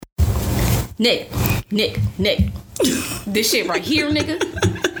Nick. This shit right here, nigga.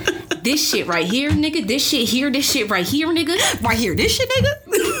 This shit right here, nigga. This shit here. This shit right here, nigga. Right here, this shit,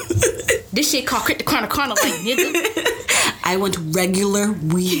 nigga. This shit called Crit the Corner, like, nigga. I want regular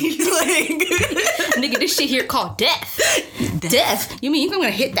weed. Like, nigga, this shit here called death. Death? You mean you're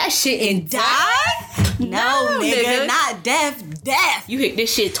gonna hit that shit and die? No, nigga, not death. You hit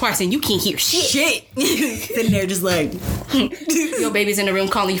this shit twice and you can't hear shit. Sitting there just like... Your baby's in the room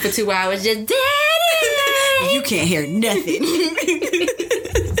calling you for 2 hours, just, Daddy! You can't hear nothing.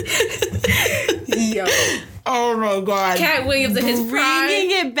 Yo. Oh my God. Cat Williams in his prime.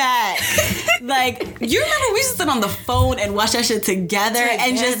 Bringing it back. Like, you remember we used to sit on the phone and watch that shit together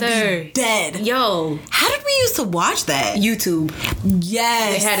and just be dead. Yo. How did we used to watch that? YouTube.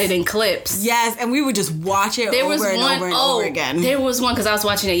 Yes. They had it in clips. Yes, and we would just watch it over again. There was one, because I was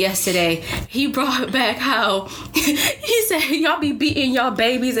watching it yesterday. He brought back how he said, y'all be beating y'all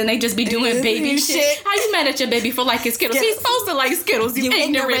babies and they just be doing baby shit. How you mad at your baby for liking Skittles? He's supposed to like Skittles, you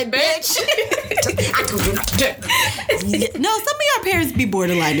ignorant bitch. I told you not to do. No, some of your parents be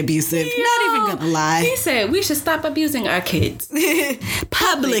borderline abusive. Yo, not even gonna lie. He said we should stop abusing our kids.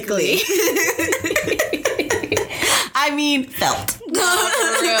 Publicly. I mean, felt. No,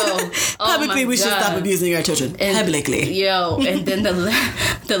 for real. Publicly, we should stop abusing our children. Publicly. Yo, and then the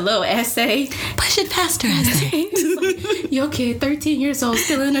little essay. Push it faster, essay. Like, your kid, 13 years old,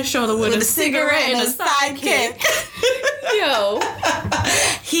 still in a stroller with a cigarette and a sidekick. Yo.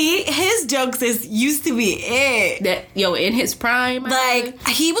 His jokes used to be it. In his prime. Like,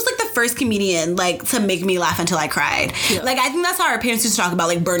 he was like the first comedian, like, to make me laugh until I cried. Yeah. Like, I think that's how our parents used to talk about,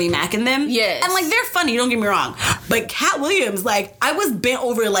 like, Bernie Mac and them. Yes. And, like, they're funny, don't get me wrong. But Cat Williams, like, I was bent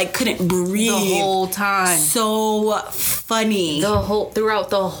over, like, couldn't breathe. The whole time. So funny. Throughout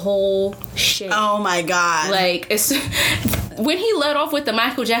the whole shit. Oh, my God. Like, it's... When he let off with the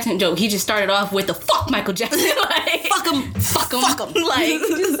Michael Jackson joke, he just started off with the fuck Michael Jackson. Like, fuck him. Like, he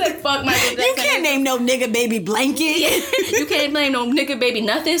just said fuck Michael Jackson. You can't name no nigga baby blanket. You can't name no nigga baby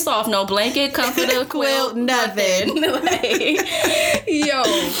nothing soft, no blanket, comforter, quilt, nothing. Like, yo.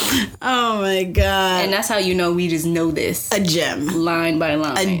 Oh my God. And that's how you know we just know this. A gem. Line by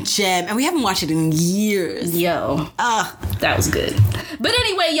line. A gem. And we haven't watched it in years. Yo. That was good. But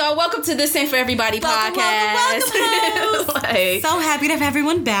anyway, y'all, welcome to This Ain't For Everybody podcast. Welcome. So happy to have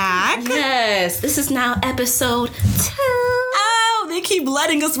everyone back. Yes. This is now episode 2. Oh, they keep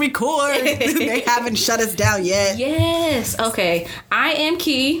letting us record. They haven't shut us down yet. Yes. Okay. I am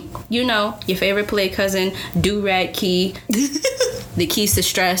Key. You know, your favorite play cousin, Do-Rag Key. The keys to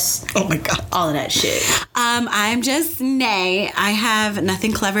stress. Oh my God. All of that shit. I'm just Nay. I have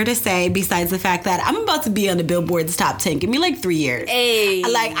nothing clever to say besides the fact that I'm about to be on the Billboard's top 10. Give me like 3 years. Hey.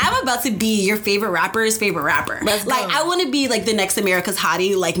 Like, I'm about to be your favorite rapper's favorite rapper. Let's like, go. I want to be like the next America's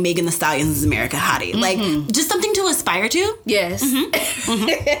Hottie, like Megan Thee Stallion's America Hottie. Mm-hmm. Like, just something to aspire to. Yes. Mm-hmm. Mm-hmm.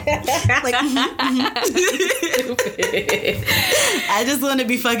 Like, I just want to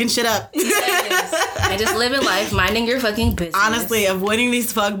be fucking shit up. Yes. I just living life, minding your fucking business. Honestly, avoiding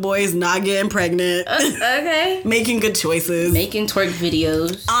these fuck boys, not getting pregnant. Okay. Making good choices. Making twerk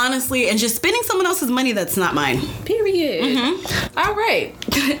videos. Honestly, and just spending someone else's money that's not mine. Period. Mm-hmm. All right.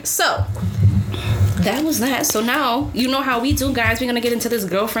 So, that was that. So now, you know how we do, guys. We're going to get into this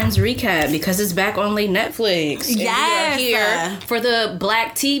Girlfriends recap because it's back on late Netflix. And yes. we are here for the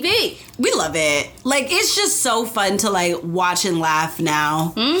Black TV. We love it. Like, it's just so fun to, like, watch and laugh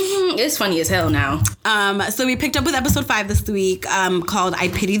now. Mm-hmm. It's funny as hell now. So we picked up with episode 5 this week, called I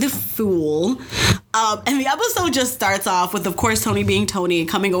Pity the Fool. And the episode just starts off with, of course, Tony being Tony,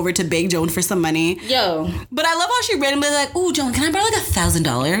 coming over to beg Joan for some money. Yo. But I love how she randomly like, ooh, Joan, can I borrow like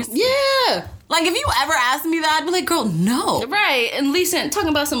 $1,000? Yeah. Like, if you ever asked me that, I'd be like, girl, no. Right. And talking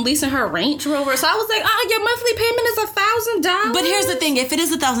about leasing her Range Rover. So I was like, your monthly payment is $1,000. But here's the thing. If it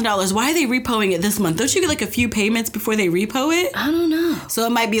is $1,000, why are they repoing it this month? Don't you get like a few payments before they repo it? I don't know. So it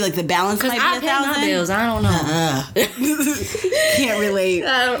might be like the balance might be $1,000. Because I pay my bills. I don't know. Can't relate.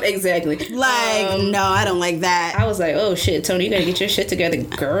 I don't, exactly. Like, no, I don't like that. I was like, oh shit, Tony, you gotta get your shit together,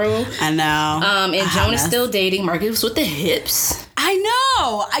 girl. I know. And Joan is still dating Marcus with the hips. I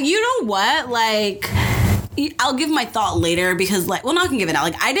know. You know what? Like, I'll give my thought later because, like, well, no, I can give it out.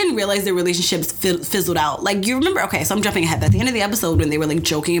 Like, I didn't realize their relationships fizzled out. Like, you remember? Okay, so I'm jumping ahead. But at the end of the episode, when they were like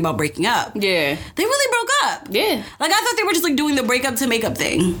joking about breaking up, yeah, they really broke up. Yeah, like I thought they were just like doing the breakup to make up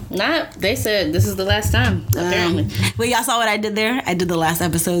thing. Not. They said this is the last time. Apparently. Well, y'all saw what I did there. I did the last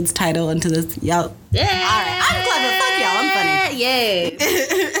episode's title into this. Y'all. Yeah. All right. I'm clever. Fuck y'all. I'm funny. Yeah.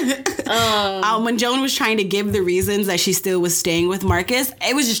 When Joan was trying to give the reasons that she still was staying with Marcus,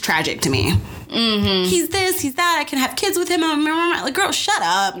 it was just tragic to me. He's this, he's that. I can have kids with him. Like, girl, shut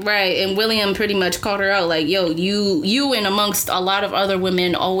up. Right. And William pretty much called her out. Like, yo, you and amongst a lot of other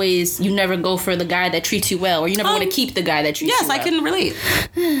women you never go for the guy that treats you well, or you never want to keep the guy that treats you well. Yes, I can relate.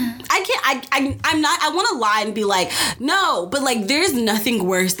 I want to lie and be like, no, but like, there's nothing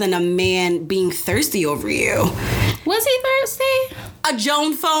worse than a man being thirsty over you. Was he thirsty? A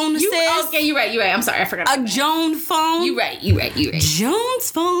Joan phone, sis. Okay, you're right. I'm sorry, I forgot. A Joan phone. You right.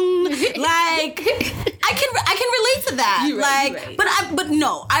 Joan's phone. Like, I can relate to that. You're right. But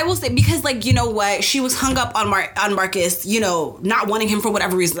no, I will say, because like, you know what, she was hung up on Marcus, you know, not wanting him for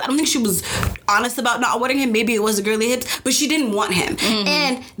whatever reason. I don't think she was honest about not wanting him. Maybe it was a girly hit, but she didn't want him.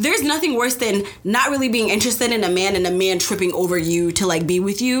 And there's nothing worse than not really being interested in a man and a man tripping over you to like be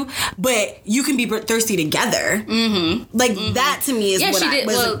with you, but you can be thirsty together. Like that to me is it's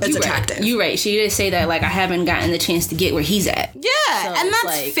attractive. Right. You're right. She did say that, like, I haven't gotten the chance to get where he's at. Yeah, so and that's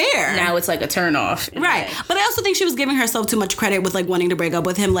like, fair. Now it's like a turn off. Right. But I also think she was giving herself too much credit with like wanting to break up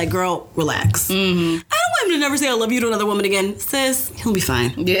with him. Like, girl, relax. I don't want him to never say I love you to another woman again. Sis, he'll be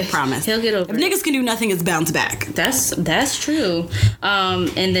fine. Yeah. Promise. He'll get over it. If niggas can do nothing, it's bounce back. That's true.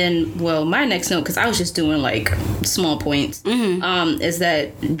 And then, well, my next note, because I was just doing like small points, is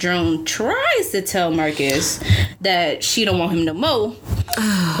that Joan tries to tell Marcus that she don't want him no more,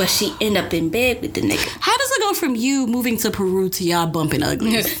 but she end up in bed with the nigga. How does it go from you moving to Peru to y'all bumping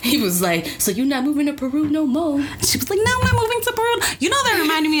ugly? He was like, so you not moving to Peru no more? She was like, no, I'm not moving to Peru. You know, that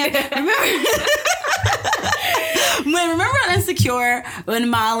reminded me of, remember on Insecure when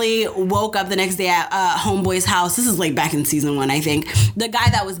Molly woke up the next day at Homeboy's house? This is like back in season 1, I think. The guy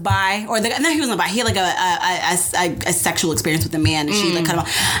that was bi, or no, he wasn't bi. He had like a sexual experience with a man, and she like cut him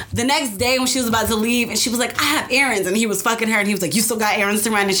off. The next day when she was about to leave, and she was like, I have errands, and he was fucking her, and he was like, you still got errands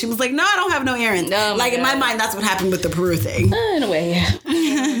to run? And she was like, no, I don't have no errands. Like, in my mind, that's what happened with the Peru thing. In a way, yeah.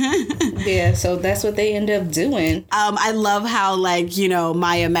 Yeah, so that's what they end up doing. I love how, like, you know,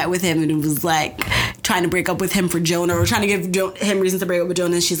 Maya met with him and was like trying to break up with him for Jonah, or trying to give him reasons to break up with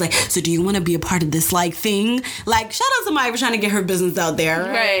Jonah, and she's like, so do you want to be a part of this like thing? Like, shout out to Maya for trying to get her business out there.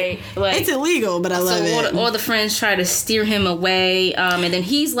 Right. Like, it's illegal, but I love it. All the friends try to steer him away, and then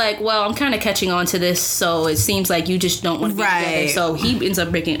he's like, well, I'm kind of catching on to this, so it seems like you just don't want to be together. So he ends up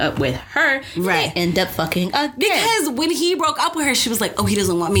breaking up with her. Right. They end up fucking again. Because when he broke up with her, she was like, oh, he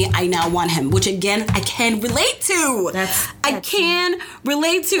doesn't want me, I now want him. Which, again, I can relate to. I can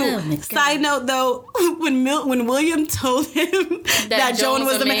relate to. Oh, side note, though, when William told him that Joan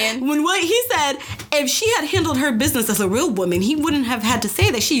was the man, he said if she had handled her business as a real woman, he wouldn't have had to say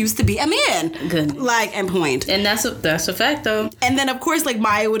that she used to be a man. Good. Like, and point. And that's a fact, though. And then, of course, like,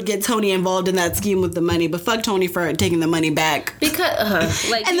 Maya would get Tony involved in that scheme with the money, but fuck Tony for taking the money back. Because,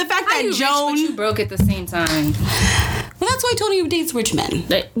 like, and the fact that Joan, but you broke at the same time. Well, that's why Tony dates rich men.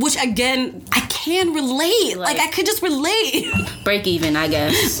 Which, again, I can relate. Like, I could just relate. Break even, I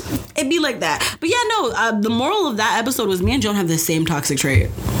guess. It'd be like that. But yeah, no, the moral of that episode was me and Joan have the same toxic trait.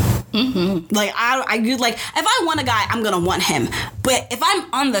 Like, I like, if I want a guy, I'm gonna want him. But if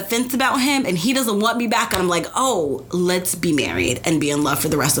I'm on the fence about him and he doesn't want me back, and I'm like, oh, let's be married and be in love for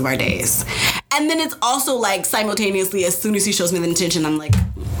the rest of our days. And then it's also like, simultaneously, as soon as he shows me the intention, I'm like,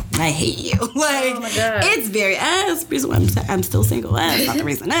 I hate you. Like, oh my God. It's very, that's the reason why I'm still single. That's not the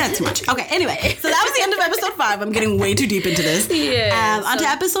reason. That's too much. Okay, anyway, so that was the end of episode 5. I'm getting way too deep into this. Yeah. On to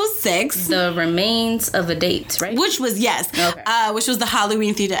episode 6. The Remains of a Date, right? Which was, which was the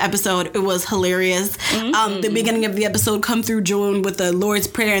Halloween theater episode. It was hilarious. The beginning of the episode come through Joan with the Lord's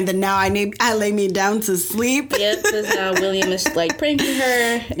Prayer, and then now I lay me down to sleep. Yep, because now William is like pranking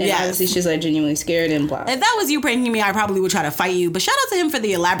her, and obviously she's like genuinely scared and blah. If that was you pranking me, I probably would try to fight you. But shout out to him for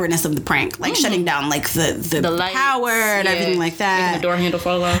the elaborateness of the prank, like shutting down like the lights, power and everything like that. Making the door handle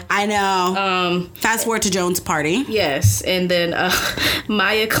fall off. I know. Fast forward to Joan's party. Yes, and then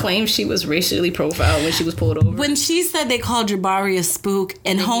Maya claimed she was racially profiled when she was pulled over. When she said they called Jabari a spook,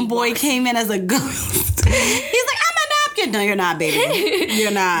 and Homeboy came in as a ghost. He's like, I'm a napkin. No, you're not, baby.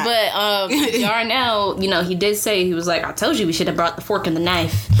 You're not. But Yarnell, he did say, he was like, I told you we should have brought the fork and the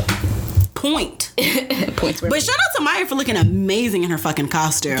knife. Point. Points. But shout out to Maya for looking amazing in her fucking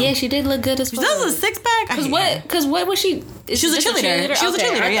costume. Yeah, she did look good as fuck. That was a 6-pack. Because what was she? She was a cheerleader. She was a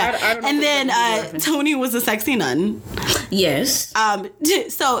cheerleader, yeah. I don't know, and then Tony was a sexy nun. Yes.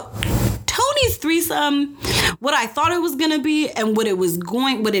 So Tony's threesome, what I thought it was gonna be and what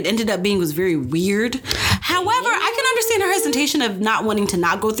it ended up being was very weird. However, I can understand her hesitation of not wanting to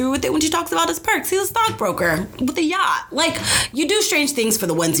not go through with it when she talks about his perks. He's a stockbroker with a yacht. Like, you do strange things for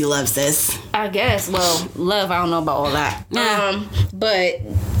the ones you love, sis. I guess. Well, love, I don't know about all that. Yeah. But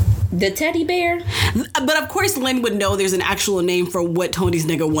The teddy bear? But of course, Lynn would know there's an actual name for what Tony's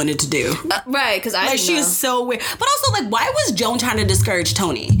nigga wanted to do. Right, because I she is so weird. But also, like, why was Joan trying to discourage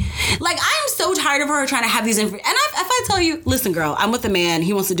Tony? Like, I'm so tired of her trying to have these if I tell you, listen, girl, I'm with a man,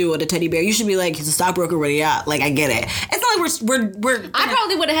 he wants to do it with a teddy bear, you should be like, he's a stockbroker, where he at? Like, I get it. It's not like we're I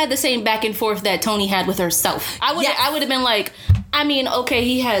probably would have had the same back and forth that Tony had with herself. I would have been like, I mean, okay,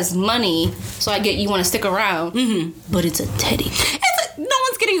 he has money, so I get you want to stick around, but it's a teddy. No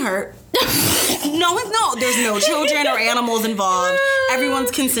one's getting hurt. There's no children or animals involved.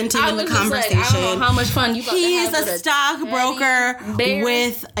 Everyone's consenting in the conversation. Like, I don't know how much fun you got to have with a stockbroker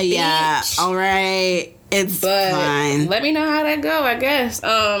with a bitch. All right. It's fine. Let me know how that go, I guess.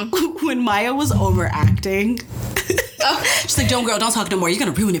 When Maya was overacting, she's like, "Don't, girl, don't talk no more. You're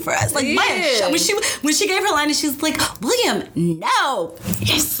gonna ruin it for us." Like, Maya, when she gave her line, and she was like, "William, no."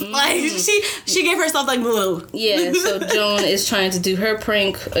 Yes. Like she gave herself like a little. Yeah. So Joan is trying to do her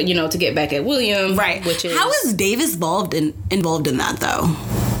prank, to get back at William. Right. Which is, how is Davis involved in that though?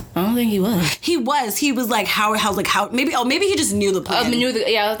 I don't think he was. He was like how maybe he just knew the plan. He just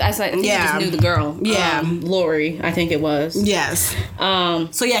knew the girl. Yeah. Lori, I think it was. Yes.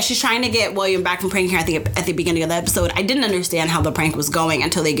 So yeah, she's trying to get William back from pranking her. I think at the beginning of the episode, I didn't understand how the prank was going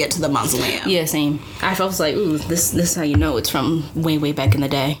until they get to the mausoleum. Yeah, same. I was like, ooh, this is how you know it's from way back in the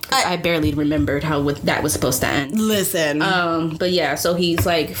day. I barely remembered how that was supposed to end. Listen. But yeah, so he's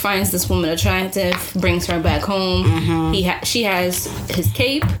like finds this woman attractive, brings her back home. Mm-hmm. She has his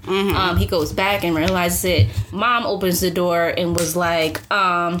cape. Mm-hmm. He goes back and realizes it. Mom opens the door and was like,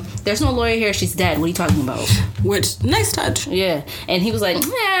 there's no lawyer here, she's dead. What are you talking about? Which, nice touch. Yeah. And he was like,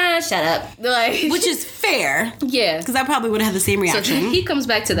 shut up. Like, which is fair. Yeah. Because I probably would have had the same reaction. So he comes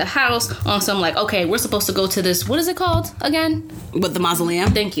back to the house on some like, okay, we're supposed to go to this, what is it called again? What, the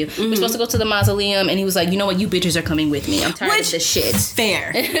mausoleum? Thank you. Mm-hmm. We're supposed to go to the mausoleum, and he was like, you know what, you bitches are coming with me. I'm tired of this shit.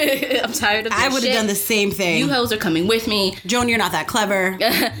 Fair. I'm tired of this shit. I would have done the same thing. You hoes are coming with me. Joan, you're not that clever.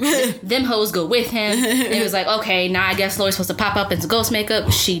 Them hoes go with him. And he was like, okay, now I guess Lori's supposed to pop up in ghost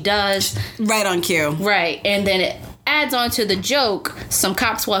makeup. She does. Right on cue. Right. And then it adds on to the joke. Some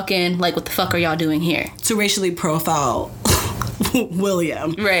cops walk in, like, what the fuck are y'all doing here? To racially profile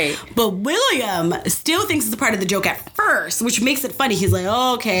William. Right. But William still thinks it's a part of the joke at first, which makes it funny. He's like,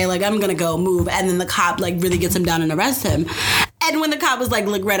 oh, okay, like, I'm gonna go move. And then the cop, like, really gets him down and arrests him. And when the cop was like,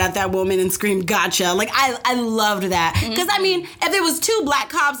 look right at that woman and screamed, gotcha. Like, I loved that. Because, I mean, if it was two black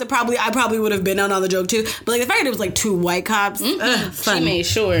cops, I probably would have been on the joke, too. But, like, the fact that it was, like, two white cops, fun. She made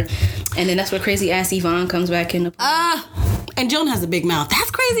sure. And then that's where crazy-ass Yvonne comes back in the play. And Joan has a big mouth.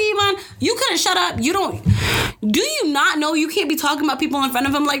 That's crazy, Yvonne. You couldn't shut up. Do you not know you can't be talking about people in front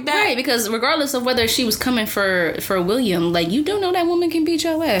of him like that? Right, because regardless of whether she was coming for William, like, you do know that woman can beat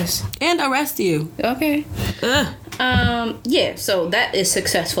your ass. And arrest you. Okay. Yeah, so that is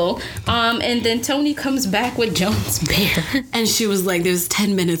successful. And then Tony comes back with Joan's bear. And she was like, there's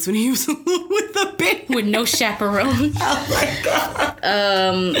 10 minutes when he was with the bear. With no chaperone. Oh my God.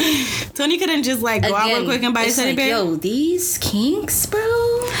 Tony couldn't just like go out real quick and buy a teddy bear. Yo, these kinks, bro.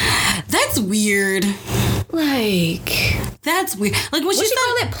 That's weird. Like, that's weird. Like, what you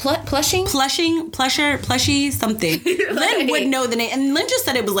call it? Plushing? Plushy, something. Lynn would know the name, and Lynn just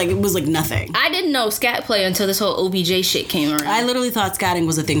said it was like nothing. I didn't know scat play until this whole OBJ shit came around. I literally thought scatting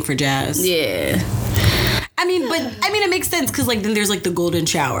was a thing for jazz. Yeah. I mean, it makes sense because like then there's like the golden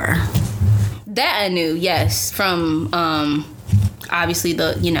shower. That I knew, yes, from obviously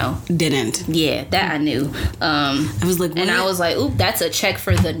didn't. Yeah, that I knew. I was like, and I was like, oop, that's a check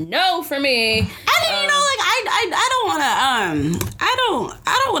for the no for me. I mean,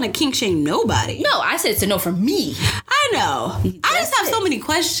 I don't want to kink shame nobody. No, I said it's a no for me. I know. I just have so many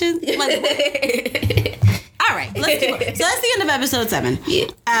questions. Like, all right, let's do it. So that's the end of episode 7. Yeah.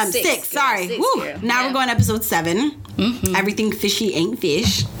 6. Sorry. Six, woo. Now we're going to episode 7. Mm-hmm. Everything fishy ain't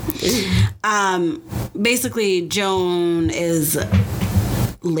fish. Basically, Joan is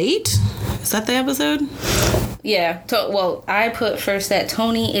late. Is that the episode? Yeah. Well, I put first that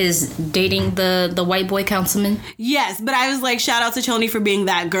Tony is dating the white boy councilman. Yes, but I was like, shout out to Tony for being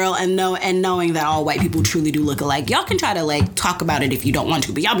that girl and knowing that all white people truly do look alike. Y'all can try to like talk about it if you don't want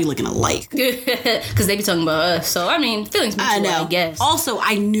to, but y'all be looking alike. Because they be talking about us. So, I mean, feelings mutual, I know. I guess. Also,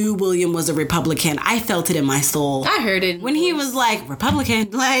 I knew William was a Republican. I felt it in my soul. I heard it. When he was like,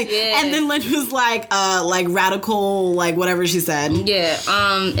 Republican, like, yeah. And then Lynn was like radical, like whatever she said. Yeah.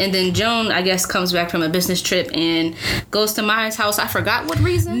 And then Joan, I guess, comes back from a business trip and goes to Maya's house. I forgot what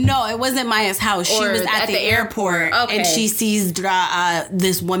reason. No, it wasn't Maya's house. She was at the airport, and she sees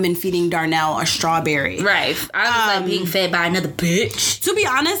this woman feeding Darnell a strawberry. Right. I was like being fed by another bitch. To be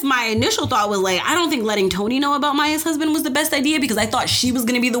honest, my initial thought was like, I don't think letting Tony know about Maya's husband was the best idea because I thought she was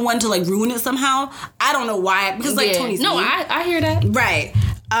gonna be the one to like ruin it somehow. I don't know why, because like Tony's I hear that. Right.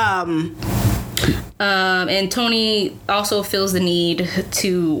 And Tony also feels the need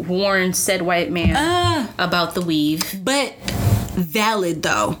to warn said white man about the weave. But valid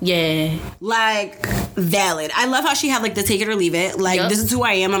though. Yeah. Like valid. I love how she had like the take it or leave it. Like this is who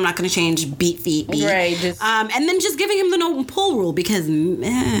I am. I'm not gonna change beat. Right. And then just giving him the no pull rule because I'm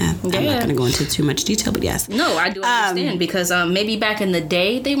not gonna go into too much detail, but yes. No, I do understand because maybe back in the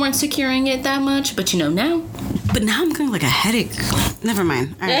day they weren't securing it that much, but now. But now I'm getting like a headache. Never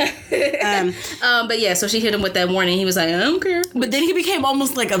mind. All right. But yeah, so she hit him with that warning. He was like, I don't care. But then he became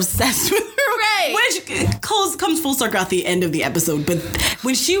almost like obsessed with her. Right. Which comes full circle at the end of the episode. But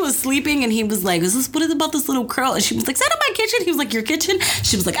when she was sleeping and he was like, what is it about this little curl? And she was like, is that in my kitchen? He was like, your kitchen?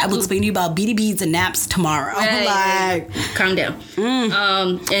 She was like, I will explain to you about beady beads and naps tomorrow. Right. Like, calm down.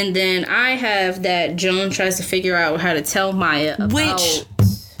 And then I have that Joan tries to figure out how to tell Maya about...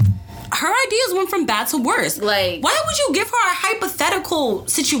 Her ideas went from bad to worse. Like, why would you give her a hypothetical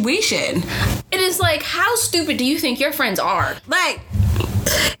situation? It is like, how stupid do you think your friends are? Like,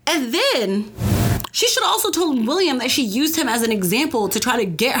 and then she should also told William that she used him as an example to try to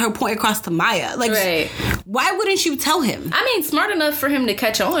get her point across to Maya. Like, why wouldn't you tell him? I mean, smart enough for him to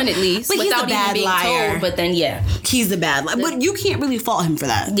catch on at least, but without he's a bad even being liar. told. But then, he's a bad liar. But you can't really fault him for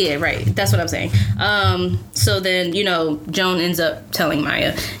that. Yeah, right. That's what I'm saying. So then, Joan ends up telling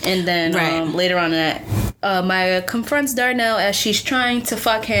Maya, and then later on that. Maya confronts Darnell as she's trying to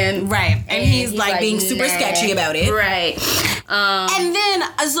fuck him. Right. And he's like being super sketchy about it. Right. And then,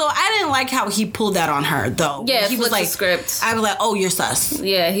 so I didn't like how he pulled that on her, though. Yeah, he was like, the script. I was like, oh, you're sus.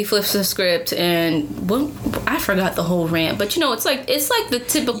 Yeah, he flips the script and, well, I forgot the whole rant. But, it's like the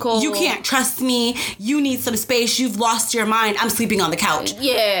typical... You can't trust me. You need some space. You've lost your mind. I'm sleeping on the couch.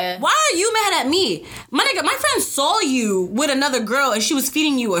 Yeah. Why are you mad at me? My nigga, my friend saw you with another girl and she was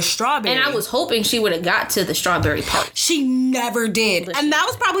feeding you a strawberry. And I was hoping she would have got to the strawberry part. She never did. And that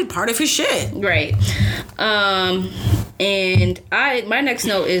was probably part of his shit. Right. And my next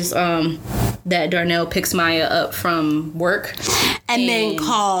note is that Darnell picks Maya up from work. And then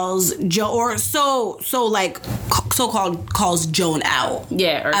calls Joe, or so-called calls Joan out.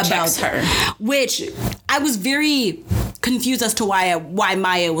 Yeah, or about checks her. Which I was very confused as to why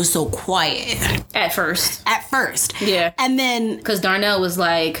Maya was so quiet. At first. Yeah. And then... Because Darnell was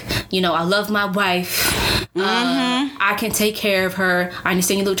like, I love my wife. I can take care of her. I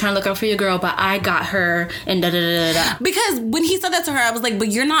understand you trying to look out for your girl, but I got her. And da-da-da-da-da. Because when he said that to her, I was like, but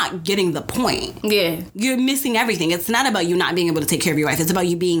you're not getting the point. Yeah. You're missing everything. It's not about you not being able to take care of your wife. It's about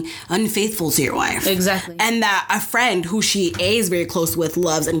you being unfaithful to your wife. Exactly. And that a friend who she is very close with,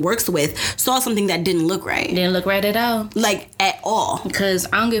 loves, and works with, saw something that didn't look right. Didn't look right at all. Like, at all. Because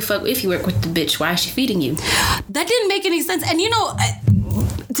I don't give a fuck if you work with the bitch. Why is she feeding you? That didn't make any sense. And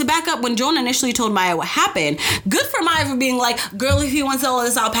to back up, when Joan initially told Maya what happened, good for Maya for being like, girl, if he wants all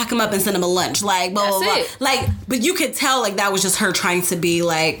this, I'll pack him up and send him a lunch. Like, blah, blah, blah. Like, but you could tell, like, that was just her trying to be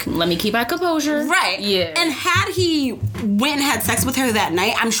like... Let me keep my composure. Right. Yeah. And had he went and had sex with her that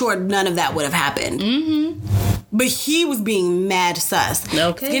night, I'm sure none of that would have happened. Mm-hmm. But he was being mad sus.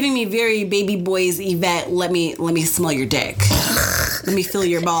 Okay. It's giving me very Baby Boys Yvette, let me smell your dick. Let me feel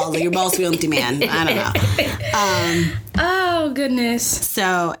your balls. Your balls feel empty, man. I don't know. Oh, goodness.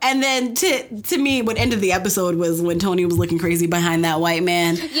 So, and then to me, what ended the episode was when Tony was looking crazy behind that white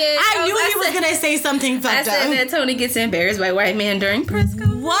man. Yeah. I knew he was going to say something fucked up. I said that Tony gets embarrassed by white man during press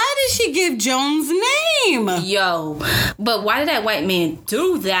conference. Why did she give Joan's name? Yo. But why did that white man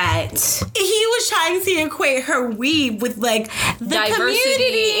do that? He was trying to equate her weave with, like, the diversity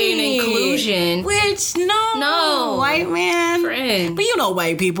community. And inclusion. Which, no. White man. Friend. But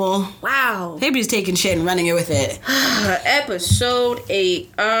white people. Wow. They be just taking shit and running it with it. Episode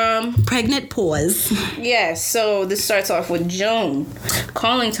 8. Pregnant pause. Yeah, so this starts off with Joan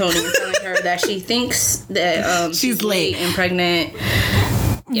calling Tony and telling her that she thinks that she's late and pregnant.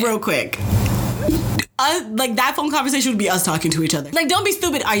 Yeah. Real quick. Like, that phone conversation would be us talking to each other. Like, don't be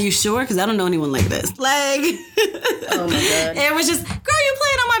stupid. Are you sure? Because I don't know anyone like this. Like, oh my God. It was just, girl, you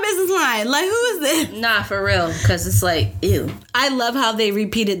playing on my business line. Like, who is this? Nah, for real. Because it's like, ew. I love how they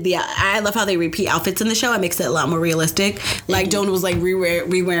repeat outfits in the show. It makes it a lot more realistic. Like, Joan was like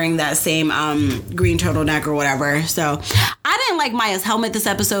re-wearing that same green turtleneck or whatever. So, I didn't like Maya's helmet this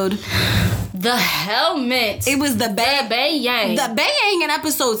episode. The helmet. It was the Bayang. The Bayang in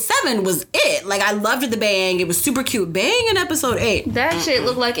episode 7 was it. Like, I loved the Bayang. It was super cute. Bayang in episode 8. That shit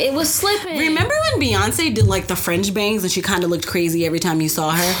looked like it was slipping. Remember when Beyonce did like the French bangs and she kind of looked crazy every time you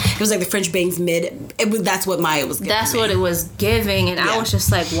saw her? It was like the French bangs mid. That's what Maya was giving. That's what it was giving. And I was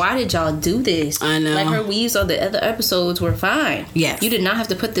just like, why did y'all do this? I know. Like, her weaves on the other episodes were fine. Yes. You did not have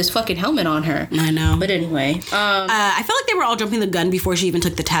to put this fucking helmet on her. I know. But anyway. I felt like they were all jumping the gun before she even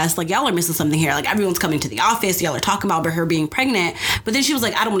took the test. Like, y'all are missing something here. Like, everyone's coming to the office. Y'all are talking about her being pregnant. But then she was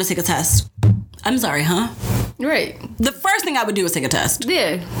like, I don't want to take a test. I'm sorry, huh? Right. The first thing I would do is take a test.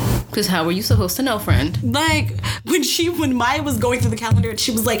 Yeah. Because how were you supposed to know, friend? Like, when Maya was going through the calendar,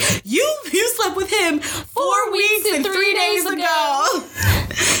 she was like, you slept with him 4 weeks and 3 days ago.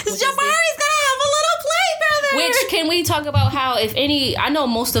 Jabari's gonna have a little play brother. Which, can we talk about how, if any, I know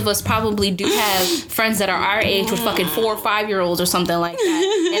most of us probably do have friends that are our age with fucking 4 or 5-year-olds or something like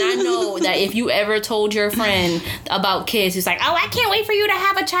that. And I know that if you ever told your friend about kids, it's like, oh, I can't wait for you to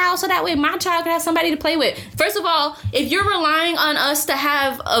have a child so that way my child can have somebody to play with. First of all, if you're relying on us to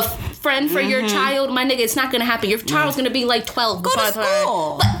have a friend for your child, my nigga, it's not gonna happen. Your child's gonna be like 12. Go to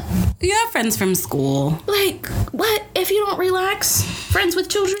school. But you have friends from school. Like, what if you don't relax? Friends with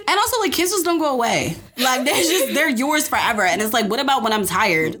children? And also, like, kids just don't go away. Like, they're yours forever. And it's like, what about when I'm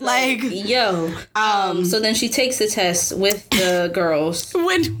tired? Like, yo. So then she takes the test with the girls.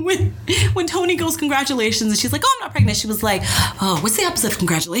 When Tony goes, congratulations, and she's like, oh, I'm not pregnant. She was like, oh, what's the opposite of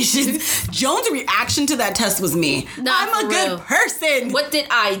congratulations? Joan's reaction to that test was me. I'm a good person. What did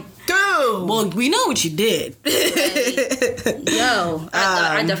I do? Well, we know what you did. Yo,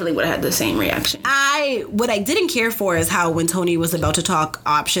 I definitely would have had the same reaction. What I didn't care for is how when Tony was about to talk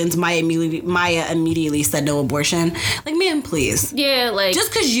options, Maya immediately said no abortion. Like, man, please. Yeah, like,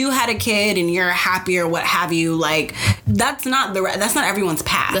 just because you had a kid and you're happy or what have you, like, that's not everyone's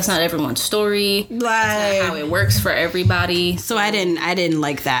path. That's not everyone's story. Like, that's not how it works for everybody. So I didn't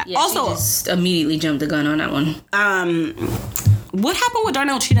like that. Yeah, also, she just immediately jumped the gun on that one. What happened with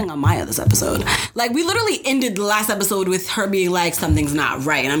Darnell cheating on Maya this episode? Like, we literally ended the last episode with her being like, something's not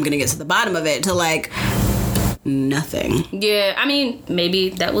right, and I'm gonna get to the bottom of it, to like, nothing. Yeah, I mean, maybe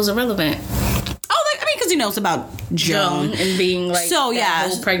that was irrelevant. Because, it's about Joan and being like, so, that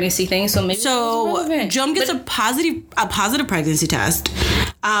whole pregnancy thing. So maybe Joan gets a positive pregnancy test.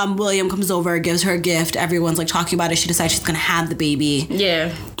 William comes over, gives her a gift. Everyone's like talking about it. She decides she's gonna have the baby.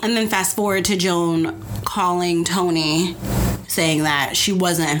 Yeah. And then fast forward to Joan calling Tony, saying that she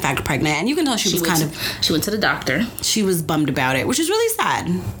wasn't in fact pregnant, and you can tell she went to the doctor. She was bummed about it, which is really sad.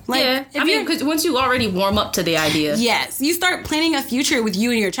 Like, yeah, I mean, because once you already warm up to the idea, yes, you start planning a future with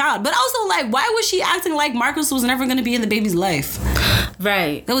you and your child. But also, like, why was she acting like Marcus was never going to be in the baby's life?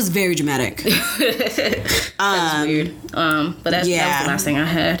 Right. That was very dramatic. That's weird. But that was the last thing I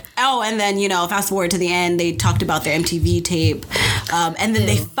had. Oh, and then, fast forward to the end, they talked about their MTV tape. And then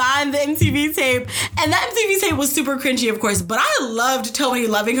they find the MTV tape. And that MTV tape was super cringy, of course. But I loved Tony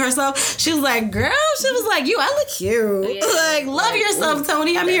loving herself. She was like, girl, she was like, I look cute. Yeah. Like, love yourself,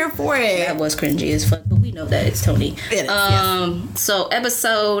 Tony. I'm here for it. That was cringy as fuck. But we know that it's Tony. It is, yes. So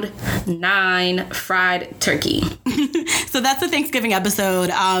episode 9, fried turkey. So that's the Thanksgiving episode.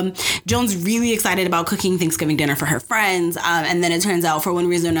 Joan's really excited about cooking Thanksgiving dinner for her friends. And then it turns out, for one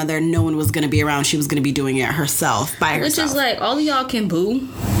reason or another, no one was going to be around. She was going to be doing it herself, by herself. Which is like, all of y'all can boo.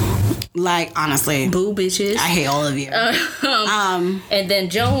 Like, honestly. Boo, bitches. I hate all of you. And then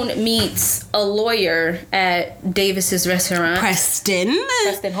Joan meets a lawyer at Davis's restaurant. Preston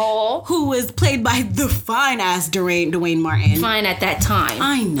Hall. Who was played by the fine-ass Dwayne Martin. Fine at that time.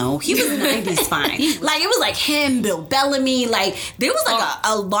 I know. He was 90s fine. Like, it was like him, Bill Bellamy. Like, there was like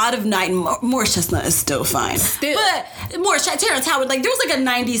a lot of Morris Chestnut is still fine. But Terrence Howard, like, there was like a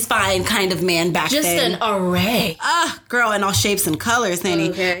 90s fine kind of man back then. Just an array. Girl, in all shapes and colors, honey.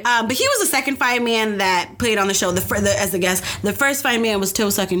 Okay. But he was the second fine man that played on the show as a guest. The first fine man was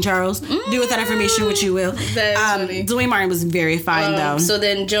toe-sucking Charles. Do with that information what you will. Dwayne Martin was very fine, though. So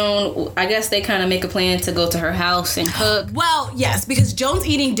then Joan, I guess they kind of make a plan to go to her house and cook. Well, yes, because Joan's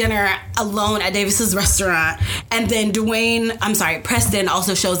eating dinner alone at Davis's restaurant, and then Preston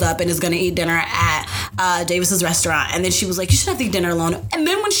also shows up and is going to eat dinner at Davis's restaurant, and then she was like, you should have to eat dinner alone. And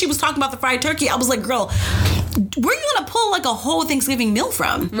then when she was talking about the fried turkey, I was like, girl, where are you gonna pull like a whole Thanksgiving meal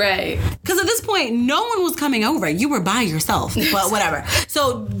from? Right. Because at this point, no one was coming over. You were by yourself. But whatever.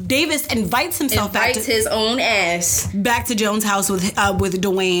 So Davis invites himself back to his own ass back to Joan's house with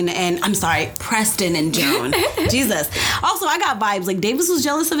Dwayne and Preston and Joan. Jesus. Also, I got vibes like Davis was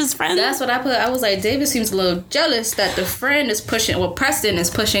jealous of his friend. That's what I put. I was like, Davis seems a little jealous that the friend is pushing. Well, Preston is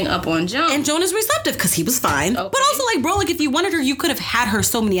pushing up on Joan, and Joan is receptive because he was fine. Okay. But also, like, bro, like if you wanted her, you could have had her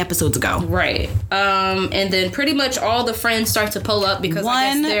so many episodes ago. Right. And then pretty much all the friends start to pull up because one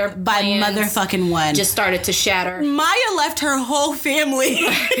I guess their by motherfucking one just started to shatter. Maya left her whole family.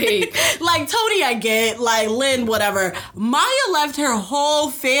 Right. Like Tony, I get, like Lynn, whatever. Maya left her whole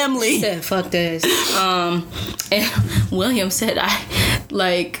family. She said, "Fuck this." And William said,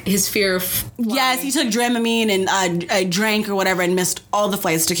 his fear of flying. Yes, he took Dramamine and a drank or whatever and missed all the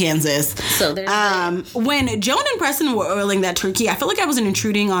flights to Kansas. So there's when Joan and Preston were oiling that turkey, I felt like I was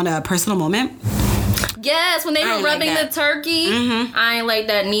intruding on a personal moment. Yes, when they were rubbing the turkey, I ain't like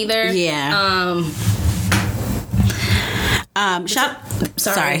that neither. Yeah.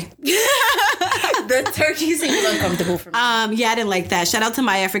 Sorry. The turkey seems uncomfortable for me. Yeah, I didn't like that. Shout out to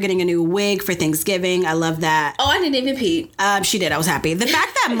Maya for getting a new wig for Thanksgiving. I love that. Oh, I didn't even peep. She did. I was happy. The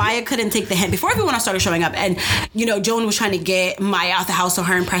fact that Maya couldn't take the hint before everyone else started showing up, and Joan was trying to get Maya out the house, so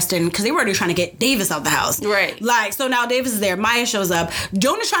her and Preston, because they were already trying to get Davis out the house. Right. Like, so now Davis is there. Maya shows up.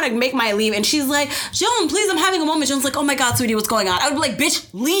 Joan is trying to make Maya leave, and she's like, Joan, please, I'm having a moment. Joan's like, oh my God, sweetie, what's going on? I would be like, bitch,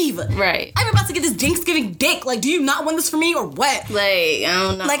 leave. Right. I'm about to get this Thanksgiving dick. Like, do you not want this for me or what? Like, I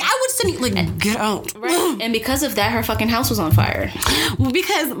don't know. Like, I would send you, like, get out. Right. And because of that, her fucking house was on fire. Well,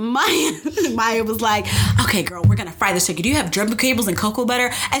 because Maya was like, okay, girl, we're gonna fry this turkey. Do you have drummer cables and cocoa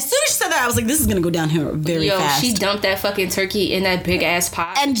butter? As soon as she said that, I was like, this is gonna go down here very fast. She dumped that fucking turkey in that big ass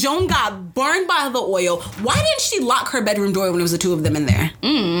pot. And Joan got burned by the oil. Why didn't she lock her bedroom door when it was the two of them in there?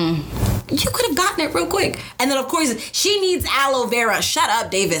 You could have gotten it real quick. And then, of course, she needs aloe vera. Shut up,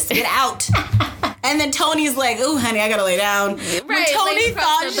 Davis. Get out. And then Tony's like, ooh, honey, I gotta lay down. Right,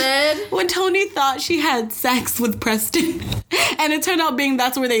 when Tony thought she had sex with Preston. And it turned out being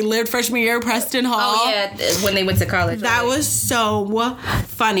that's where they lived freshman year, Preston Hall. Oh, yeah, when they went to college. That was so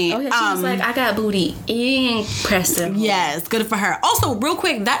funny. Oh, yeah, she was like, I got booty in Preston Hall. Yes, good for her. Also, real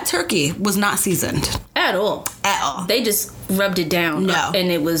quick, that turkey was not seasoned. At all. They just rubbed it down. No. And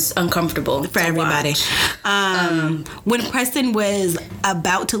it was uncomfortable for everybody. When Preston was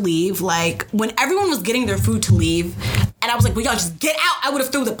about to leave, like, when everyone was getting their food to leave, and I was like, well, y'all just get out. I would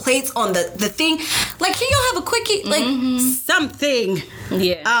have threw the plates on the thing. Like, can y'all have a quickie? Like, something.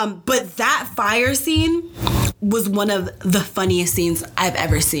 Yeah. But that fire scene was one of the funniest scenes I've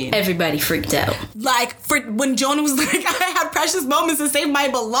ever seen. Everybody freaked out. Like, when Jonah was like, I have precious moments to save my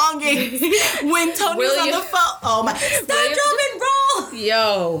belongings. When Tony was on the phone. Oh my. Stop, drum and roll.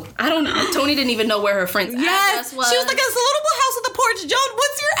 Yo. I don't know. Tony didn't even know where her friend's address was. She was like, it's a little house with a porch. Joan,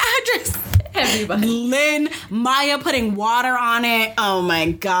 what's your address? Everybody. Lynn, Maya putting water on it. Oh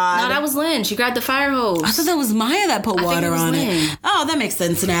my God. No, that was Lynn. She grabbed the fire hose. I thought that was Maya that put water on it. Oh, that makes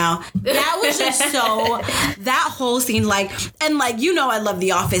sense now. That was just that whole scene, like, and like, I love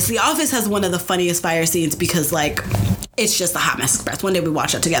The Office. The Office has one of the funniest fire scenes because, like, it's just a hot mess express. One day we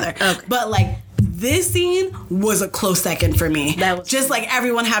watch it together. Okay. But, like, this scene was a close second for me. That was just like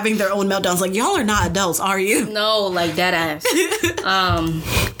everyone having their own meltdowns. Like, y'all are not adults, are you? No, like that ass.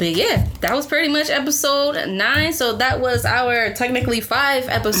 But yeah, that was pretty much episode 9. So that was our technically 5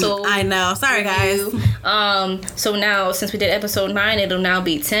 episode. I know. Sorry, review. Guys. So now, since we did episode 9, it'll now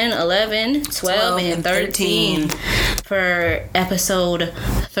be 10, 11, 12 and 13 for episode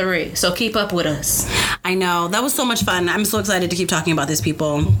 3. So keep up with us. I know. That was so much fun. I'm so excited to keep talking about this,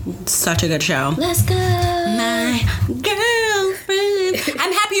 people. Such a good show. Let's go. My girlfriend.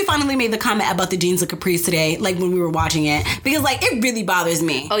 I'm happy you finally made the comment about the jeans of Caprice today, like when we were watching it, because like it really bothers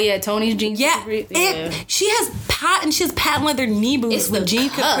me. Oh yeah, Tony's jeans. Yeah, she has patent leather knee boots with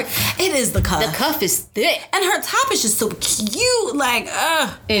jeans Caprice. It is the cuff. The cuff is thick, and her top is just so cute. Like,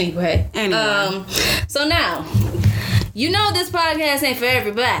 Anyway. So now, this podcast ain't for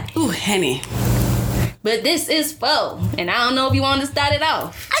everybody. Ooh, Henny. But this is faux, and I don't know if you want to start it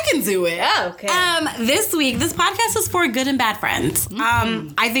off. I can do it. Okay. This week, this podcast is for good and bad friends.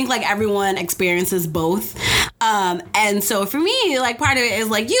 I think like everyone experiences both. And so for me, like, part of it is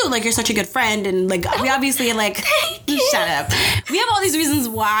like, you're such a good friend, and like we obviously like shut up. We have all these reasons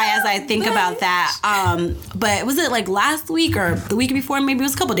why as I think about that. But was it like last week or the week before? Maybe it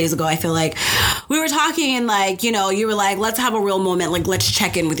was a couple days ago. I feel like we were talking, and like, you were like, let's have a real moment, like let's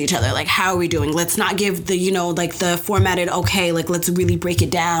check in with each other, like how are we doing? Let's not give the like the formatted okay, like let's really break it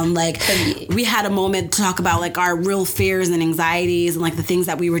down. Like we had a moment to talk about like our real fears and anxieties and like the things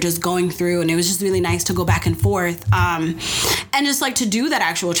that we were just going through, and it was just really nice to go back and forth, and just like to do that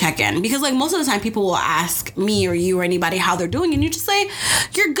actual check-in, because like most of the time people will ask me or you or anybody how they're doing, and you just say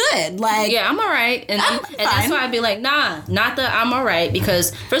you're good, like yeah, I'm all right, and that's why I'd be like, nah, not the I'm all right,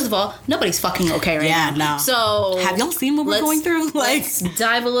 because first of all, nobody's fucking okay right now. No. So have y'all seen what we're going through? Like, let's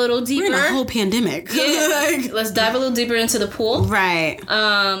dive a little deeper. We're in a whole pandemic. Yeah. Like, let's dive a little deeper into the pool, right?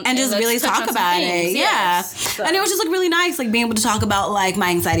 And just really talk about it. Yeah. So. And it was just like really nice, like being able to talk about like my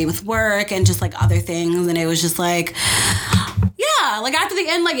anxiety with work and just like other things, and it was just like, yeah, like after the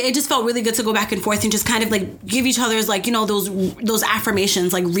end, like it just felt really good to go back and forth and just kind of like give each other's like, those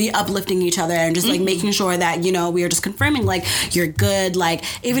affirmations, like re-uplifting each other, and just like making sure that, we are just confirming like you're good, like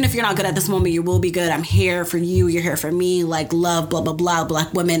even if you're not good at this moment, you will be good. I'm here for you, you're here for me, like love, blah blah blah,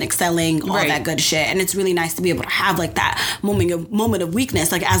 Black women excelling, all that good shit. And it's really nice to be able to have like that moment of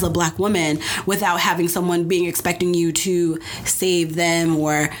weakness, like as a Black woman, without having someone being expecting you to save them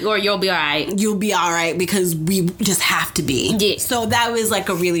or you'll be all right. You'll be all right because we just have to be. Yeah. So that was like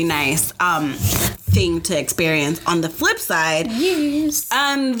a really nice thing to experience. On the flip side, yes.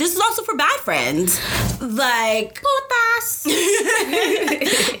 This is also for bad friends, like putas. And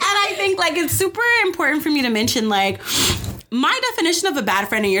I think like it's super important for me to mention, like, my definition of a bad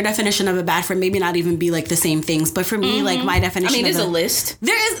friend and your definition of a bad friend maybe not even be like the same things, but for me, like my definition, I mean, there's a list.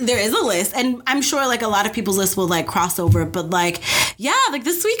 There is a list, and I'm sure like a lot of people's list will like cross over, but like, yeah, like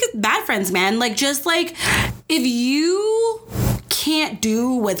this week is bad friends, man. Like just like if you can't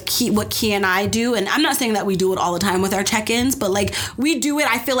do what Key and I do, and I'm not saying that we do it all the time with our check-ins, but like we do it,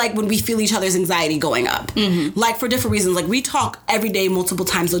 I feel like, when we feel each other's anxiety going up, like for different reasons. Like we talk every day, multiple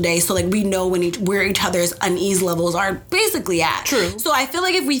times a day, so like we know where each other's unease levels are basically at. True. So I feel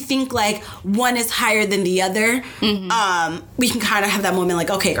like if we think like one is higher than the other, we can kind of have that moment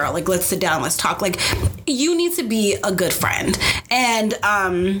like, okay, girl, like let's sit down, let's talk. Like you need to be a good friend, and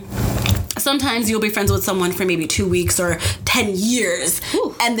sometimes you'll be friends with someone for maybe 2 weeks or 10 years.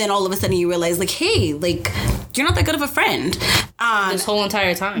 Ooh. And then all of a sudden you realize like, hey, like you're not that good of a friend. This whole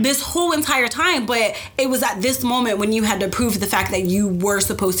entire time. But it was at this moment when you had to prove the fact that you were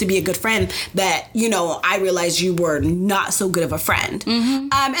supposed to be a good friend that, I realized you were not so good of a friend.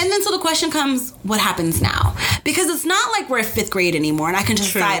 And then so the question comes, what happens now? Because it's not like we're in 5th grade anymore and I can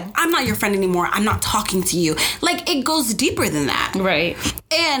just decide, I'm not your friend anymore, I'm not talking to you. Like it goes deeper than that. Right.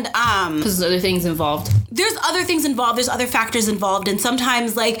 And because there's other things involved. There's other things involved. There's other factors involved. And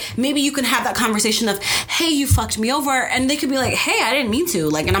sometimes like maybe you can have that conversation of, hey, you fucked me over. And they could be like, hey, I didn't mean to.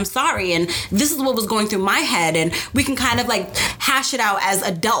 Like, and I'm sorry. And this is what was going through my head. And we can kind of like hash it out as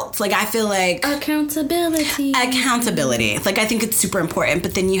adults. Like, I feel like accountability. Like, I think it's super important.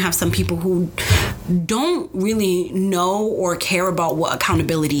 But then you have some people who don't really know or care about what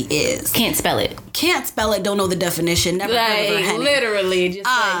accountability is. Can't spell it. Don't know the definition. Never heard of her, honey. Literally, just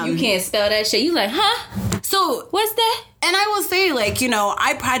like, you can't spell that shit. You like, huh? So what's that? And I will say, like,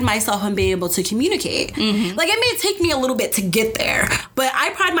 I pride myself on being able to communicate. Like, it may take me a little bit to get there, but I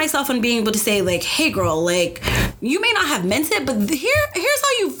pride myself on being able to say, like, hey, girl, like, you may not have meant it, but here's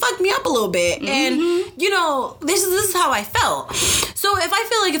how you fucked me up a little bit. And, this is how I felt. So if I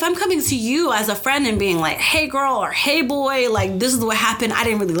feel like if I'm coming to you as a friend and being like, hey, girl, or hey, boy, like, this is what happened, I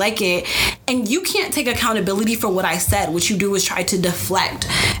didn't really like it, and you can't take accountability for what I said, what you do is try to deflect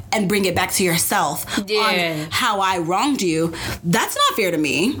and bring it back to yourself on how I wronged you, that's not fair to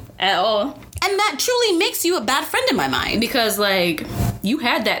me. At all. And that truly makes you a bad friend in my mind. Because, like, you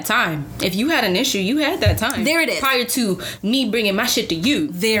had that time. If you had an issue, you had that time. There it is. Prior to me bringing my shit to you.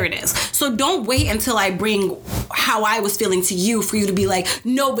 There it is. So don't wait until I bring how I was feeling to you for you to be like,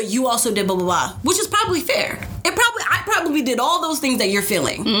 no, but you also did blah, blah, blah. Which is probably fair. I probably did all those things that you're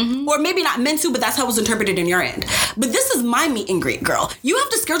feeling. Or maybe not meant to, but that's how it was interpreted in your end. But this is my meet and greet, girl. You have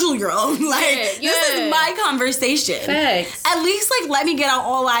to schedule your own. Like, this is my conversation. Facts. At least, like, let me get out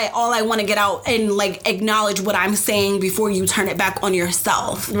all I want to get out and, like, acknowledge what I'm saying before you turn it back on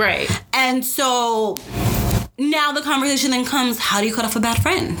yourself. Right. And so now the conversation then comes, how do you cut off a bad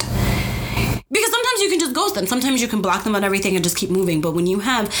friend? Because sometimes you can just ghost them. Sometimes you can block them on everything and just keep moving. But when you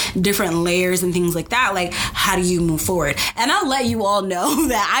have different layers and things like that, like, how do you move forward? And I'll let you all know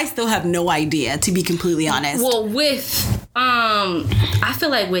that I still have no idea, to be completely honest. Well, with I feel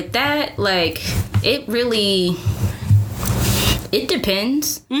like with that, like, it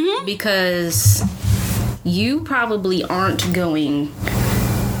depends. Mm-hmm. Because you probably aren't going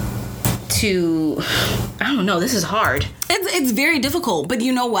to, I don't know, this is hard. It's very difficult, but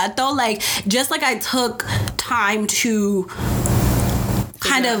you know what though? Like, just like I took time to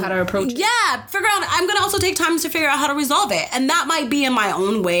kind of how to approach it. Yeah, figure out. I'm gonna also take time to figure out how to resolve it, and that might be in my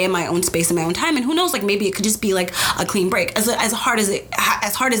own way, in my own space, in my own time. And who knows? Like, maybe it could just be like a clean break. As hard as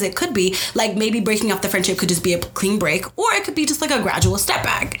it could be, like, maybe breaking up the friendship could just be a clean break, or it could be just like a gradual step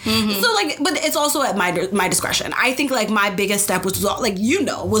back. Mm-hmm. So like, but it's also at my discretion. I think like my biggest step was like,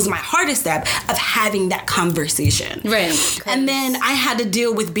 was my hardest step of having that conversation. Right. And then I had to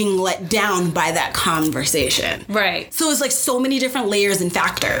deal with being let down by that conversation. Right. So it's like so many different layers and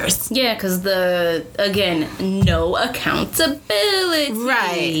factors. Yeah, because no accountability.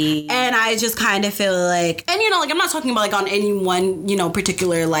 Right. And I just kind of feel like, and like I'm not talking about like on any one,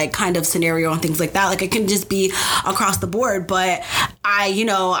 particular like kind of scenario and things like that. Like it can just be across the board. But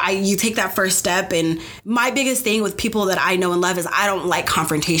you take that first step, and my biggest thing with people that I know and love is I don't like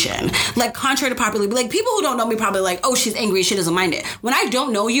confrontation. Like, contrary to properly, like people who don't know me probably like, oh, she's angry, she doesn't mind it. When I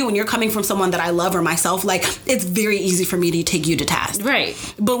don't know you and you're coming from someone that I love or myself, like it's very easy for me to take you to task. Right.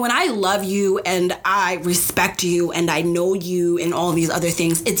 But when I love you and I respect you and I know you and all these other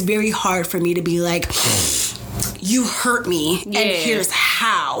things, it's very hard for me to be like, you hurt me, and here's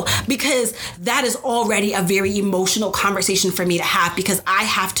how. Because that is already a very emotional conversation for me to have, because I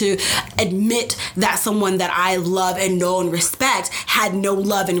have to admit that someone that I love and know and respect had no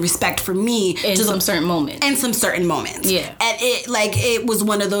love and respect for me. In some certain moments. In some certain moments. Yeah. And it was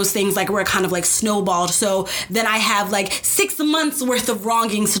one of those things like where it kind of like snowballed. So then I have like 6 months worth of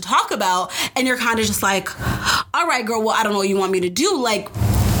wrongings to talk about, and you're kind of just like, all right, girl, well, I don't know what you want me to do. Like,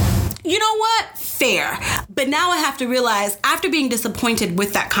 you know what? Fair. But now I have to realize, after being disappointed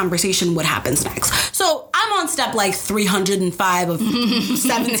with that conversation, what happens next. So I'm on step like 305 of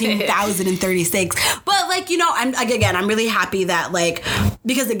 17,036. But like, I'm really happy that like,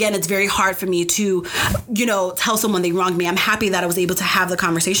 because again, it's very hard for me to, tell someone they wronged me. I'm happy that I was able to have the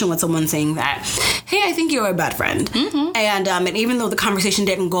conversation with someone saying that, hey, I think you're a bad friend. Mm-hmm. And even though the conversation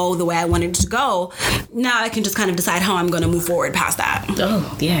didn't go the way I wanted it to go, now I can just kind of decide how I'm going to move forward past that.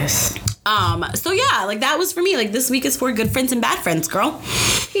 Oh, yes. So yeah, like that was for me. Like this week is for good friends and bad friends, girl.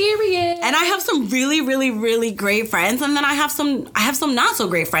 Period. And I have some really, really, really great friends, and then I have some not so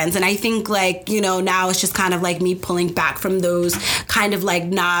great friends. And I think like, now it's just kind of like me pulling back from those kind of like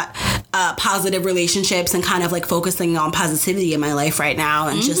not positive relationships and kind of like focusing on positivity in my life right now,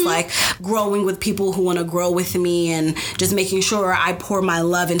 and just like growing with people who want to grow with me, and just making sure I pour my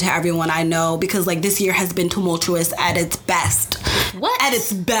love into everyone I know, because like this year has been tumultuous at its best. What? At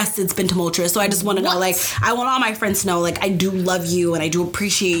its best, it's been tumultuous. So I just want to know, like, I want all my friends to know, like, I do love you and I do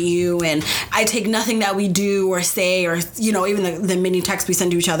appreciate you, and I take nothing that we do or say or, even the mini texts we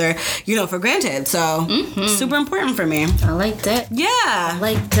send to each other, for granted. So, super important for me. I like that. Yeah. I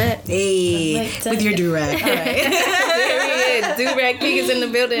like that. Hey, like that. with your do-rag. All right. Do-rag King is in the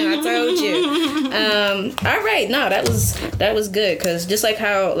building, I told you. All right. No, that was good, because just like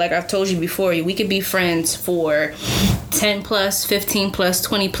how, like I've told you before, we could be friends for 10 plus, 15 plus,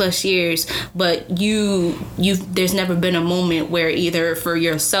 20 plus years, but there's never been a moment where either for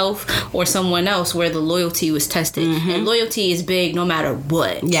yourself or someone else where the loyalty was tested. And loyalty is big no matter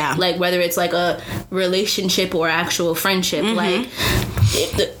what. Yeah. Like whether it's like a relationship or actual friendship, like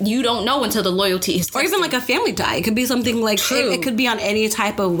you don't know until the loyalty is tested. Or even like a family tie. It could be something like, it could be on any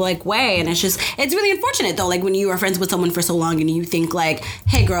type of like way, and it's really unfortunate though, like when you are friends with someone for so long and you think like,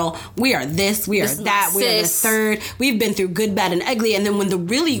 hey girl, we are this, we are that, we are the third, we've been through good, bad, and ugly, and then when the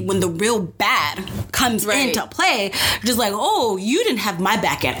real bad comes into play, you're just like, oh, you didn't have my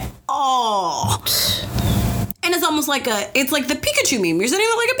back at all. And it's almost like it's like the Pikachu meme. You're sitting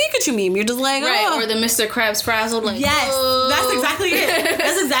there like a Pikachu meme. You're just like, or the Mr. Krabs frazzled. Like, yes, that's exactly it.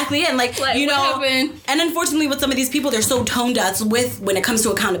 That's exactly it. And like what happened? And unfortunately, with some of these people, they're so tone deaf when it comes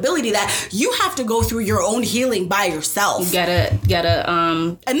to accountability that you have to go through your own healing by yourself. You gotta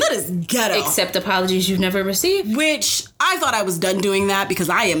and that is ghetto. Accept apologies you've never received. Which I thought I was done doing that because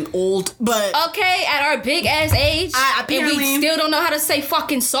I am old, but okay, at our big ass age, and we still don't know how to say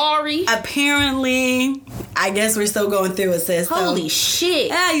fucking sorry. Apparently, I guess we're still going through it, sis. Holy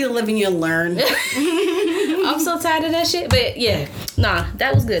shit. You live and you learn. I'm so tired of that shit. But yeah,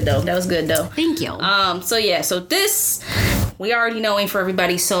 that was good though. Thank you. So this, we already knowing for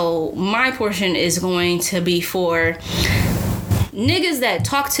everybody. So my portion is going to be for niggas that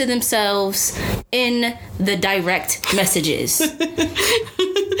talk to themselves in the direct messages.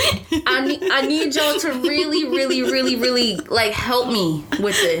 I need y'all to really like help me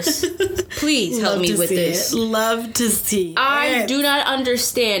with this. Please help me with this. Love to see. I do not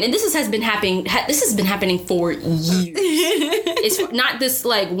understand, and this has been happening. This has been happening for years. It's not this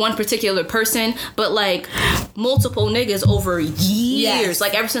like one particular person, but like multiple niggas over years. Yes.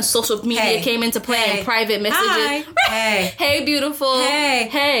 Like ever since social media came into play and private messages. Hi. Hey, beautiful.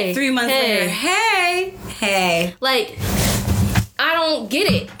 Hey. 3 months later. Hey. Like, I don't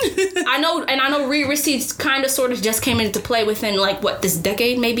get it. I know read receipts kind of sort of just came into play within like what, this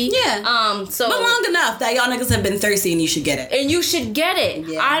decade maybe? Yeah. So but long enough that y'all niggas have been thirsty and you should get it. And you should get it.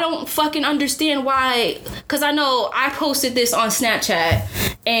 Yeah. I don't fucking understand why, cuz I know I posted this on Snapchat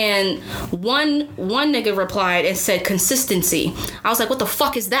and one nigga replied and said consistency. I was like, what the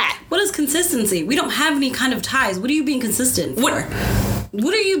fuck is that? What is consistency? We don't have any kind of ties. What are you being consistent for?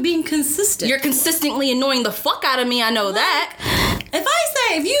 What are you being consistent? You're consistently annoying the fuck out of me, I know that.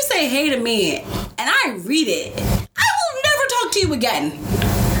 If you say hey to me and I read it, I will never talk to you again.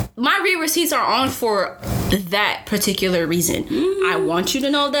 My read receipts are on for that particular reason. I want you to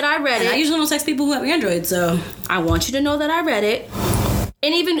know that I read it. I usually don't text people who have Android, so I want you to know that I read it.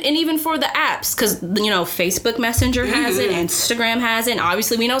 And even for the apps, because, you know, Facebook Messenger has it, Instagram has it, and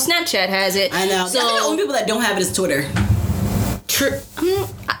obviously we know Snapchat has it. I know. So I think the only people that don't have it is Twitter.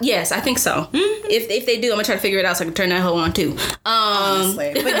 Yes, I think so. If they do, I'm gonna try to figure it out so I can turn that hoe on too.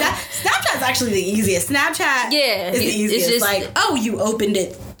 Honestly, but Snapchat's actually the easiest. Snapchat, is the easiest. It's just like, oh, you opened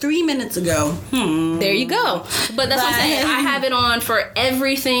it 3 minutes ago. There you go. But that's what I'm saying. I have it on for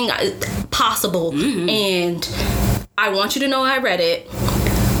everything possible, and I want you to know I read it.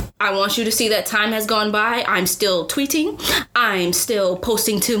 I want you to see that time has gone by. I'm still tweeting. I'm still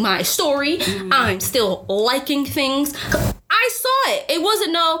posting to my story. I'm still liking things. I saw it. It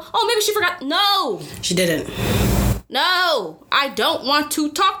wasn't maybe she forgot. No. She didn't. No. I don't want to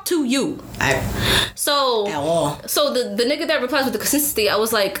talk to you. So the nigga that replies with the consistency, I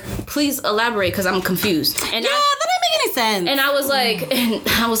was like, please elaborate because I'm confused. And that didn't make any sense. And I was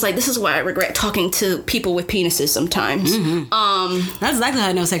like, this is why I regret talking to people with penises sometimes. That's exactly how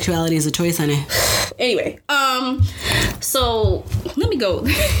I know sexuality is a choice, honey. Anyway, so let me go.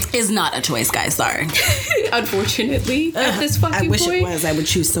 It's not a choice, guys. Sorry. Unfortunately, at this fucking point. I wish it was. I would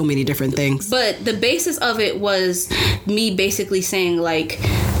choose so many different things. But the basis of it was me basically saying like,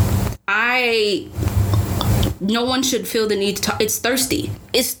 no one should feel the need to talk. It's thirsty.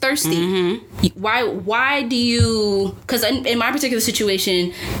 Why do you, because in my particular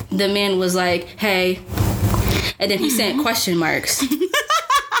situation, the man was like, hey, and then he sent question marks.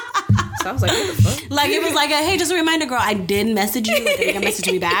 So I was like, what the fuck? Like, it was like, hey, just a reminder, girl, I did message you. Like, you can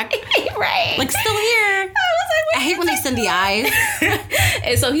message me back. Right. Like, still here. I hate when they send the eyes.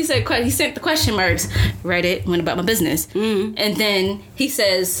 And so he sent the question marks, read it, went about my business. And then he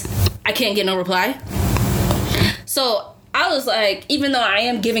says, I can't get no reply. So I was like, even though I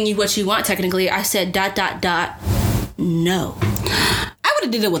am giving you what you want, technically, I said ... no. I would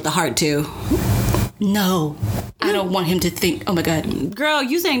have did it with the heart, too. No. I don't want him to think, oh my God. Girl,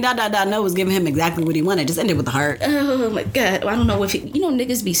 you saying ... no was giving him exactly what he wanted. Just ended with the heart. Oh my God. I don't know if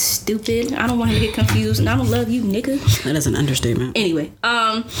niggas be stupid. I don't want him to get confused, and I don't love you, nigga. That is an understatement. Anyway,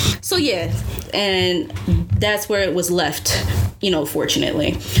 so yeah, and that's where it was left,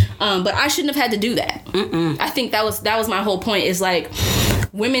 fortunately. But I shouldn't have had to do that. I think that was my whole point, is like,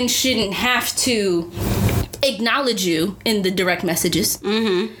 women shouldn't have to acknowledge you in the direct messages.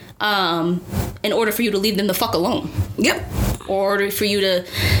 In order for you to leave them the fuck alone. Yep. Or order for you to,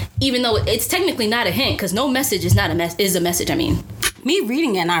 even though it's technically not a hint, because no message is is a message. I mean, me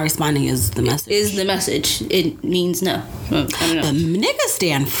reading it and not responding is the message. Is the message. It means no. I don't know. The niggas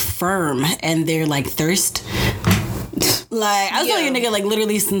stand firm and they're like thirst. Like, I was telling you, nigga, like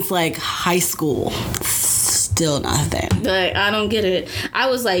literally since like high school. Still nothing. Like, I don't get it. I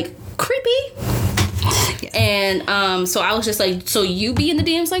was like, creepy. And so I was just like, so you be in the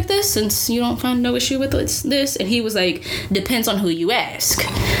DMs like this since you don't find no issue with this? And he was like, depends on who you ask.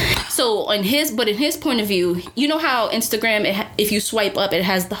 So in his point of view, you know how Instagram, if you swipe up, it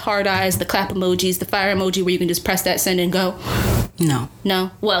has the heart eyes, the clap emojis, the fire emoji where you can just press that send and go.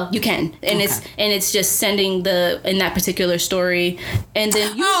 No. Well, you can, and it's just sending in that particular story, and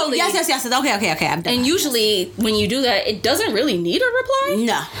then usually, yes. Okay. I've done. And usually, when you do that, it doesn't really need a reply.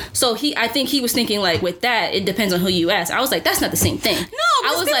 No. So I think he was thinking like, with that, it depends on who you ask. I was like, that's not the same thing. No,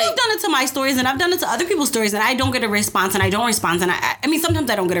 because people have done it to my stories, and I've done it to other people's stories, and I don't get a response, and I don't respond, and I mean, sometimes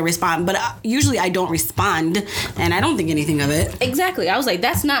I don't get a response, but usually I don't respond, and I don't think anything of it. Exactly. I was like,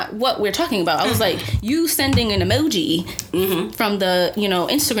 that's not what we're talking about. I was like, you sending an emoji from the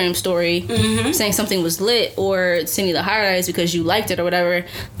Instagram story saying something was lit, or sending the heart eyes because you liked it or whatever,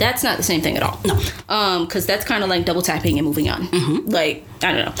 that's not the same thing at all. No. Because that's kind of like double tapping and moving on. Like,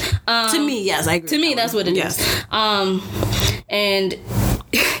 I don't know. To me, yes, I agree. To me, that's what it is. And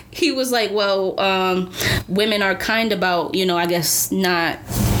he was like, well, women are kind about, I guess not,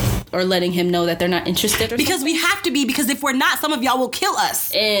 or letting him know that they're not interested, or because something. we have to be, because if we're not, some of y'all will kill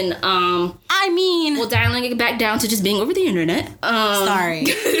us. And I mean, well, dialing it back down to just being over the internet. Sorry.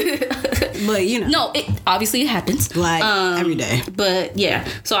 But no, obviously it happens like every day. But yeah,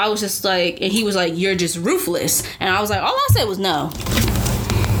 so I was just like, and he was like, you're just ruthless, and I was like, all I said was no.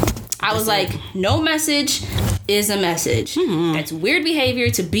 I was like, no message is a message. That's weird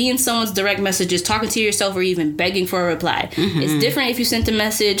behavior to be in someone's direct messages, talking to yourself, or even begging for a reply. It's different if you sent a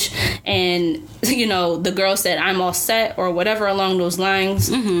message and, the girl said, I'm all set, or whatever along those lines,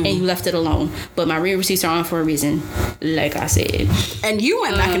 and you left it alone. But my read receipts are on for a reason, like I said. And you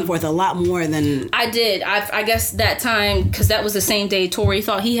went back and forth a lot more than... I did. I guess that time, because that was the same day Tori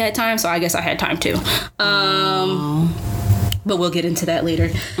thought he had time, so I guess I had time too. But we'll get into that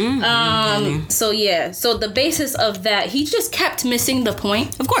later. So yeah. So the basis of that, he just kept missing the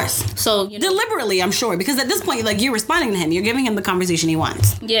point. Of course. So deliberately, I'm sure, because at this point, like, you're responding to him, you're giving him the conversation he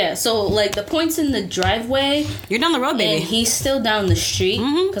wants. Yeah. So like the point's in the driveway. You're down the road, baby. And he's still down the street.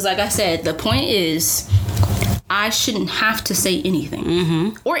 Because like I said, the point is, I shouldn't have to say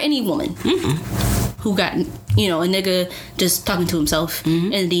anything, or any woman. Who got, a nigga just talking to himself in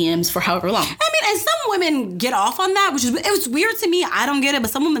the DMs for however long. I mean, and some women get off on that, it was weird to me. I don't get it, but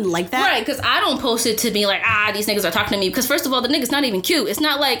some women like that. Right, because I don't post it to be like, these niggas are talking to me. Because first of all, the nigga's not even cute. It's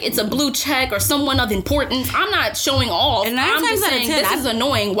not like it's a blue check or someone of importance. I'm not showing off. And I'm just saying, this is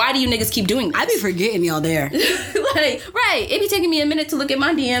annoying. Why do you niggas keep doing this? I be forgetting y'all there. Right. It be taking me a minute to look at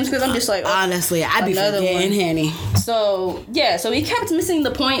my DMs because I'm just like, honestly, I be forgetting, Hanny. So, yeah, so he kept missing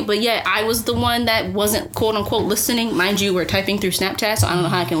the point, but yeah, I was the one that wasn't quote unquote listening. Mind you, we're typing through Snapchat, so I don't know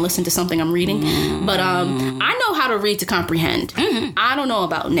how I can listen to something I'm reading. But I know how to read to comprehend. I don't know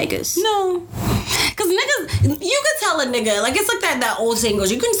about niggas. No. Because niggas, you could tell a nigga, like, it's like that old saying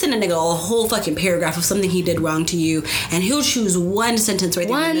goes, you can send a nigga a whole fucking paragraph of something he did wrong to you, and he'll choose one sentence right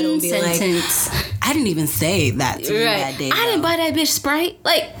there in the middle and be like, I didn't even say that to you that day. I didn't buy that bitch Sprite.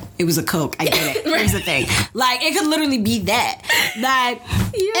 Like, it was a Coke. I get it. Here's the thing. Like, it could literally be that. Like,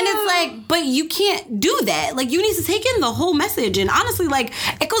 and it's like, but you can't do that. Like, you need to take in the whole message. And honestly, like,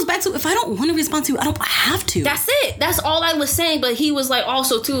 it goes back to, if I don't want to respond to you, I don't have to. That's it. That's all I was saying. But he was like,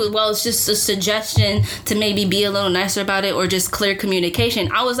 also, too, well, it's just a suggestion to maybe be a little nicer about it, or just clear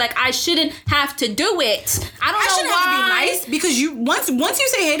communication. I was like, I shouldn't have to do it. I shouldn't have to be nice, because once you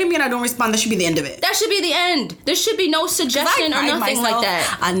say hey to me and I don't respond, that should be the end of it. That should be the end. There should be no suggestion or nothing like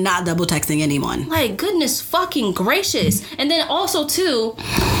that. I'm not double texting anyone. Like, goodness fucking gracious. And then also, too,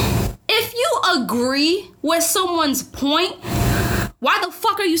 if you agree with someone's point, why the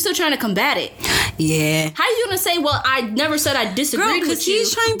fuck are you still trying to combat it? Yeah. How you gonna say, well, I never said I disagreed with you,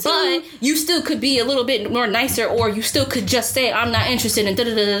 but you still could be a little bit more nicer, or you still could just say, I'm not interested in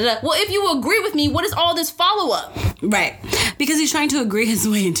da-da-da-da-da. Well, if you agree with me, what is all this follow-up? Right. Because he's trying to agree his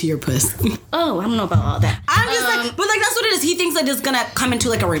way into your puss. Oh, I don't know about all that. I'm just like, but like, that's what it is. He thinks that it's gonna come into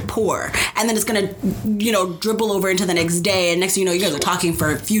like a rapport, and then it's gonna, dribble over into the next day, and next thing you know, you guys are talking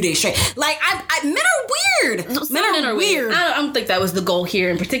for a few days straight. Like, men are weird. Men are weird. I don't think that was the goal here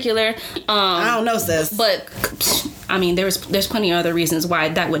in particular. I don't know, sis. But I mean, there's plenty of other reasons why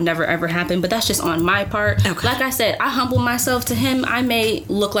that would never ever happen, but that's just on my part. Okay. Like I said, I humble myself to him. I may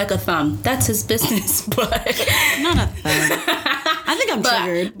look like a thumb. That's his business, but not a thumb. I think I'm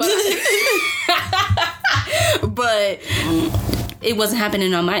triggered. But it wasn't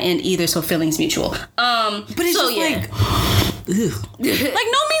happening on my end either, so feelings mutual. But it's so, just like, like,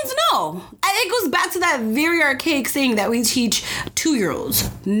 no means no. It goes back to that very archaic saying that we teach 2-year-olds.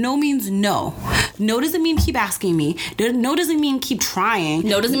 No means no. No doesn't mean keep asking me. No doesn't mean keep trying.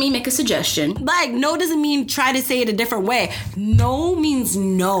 No doesn't mean make a suggestion. Like, no doesn't mean try to say it a different way. No means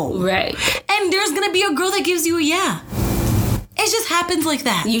no. Right. And there's gonna be a girl that gives you a yeah. It's just happens like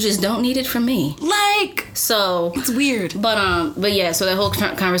that. You just don't need it from me. Like, so it's weird. But yeah, so that whole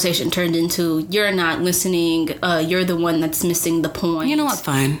conversation turned into, you're not listening, you're the one that's missing the point. You know what?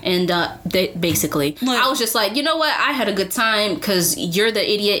 Fine. And basically, I was just like, you know what? I had a good time because you're the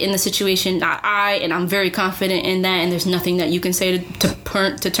idiot in the situation, not I, and I'm very confident in that, and there's nothing that you can say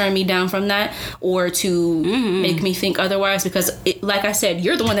to turn me down from that or to make me think otherwise, because like I said,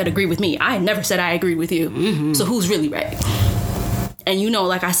 you're the one that agreed with me. I never said I agreed with you. So who's really right? And you know,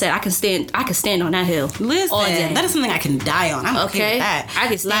 like I said, I can stand on that hill. Listen, that is something I can die on. I'm okay with that. I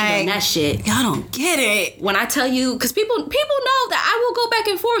can stand on that shit. Y'all don't get it. When I tell you, because people know that I will go back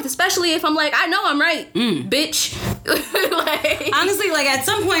and forth, especially if I'm like, I know I'm right, bitch. Like, honestly, like at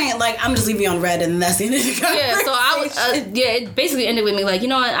some point, like I'm just leaving you on red, and that's the end of the conversation. Yeah, so I was, it basically ended with me like, you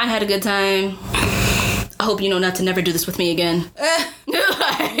know what, I had a good time. I hope you know not to never do this with me again.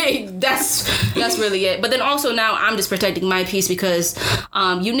 Like, that's really it. But then also now I'm just protecting my peace because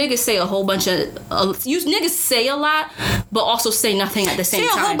you niggas say a whole bunch of you niggas say a lot, but also say nothing at the same time.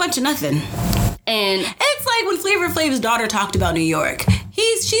 Say a whole bunch of nothing. And it's like when Flavor Flav's daughter talked about New York.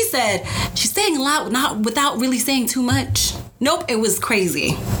 She said she's saying a lot without really saying too much. Nope, it was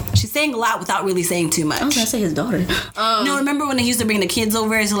crazy. She's saying a lot without really saying too much. I was gonna say his daughter. No, remember when they used to bring the kids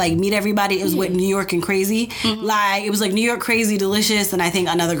over to like meet everybody? It was with New York and Crazy. Like it was like New York, Crazy, Delicious, and I think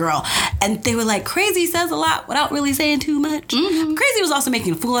another girl. And they were like, Crazy says a lot without really saying too much. Crazy was also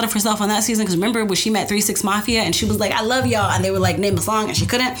making a fool out of herself on that season because remember when she met 3 6 Mafia and she was like, I love y'all, and they were like, name a song, and she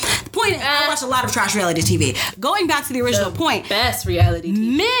couldn't. The point is, I watched a lot of trash reality TV. Going back to the original point, best reality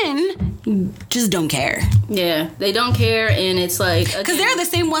TV. Men just don't care. Yeah, they don't care, and it's like because they're the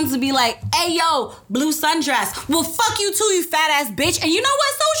same ones to be like, hey yo, blue sundress. Well, fuck you too, you fat ass bitch. And you know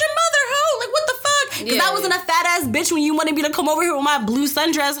what? So's your mother, ho. Like what the fuck? Because I wasn't a fat ass bitch when you wanted me to come over here with my blue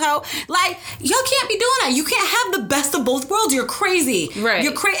sundress, ho. Like y'all can't be doing that. You can't have the best of both worlds. You're crazy. Right.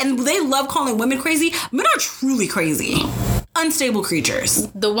 You're crazy, and they love calling women crazy. Men are truly crazy. Unstable creatures.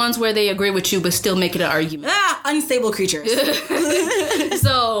 The ones where they agree with you but still make it an argument. Unstable creatures.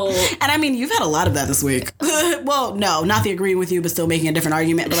 So, and I mean, you've had a lot of that this week. Well, no, not the agreeing with you but still making a different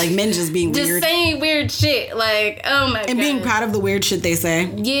argument, but like men just being weird. Just saying weird shit. Like, oh my God. And being proud of the weird shit they say.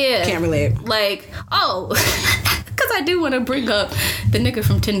 Yeah. Can't relate. Like, because I do want to bring up the nigga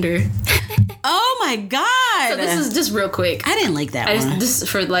from Tinder. Oh my God. So this is just real quick. I didn't like that one. This is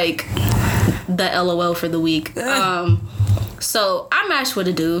for like the LOL for the week. So I matched with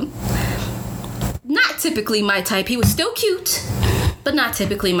a dude. Not typically my type. He was still cute, but not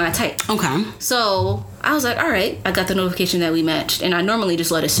typically my type. Okay. So I was like, all right. I got the notification that we matched, and I normally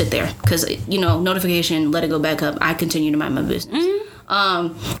just let it sit there because notification, let it go back up. I continue to mind my business.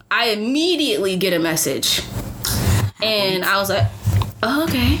 I immediately get a message, and I was like, oh,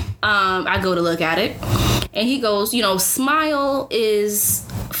 okay. I go to look at it, and he goes, smile is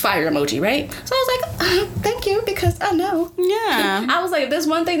fire emoji, right? So I was like, thank you, because I know. Yeah. I was like, there's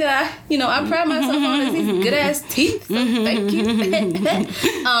one thing that I pride myself on is these good ass teeth. So thank you.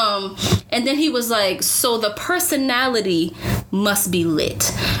 And then he was like, so the personality must be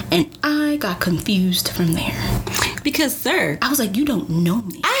lit. And I got confused from there. Because, sir, I was like, you don't know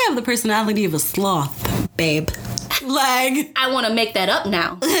me. I have the personality of a sloth, babe. Like, I want to make that up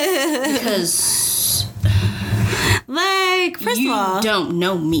now. Because like, first of all, you don't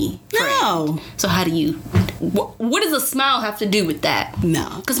know me. No. Friend. So how do you... What does a smile have to do with that?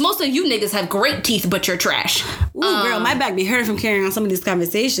 No. Because most of you niggas have great teeth, but you're trash. Ooh, girl, my back be hurting from carrying on some of these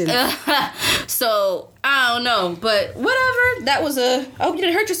conversations. So, I don't know. But whatever. That was I hope you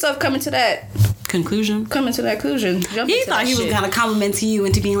didn't hurt yourself coming to that... conclusion. He thought he was going to compliment you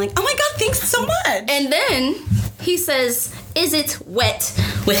into being like, oh my God, thanks so much. And then he says, is it wet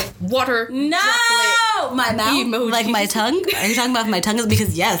with water? No! My mouth? Emoji. Like my tongue? Are you talking about my tongue?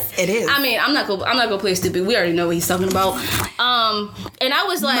 Because yes, it is. I mean, I'm not gonna play stupid. We already know what he's talking about. And I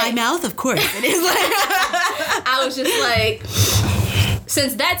was like... my mouth? Of course it is. I was just like...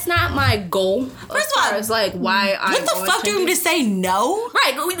 Since that's not my goal, first of all, it's like why I. What the fuck do you want me to say no?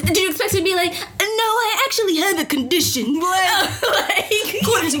 Right? Did you expect to be like, no, I actually have a condition?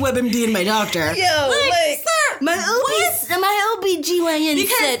 According to WebMD and my doctor. Yo, like sir, my OBGYN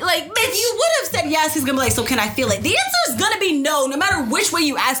said, like, if you would have said yes, he's gonna be like, so can I feel it? The answer is gonna be no, no matter which way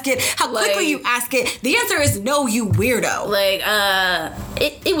you ask it, how quickly you ask it. The answer is no, you weirdo. Like,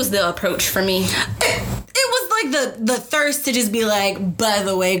 it was the approach for me. It was like the thirst to just be like, by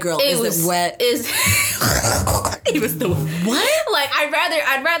the way, girl, is it wet? It was the what? Like I'd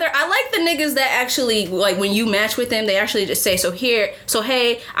rather I like the niggas that actually like when you match with them, they actually just say, so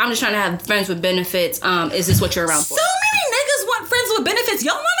hey, I'm just trying to have friends with benefits. Is this what you're around for? So many niggas want friends with benefits.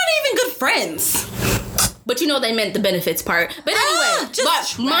 Y'all are not even good friends. But you know they meant the benefits part. But anyway,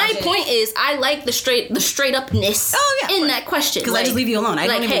 but my point is, I like the straight upness in that question. Because I just leave you alone. I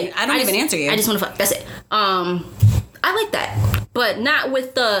don't even answer you. I just want to fuck. That's it. I like that. But not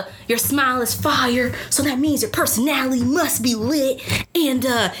with the, your smile is fire, so that means your personality must be lit. And,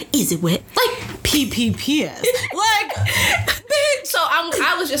 is it wet? Like, PPPS. Like, bitch. So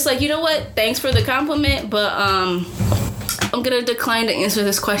I was just like, you know what? Thanks for the compliment, but, I'm gonna decline to answer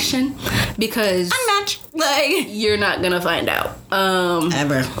this question because Unmatched. Like, you're not gonna find out.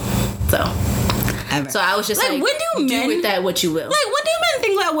 Ever. So I was just like, when do men with that what you will. Like, when do men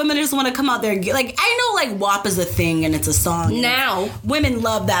think that women just want to come out there and get, like, I know, like, WAP is a thing and it's a song. Now. Women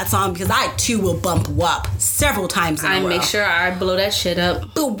love that song because I, too, will bump WAP several times in a row. I make sure I blow that shit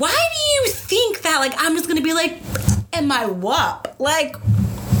up. But why do you think that, like, I'm just going to be like, am I WAP? Like,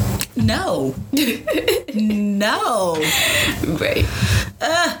 no. No. Right.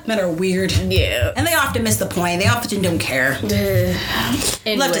 Men are weird. Yeah. And they often miss the point. They often don't care. Anyway.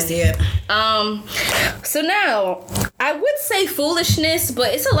 Love to see it. So now, I would say foolishness,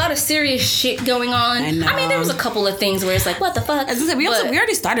 but it's a lot of serious shit going on. I know. I mean, there was a couple of things where it's like, what the fuck? As I said, we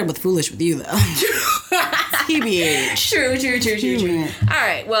already started with foolish with you, though. TBH. True. All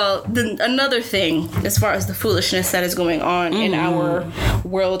right, well, another thing, as far as the foolishness that is going on in our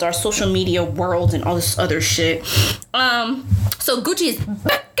world, our social media world, and all this other shit. So Gucci is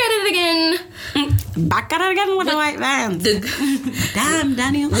back at it again. Back at it again with the white vans. Damn,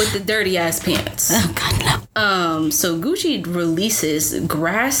 Daniel. With the dirty ass pants. Oh, God, no. So Gucci releases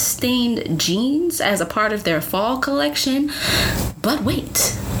grass-stained jeans as a part of their fall collection. But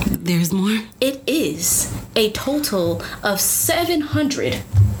wait. There's more? It is a total of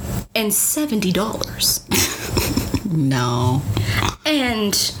 $770. No.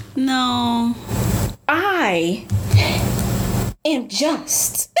 And no. I am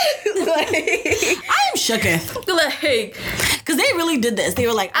just like, I am shooketh. Like, because they really did this. They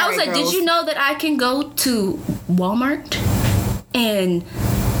were like, I was like, girls. did you know that I can go to Walmart and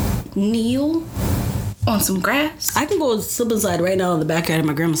kneel on some grass? I can go slip inside right now in the backyard of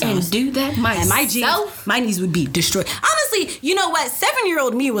my grandma's house and do that myself. And my jeans, my knees would be destroyed. Honestly, you know what?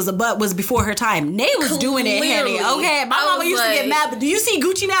 7-year-old me was before her time. Nay was doing it, honey. Okay, my mama used to get mad, but do you see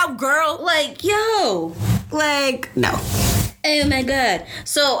Gucci now, girl? Like, yo. Like, no. Oh my god.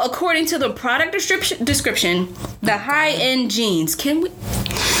 So according to the product description, the high-end jeans, the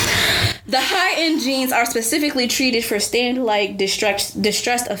high-end jeans are specifically treated for stand-like distressed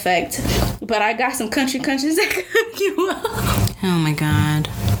effect. But I got some countries that cook you up. Oh my god.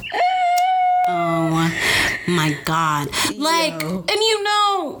 Oh my god. Like, and you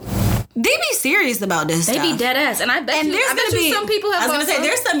know, they be serious about this stuff. They be dead ass. And I bet you some people have. I was gonna say,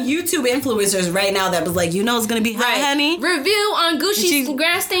 there's some YouTube influencers right now that was like, you know it's gonna be hot, honey. Review on Gucci's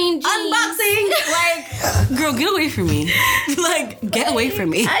grass-stained jeans. Unboxing. Like, girl, get away from me. Like, get away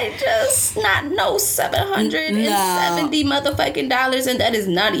from me. I just not know $770 motherfucking dollars, and that is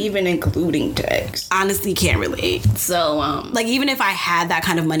not even including tax. Honestly, can't relate. So, like, even if I had that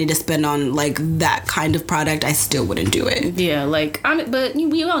kind of money to spend on like that kind of product, I still wouldn't do it. Yeah, like, but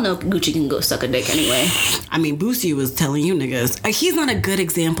we all know Gucci can go suck a dick anyway. I mean, Boosie was telling you niggas. He's not a good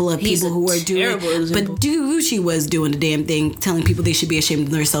example of people who are doing. But Gucci was doing the damn thing, telling people they should be ashamed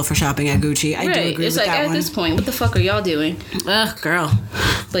of themselves for shopping at Gucci. I do agree with that one. At this point, what the fuck are y'all doing? Ugh, girl.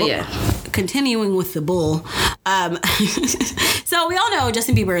 But yeah. Continuing with the bull. So we all know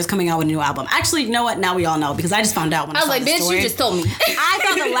Justin Bieber is coming out with a new album. Actually, you know what? Now we all know because I just found out when I saw the story. I was like, bitch, you just told me. I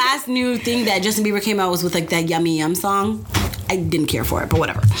thought the last new thing that Justin Bieber came out was with like that Yummy Yum song. I didn't care for it, but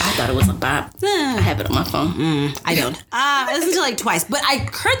whatever. I thought it was a bop. I have it on my phone. I don't. I listened to it like twice, but I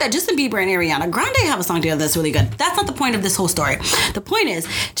heard that Justin Bieber and Ariana Grande have a song together that's really good. That's not the point of this whole story. The point is,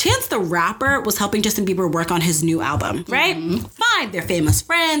 Chance the Rapper was helping Justin Bieber work on his new album, right? Fine, they're famous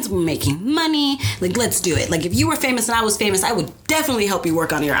friends, we're making money. Like, let's do it. Like, if you were famous and I was famous, I would definitely help you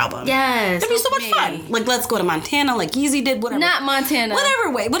work on your album. Yes. It'd be so much fun. Like, let's go to Montana, like Yeezy did, whatever. Not Montana.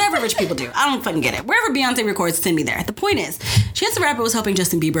 Whatever rich people do. I don't fucking get it. Wherever Beyonce records, send me there. The point is, Chance the Rapper was helping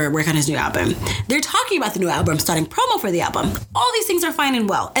Justin Bieber work on his new album. They're talking about the new album, starting promo for the album. All these things are fine and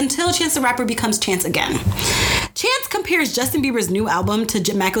well until Chance the Rapper becomes Chance again. Chance compares Justin Bieber's new album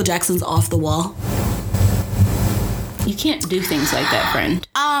to Michael Jackson's Off the Wall. You can't do things like that, friend.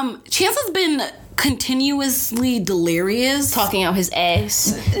 Chance has been continuously delirious. Talking out his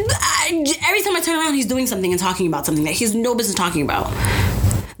ass. Every time I turn around, he's doing something and talking about something that he has no business talking about.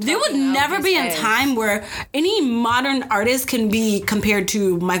 There would never be a time where any modern artist can be compared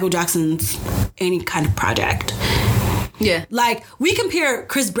to Michael Jackson's any kind of project. Yeah. Like, we compare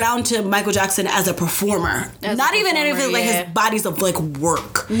Chris Brown to Michael Jackson as a performer. Not even anything like his bodies of, like,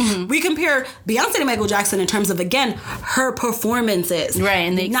 work. Mm-hmm. We compare Beyonce to Michael Jackson in terms of, again, her performances. Right,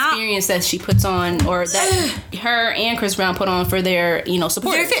 and the experience that she puts on, or that her and Chris Brown put on for their,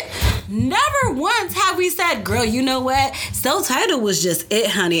 support. Never once have we said, girl, you know what? Self-Titled was just it,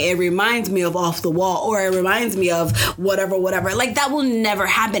 honey. It reminds me of Off the Wall, or it reminds me of whatever. Like, that will never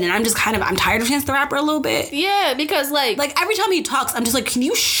happen. And I'm just I'm tired of Chance the Rapper a little bit. Yeah, because like every time he talks, I'm just like, can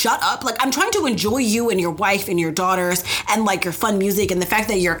you shut up? Like, I'm trying to enjoy you and your wife and your daughters and, like, your fun music and the fact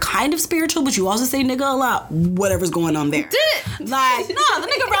that you're kind of spiritual, but you also say nigga a lot. Whatever's going on there. Like, no, the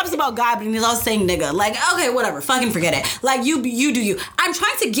nigga raps about God, but he's also saying nigga. Like, okay, whatever. Fucking forget it. Like, you do you. I'm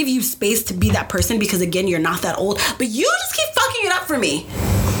trying to give you space to be that person because, again, you're not that old, but you just keep fucking it up for me.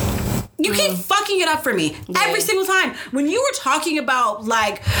 You keep fucking it up for me every single time. When you were talking about,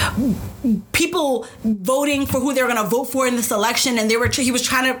 like, people voting for who they were gonna vote for in this election, and he was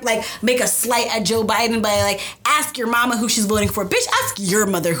trying to, like, make a slight at Joe Biden by, like, ask your mama who she's voting for. Bitch, ask your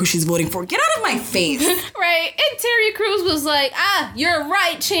mother who she's voting for. Get out of my face. Right. And Terry Crews was like, you're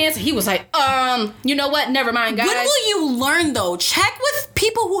right, Chance. He was like, you know what? Never mind, guys. When will you learn, though? Check with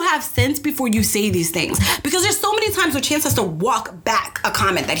people who have sense before you say these things. Because there's so many times where Chance has to walk back a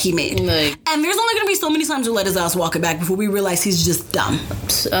comment that he made. And there's only gonna be so many times we'll let his ass walk it back before we realize he's just dumb.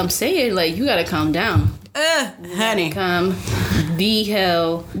 I'm saying, like, you gotta calm down. Honey. Calm the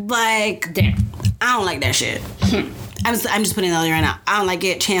hell, like, down. I don't like that shit. I'm just putting it out there right now. I don't like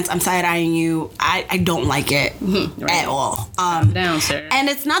it. Chance, I'm side-eyeing you. I don't like it at all. Calm down, sir. And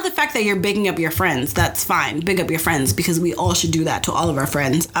it's not the fact that you're bigging up your friends. That's fine. Big up your friends, because we all should do that to all of our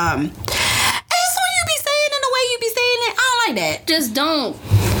friends. It's what you be saying and the way you be saying it. I don't like that. Just don't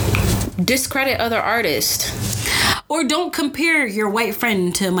discredit other artists. Or don't compare your white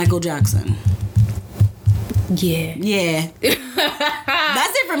friend to Michael Jackson. Yeah.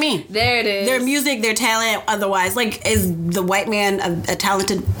 That's it for me. There it is. Their music, their talent, otherwise. Like, is the white man a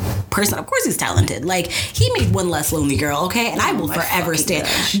talented person? Of course he's talented. Like, he made One Less Lonely Girl, okay? And I will forever stand.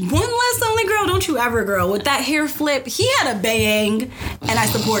 One Less Lonely Girl, don't you ever, girl. With that hair flip, he had a bang, and I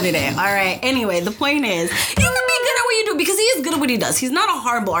supported it. All right. Anyway, the point is, you can be good at what you do because he is good at what he does. He's not a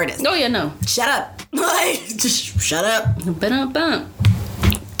horrible artist. Oh, yeah, no. Shut up. Like, just shut up. Bump.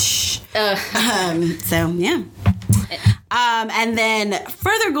 So, yeah. And then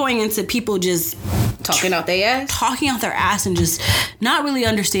further going into people just talking out their ass and just not really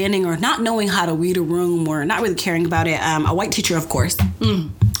understanding or not knowing how to read a room or not really caring about it. A white teacher, of course,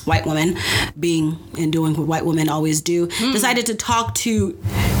 white woman, being and doing what white women always do, decided to talk to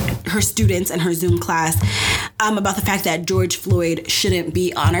her students in her Zoom class about the fact that George Floyd shouldn't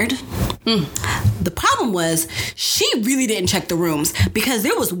be honored. The problem was she really didn't check the rooms because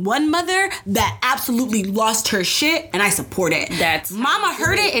there was one mother that absolutely lost her shit, and I support it. Mama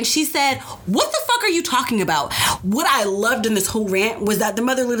heard it and she said, "What the fuck are you talking about?" What I loved in this whole rant was that the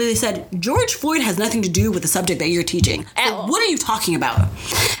mother literally said, "George Floyd has nothing to do with the subject that you're teaching. What are you talking about?"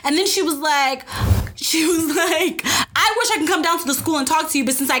 And then she was like, "I wish I could come down to the school and talk to you,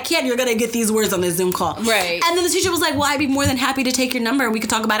 but since I can't, you're gonna get these words on this Zoom call." Right. And then the teacher was like, "Well, I'd be more than happy to take your number and we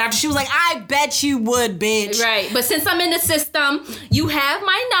could talk about it after." She was like, "I bet you would, bitch." Right. But since I'm in the system, you have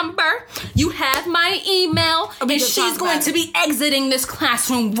my number, you have my email, and she's going to be exiting this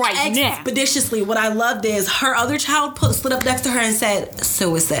classroom right now. Expeditiously. What I loved is her other child slid up next to her and said,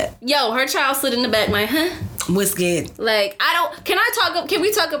 "So what's that?" Yo, her child slid in the back, like, huh? What's good? Like, can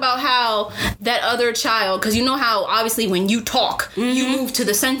we talk about how that other child, because you know how obviously when you talk, you move to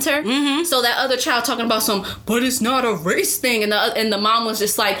the center. So that other child talking about but it's not a race thing, and the mom was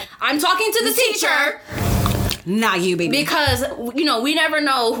just like, "I'm talking to the teacher. Not you, baby." Because, we never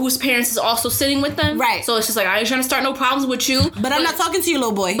know whose parents is also sitting with them. Right. So it's just like, I ain't trying to start no problems with you. But I'm not talking to you,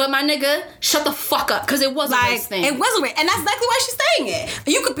 little boy. But my nigga, shut the fuck up. Because it was a race thing. It was a race. And that's exactly why she's saying it.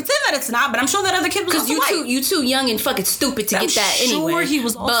 You could pretend that it's not, but I'm sure that other kid was also white. Because you too young and fucking stupid to get that anyway. I'm sure he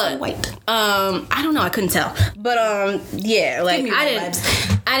was also white. I don't know. I couldn't tell. But, yeah. Like,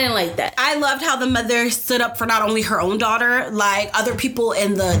 I didn't like that. I loved how the mother stood up for not only her own daughter, like other people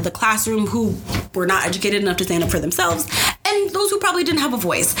in the classroom who were not educated enough to stand up for themselves, and those who probably didn't have a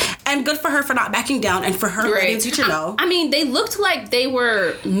voice. And good for her for not backing down and for her letting the teacher know. I mean, they looked like they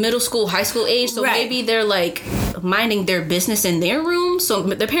were middle school, high school age, so maybe they're like minding their business in their room, so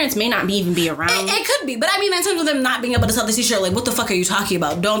their parents may not even be around. It could be, but I mean, in terms of them not being able to tell the teacher, like, what the fuck are you talking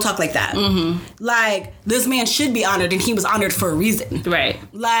about? Don't talk like that. Like, this man should be honored, and he was honored for a reason. Right.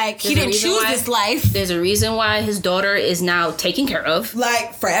 Like, he didn't choose this life. There's a reason why his daughter is now taken care of.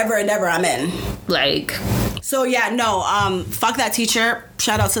 Like, forever and ever, amen. Like, So yeah, no, fuck that teacher.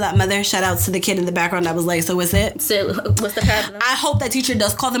 Shout out to that mother. Shout out to the kid in the background that was like, so what's it? So what's the problem? I hope that teacher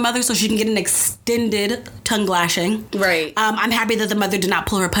does call the mother so she can get an extended tongue lashing. Right. I'm happy that the mother did not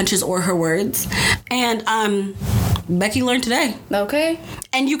pull her punches or her words. And Becky learned today. Okay.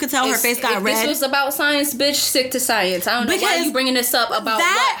 And you could tell her face got red. This was about science, bitch. Stick to science. I don't know why you bringing this up about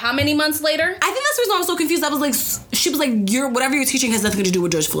what? How many months later? I think that's the reason I was so confused. I was like, she was like, whatever you're teaching has nothing to do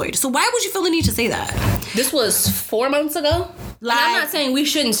with George Floyd. So why would you feel the need to say that? This was 4 months ago. Like, and I'm not saying we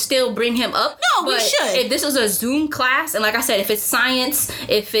shouldn't still bring him up. No, we should. If this was a Zoom class, and like I said, if it's science,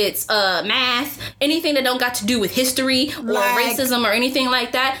 if it's math, anything that don't got to do with history or racism or anything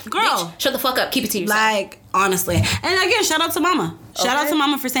like that, girl, bitch, shut the fuck up. Keep it to yourself. Like, honestly. And again, shout out to Mama. Shout out to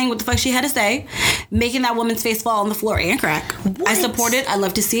Mama for saying what the fuck she had to say, making that woman's face fall on the floor and crack. What? I support it. I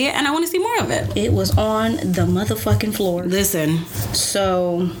love to see it, and I want to see more of it. It was on the motherfucking floor. Listen.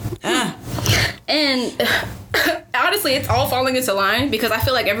 So, and honestly, it's all falling into line because I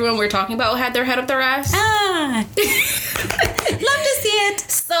feel like everyone we're talking about had their head up their ass. Love to see it.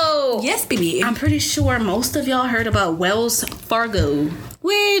 So, yes, baby. I'm pretty sure most of y'all heard about Wells Fargo.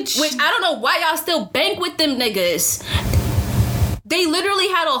 Which I don't know why y'all still bank with them niggas. They literally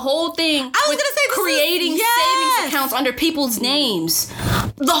had a whole thing creating savings accounts under people's names.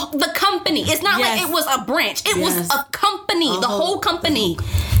 The company. It's not like it was a branch. It was a company. The whole company.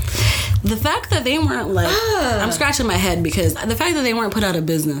 The fact that they weren't like, I'm scratching my head because the fact that they weren't put out of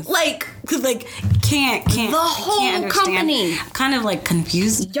business, can't the whole company. I'm kind of like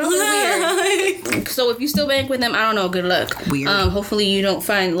confused. Y'all are weird. So if you still bank with them, I don't know. Good luck. Weird. Hopefully you don't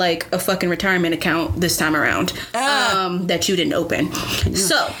find like a fucking retirement account this time around that you didn't open.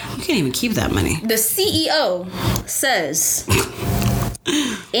 So you can't even keep that money. The CEO says,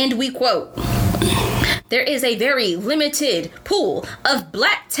 and we quote, "There is a very limited pool of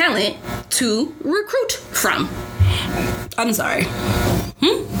black talent to recruit from." I'm sorry.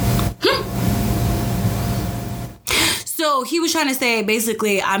 So he was trying to say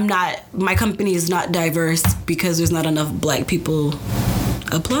basically, my company is not diverse because there's not enough black people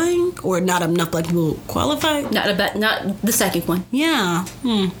applying or not enough black people qualified. Not the second one. Yeah.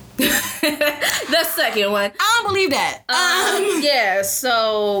 The second one. I don't believe that. Yeah,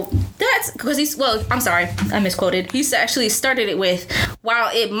 so that's because I'm sorry, I misquoted. He actually started it with,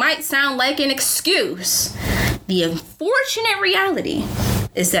 while it might sound like an excuse, the unfortunate reality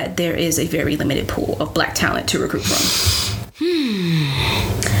is that there is a very limited pool of black talent to recruit from.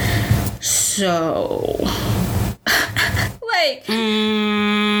 So, like,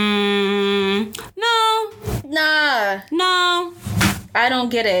 no, I don't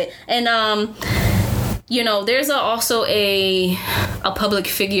get it. And there's also a public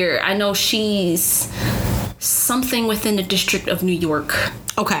figure. I know she's something within the District of New York.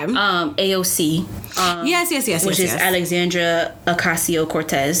 Okay. AOC. Yes. Which is Alexandria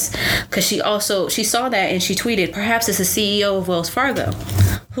Ocasio-Cortez. Because she saw that and she tweeted, "Perhaps it's the CEO of Wells Fargo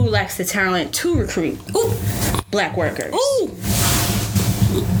who lacks the talent to recruit black workers." Ooh.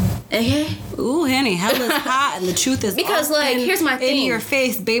 Okay. Ooh, honey, hell is hot and the truth is because here's my thing. In your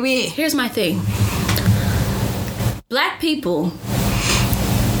face, baby. Here's my thing. Black people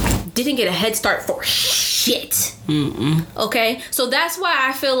didn't get a head start for shit. Okay? So that's why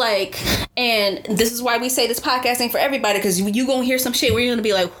I feel like, and this is why we say this podcast ain't for everybody, because you gonna hear some shit where you're gonna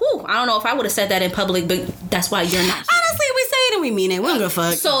be like, whew, I don't know if I would have said that in public, but that's why you're not here. Honestly, we say it and we mean it. We don't give a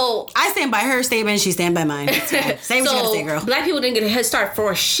fuck. So I stand by her statement, she stand by mine. So, say what you gotta say, girl. Black people didn't get a head start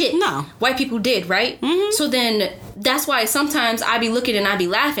for shit. No. White people did, right? Mm-hmm. So then that's why sometimes I be looking and I be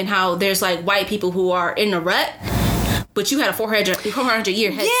laughing how there's like white people who are in a rut, but you had a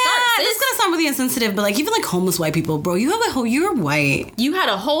 400-year head start. Yeah, it's gonna sound really insensitive, but like even like homeless white people, bro, you're white. You had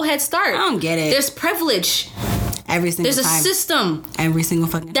a whole head start. I don't get it. There's privilege. Every single time. There's a system. Every single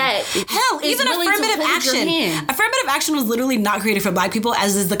fucking time. Hell, even affirmative action. Affirmative action was literally not created for black people,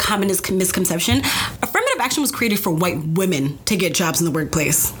 as is the commonest misconception. Affirmative action was created for white women to get jobs in the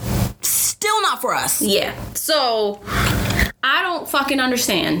workplace. Still not for us. Yeah. So, I don't fucking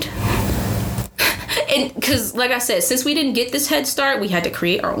understand. And because, like I said, since we didn't get this head start, we had to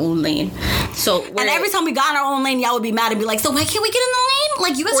create our own lane. So, and every time we got in our own lane, y'all would be mad and be like, "So why can't we get in the lane?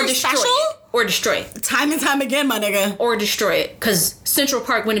 Like, you guys are special?" Or destroy it. Time and time again, my nigga. Or destroy it, because Central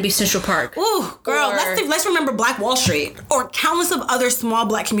Park wouldn't be Central Park. Ooh, girl, let's remember Black Wall Street, or countless of other small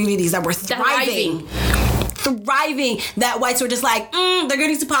black communities that were thriving, that whites were just like, they're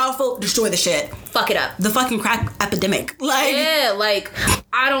getting too powerful, destroy the shit. Fuck it up. The fucking crack epidemic. Like, yeah, like,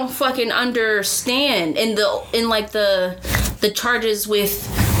 I don't fucking understand. In the charges with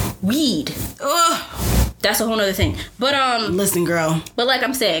weed. Ugh. That's a whole nother thing. But listen, girl. But like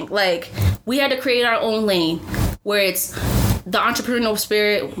I'm saying, like, we had to create our own lane where it's the entrepreneurial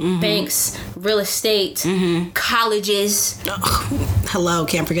spirit, banks, real estate, colleges. Hello,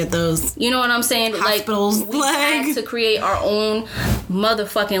 can't forget those. You know what I'm saying? Hospitals. Like, we had to create our own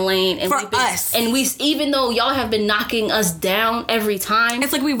motherfucking lane. And for us. And we, even though y'all have been knocking us down every time,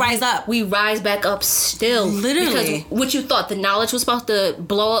 it's like we rise up. We rise back up still. Literally. Because what you thought, the knowledge was supposed to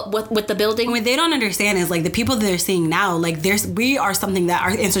blow up with the building? What they don't understand is, like, the people that they're seeing now, like, we are something that our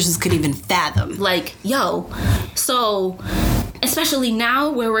ancestors couldn't even fathom. Like, yo, so... especially now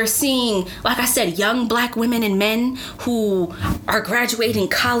where we're seeing, like I said, young black women and men who are graduating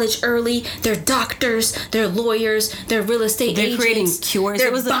college early. They're doctors, they're lawyers, they're real estate agents. They're creating cures.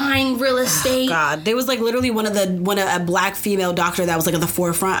 They're buying real estate. God, there was like literally a black female doctor that was like at the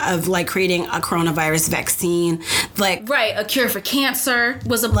forefront of like creating a coronavirus vaccine. Like, right, a cure for cancer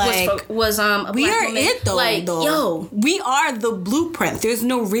was a like, black we are woman. it though. Like, yo, we are the blueprint. There's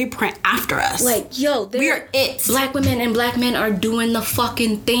no reprint after us. Like, yo, we are it. Black women and black men are doing the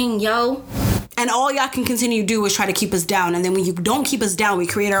fucking thing, yo. And all y'all can continue to do is try to keep us down. And then when you don't keep us down, we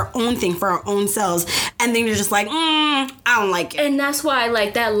create our own thing for our own selves. And then you're just like, I don't like it. And that's why,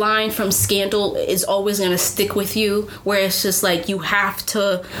 like, that line from Scandal is always going to stick with you, where it's just like, you have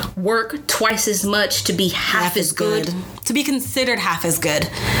to work twice as much to be half as good. To be considered half as good.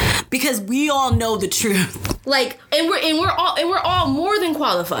 Because we all know the truth. Like, and we're all more than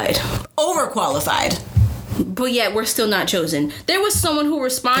qualified. Overqualified. But yet we're still not chosen. There was someone who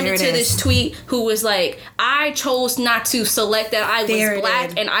responded to this tweet who was like, I chose not to select that I was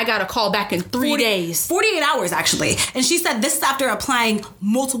black, and I got a call back in 3 days. 48 hours, actually. And she said this is after applying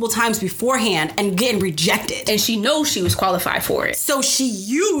multiple times beforehand and getting rejected. And she knows she was qualified for it. So she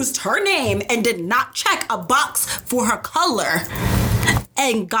used her name and did not check a box for her color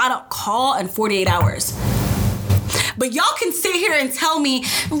and got a call in 48 hours. But y'all can sit here and tell me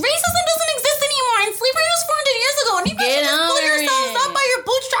racism doesn't exist anymore and slavery was 400 years ago and you guys should just pull yourselves up by your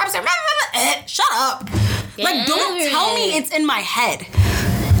bootstraps and shut up. Like, don't tell me it's in my head.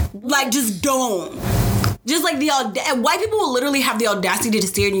 Like, just don't. Just like white people will literally have the audacity to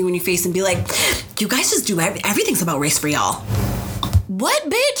stare at you in your face and be like, you guys just do everything's about race for y'all. What,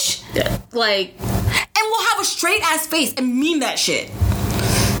 bitch? Like, and we'll have a straight ass face and mean that shit.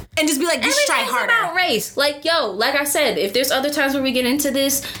 And just be like, just try harder. Everything's about race. Like, yo, like I said, if there's other times where we get into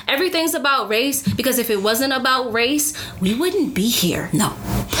this, everything's about race. Because if it wasn't about race, we wouldn't be here. No.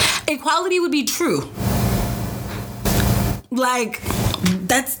 Equality would be true. Like,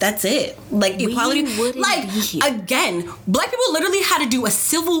 that's it. Like, equality. Like, again, black people literally had to do a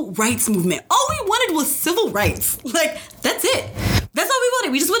civil rights movement. All we wanted was civil rights. Like, that's it. That's all we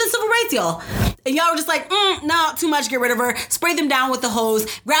wanted. We just wanted civil rights, y'all. And y'all were just like, nah, too much, get rid of her. Spray them down with the hose.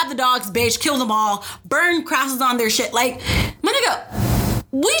 Grab the dogs, bitch. Kill them all. Burn crosses on their shit. Like, my nigga,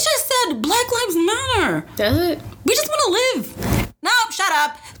 we just said Black Lives Matter. Does it? We just want to live. Nope, shut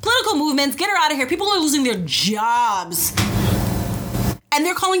up. Political movements, get her out of here. People are losing their jobs. And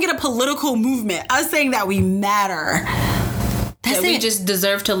they're calling it a political movement. Us saying that we matter. That's it. We just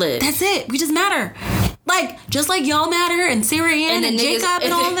deserve to live. That's it. We just matter. Like, just like y'all matter and Sarah Ann and Jacob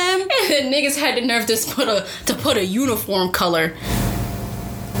and all them. And the niggas had the nerve to put a uniform color.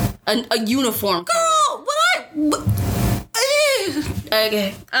 A uniform color. Girl,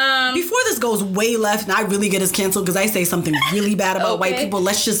 okay. Before this goes way left and I really get us canceled because I say something really bad about white people,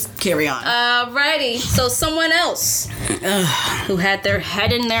 let's just carry on. Alrighty. So someone else who had their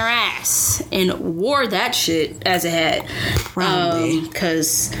head in their ass and wore that shit as a hat. Probably.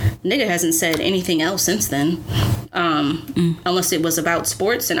 Because nigga hasn't said anything else since then. Unless it was about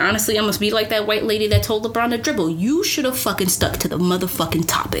sports. And honestly, I must be like that white lady that told LeBron to dribble. You should have fucking stuck to the motherfucking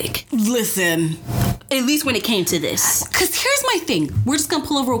topic. Listen. At least when it came to this. Because here's my thing. We're just going to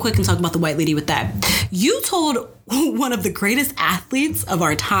pull over real quick and talk about the white lady with that. You told one of the greatest athletes of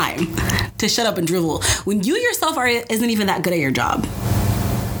our time to shut up and dribble when you yourself isn't even that good at your job.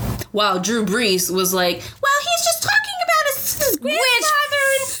 While Drew Brees was like, well, he's just talking about his grandfather.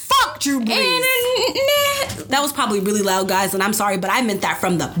 And fuck Drew Brees. That was probably really loud, guys, and I'm sorry, but I meant that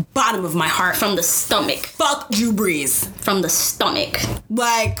from the bottom of my heart. From the stomach. Fuck Drew Brees. From the stomach.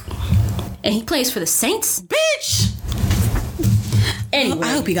 Like... And he plays for the Saints? Bitch! Anyway.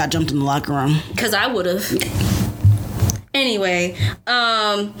 I hope he got jumped in the locker room. Because I would have. Anyway,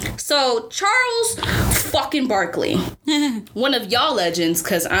 so Charles fucking Barkley, one of y'all legends,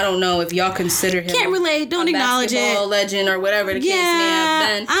 because I don't know if y'all consider him. Can't relate, don't acknowledge it. Legend or whatever the case may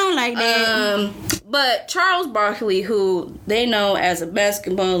have been. I don't like that. But Charles Barkley, who they know as a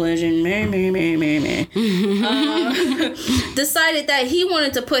basketball legend, decided that he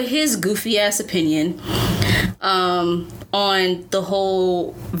wanted to put his goofy ass opinion on the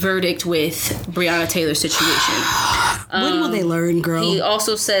whole verdict with Breonna Taylor's situation. When will they learn, girl? He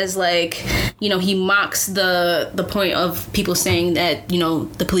also says, like, you know, he mocks the point of people saying that, you know,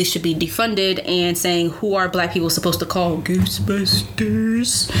 the police should be defunded, and saying, who are black people supposed to call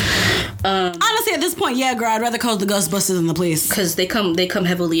Ghostbusters? Honestly, at this point, yeah, girl, I'd rather call the Ghostbusters than the police. Because they come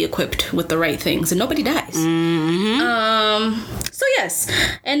heavily equipped with the right things, and nobody dies. So yes,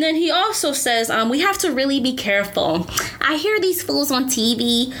 and then he also says, we have to really be careful. I hear these fools on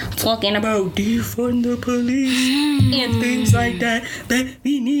TV talking about defund the police and things like that, but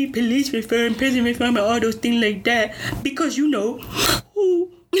we need police reform, prison reform, and all those things like that, because, you know,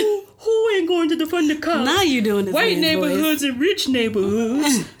 who ain't going to defund the cops? Now you doing this white man's neighborhoods voice. and rich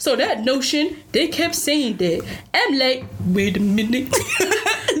neighborhoods. So that notion, they kept saying that. I'm like, wait a minute.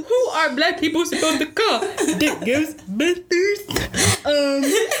 Who are black people supposed to call? The Ghostbusters?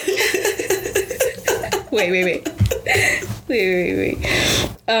 Wait.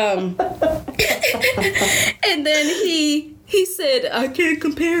 And then he said, I can't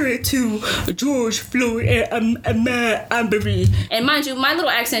compare it to George Floyd and Ahmaud Arbery. And mind you, my little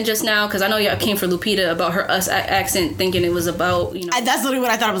accent just now, because I know y'all came for Lupita about her us accent, thinking it was about, you know. That's literally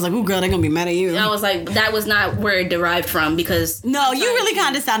what I thought. I was like, ooh, girl, they're going to be mad at you. And I was like, that was not where it derived from, because... No, you really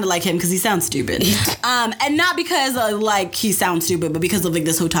kind of sounded like him because he sounds stupid. And not because, like, he sounds stupid, but because of, like,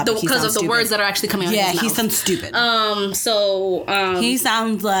 this whole topic, because of the words that are actually coming out of his mouth. Yeah, he sounds stupid. He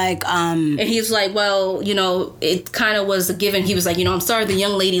sounds like... And he was like, well, you know, it kind of was a given. He was like, you know, I'm sorry the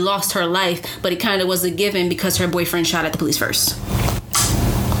young lady lost her life, but it kind of was a given because her boyfriend shot at the police first.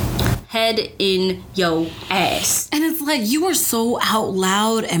 Head in yo ass. And it's like, you were so out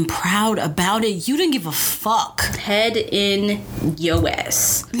loud and proud about it. You didn't give a fuck. Head in yo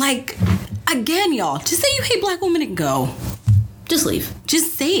ass. Like, again, y'all, just say you hate black women and go. Just leave.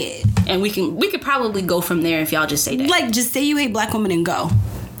 Just say it. And we could probably go from there if y'all just say that. Like, just say you hate black women and go.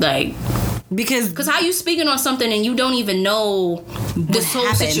 Like... Because how you speaking on something and you don't even know this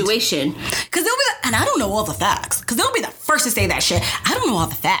whole situation? Because they'll be and I don't know all the facts. Because they'll be the first to say that shit. I don't know all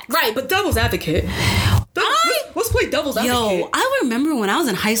the facts. Right, but devil's advocate. Let's play devil's advocate. Yo, I remember when I was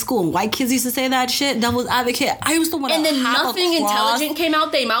in high school and white kids used to say that shit. Devil's advocate. I used to want to and then nothing intelligent came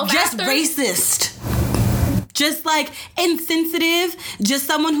out their mouth. Just after? Racist. Just like insensitive, just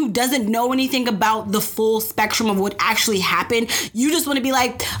someone who doesn't know anything about the full spectrum of what actually happened. You just want to be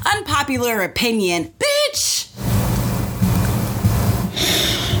like, unpopular opinion. Bitch!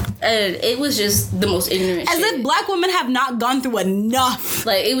 And it was just the most ignorant shit. As if black women have not gone through enough.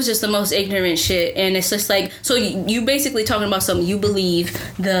 Like, it was just the most ignorant shit. And it's just like, so you basically talking about something you believe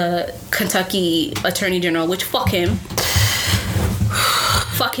the Kentucky Attorney General, which fuck him.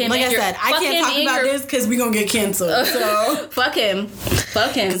 Fuck him. Like I said, I can't talk about this because we're going to get canceled. So fuck him.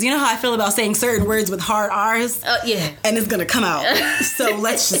 Because you know how I feel about saying certain words with hard R's? Yeah. And it's going to come out. So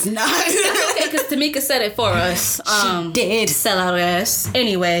let's just not. Okay, because Tamika said it for us. She did. Sell out ass.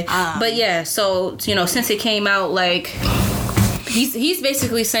 Anyway. But yeah, so, you know, since it came out, like... He's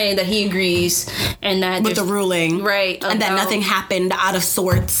basically saying that he agrees and that with the ruling. Right. And that nothing happened out of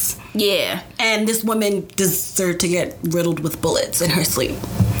sorts. Yeah. And this woman deserved to get riddled with bullets in her sleep.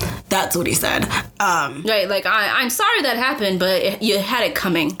 That's what he said. Right, like, I'm sorry that happened, but you had it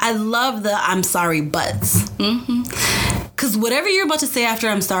coming. I love the I'm sorry buts. Mm-hmm. Because whatever you're about to say after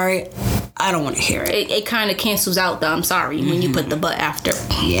I'm sorry, I don't want to hear it. It kind of cancels out the I'm sorry when you put the but after.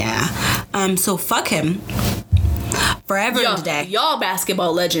 Yeah. So fuck him. Forever and today. Y'all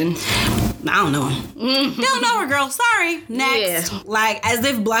basketball legend. I don't know him. Mm-hmm. Don't know her, girl. Sorry. Next. Yeah. Like, as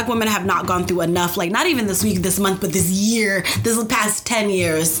if black women have not gone through enough. Like, not even this week, this month, but this year. This past 10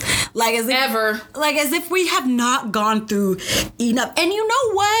 years. Like, as if... Ever. Like, as if we have not gone through enough. And you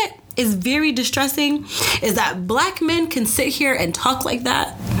know what is very distressing? Is that black men can sit here and talk like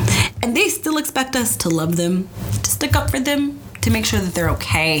that. And they still expect us to love them. To stick up for them. To make sure that they're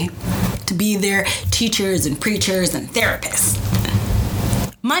okay. To be their teachers and preachers and therapists.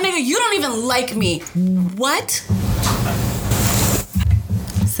 My nigga, you don't even like me. What?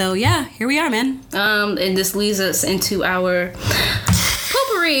 So yeah, here we are, man. And this leads us into our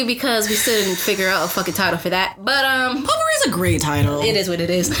potpourri because we still didn't figure out a fucking title for that. But potpourri is a great title. It is what it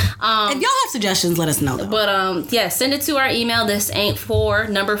is. If y'all have suggestions, let us know. Though. But yeah, send it to our email. This ain't 4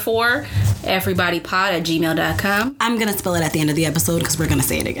 everybodypod@gmail.com. I'm gonna spell it at the end of the episode because we're gonna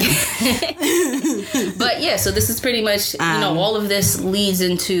say it again. But yeah, so this is pretty much all of this leads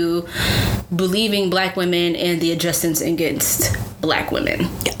into believing black women and the injustice against black women.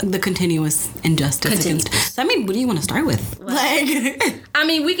 Yeah, the continuous injustice against. So, I mean, what do you want to start with? Like, I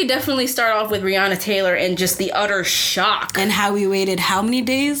mean, we could definitely start off with Breonna Taylor and just the utter shock and how we waited how many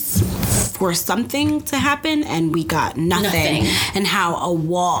days? for something to happen and we got nothing. And how a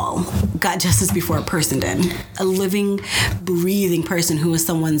wall got justice before a person did. A living, breathing person who was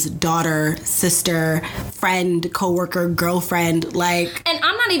someone's daughter, sister, friend, coworker, girlfriend, like. And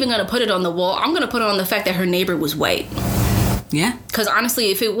I'm not even gonna put it on the wall. I'm gonna put it on the fact that her neighbor was white. Yeah. Because honestly,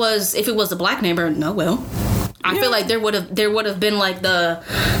 if it was a black neighbor, no, well, I feel like there would have been like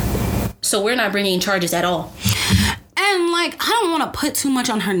so we're not bringing charges at all. And like, I don't want to put too much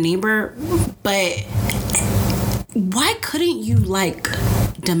on her neighbor, but why couldn't you like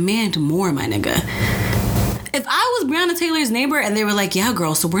demand more, my nigga? If I was Breonna Taylor's neighbor and they were like, yeah,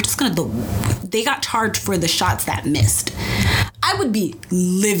 girl, so we're just gonna they got charged for the shots that missed, I would be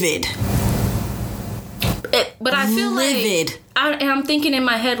livid. But I feel livid. Like I'm thinking in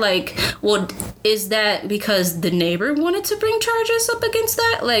my head like, well, is that because the neighbor wanted to bring charges up against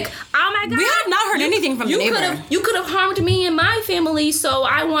that? Like, oh my God, we have not heard anything from the neighbor. You could have harmed me and my family, so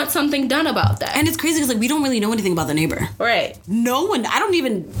I want something done about that. And it's crazy because like we don't really know anything about the neighbor. Right. No one.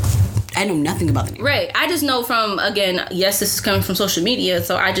 I know nothing about the neighbor. Right. I just know from, again, yes, this is coming from social media,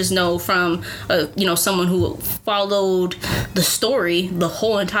 so I just know from, someone who followed the story the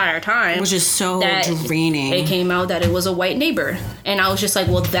whole entire time. Which is so draining. It came out that it was a white neighbor. And I was just like,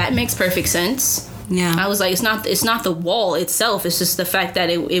 well, that makes perfect sense. Yeah. I was like, it's not the wall itself. It's just the fact that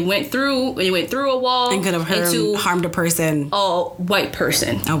it went through a wall. And could have harmed a person. A white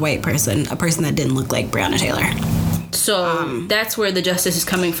person. A white person. A person that didn't look like Breonna Taylor. So that's where the justice is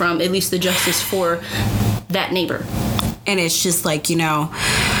coming from, at least the justice for that neighbor. And it's just like,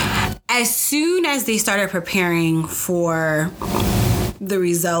 as soon as they started preparing for the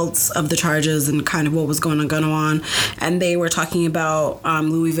results of the charges and kind of what was going on, and they were talking about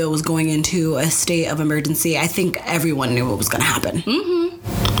Louisville was going into a state of emergency, I think everyone knew what was going to happen. Mm-hmm.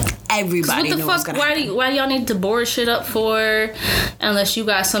 Everybody knew what was going to happen. Why do y'all need to board shit up for unless you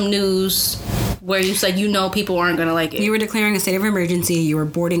got some news where you said people aren't going to like it? You were declaring a state of emergency. You were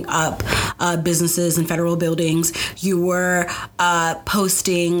boarding up businesses and federal buildings. You were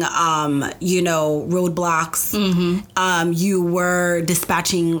posting, roadblocks. Mm-hmm. You were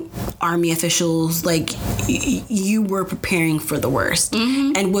dispatching army officials. Like, you were preparing for the worst.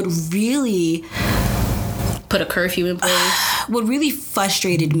 Mm-hmm. And what really... put a curfew in place. What really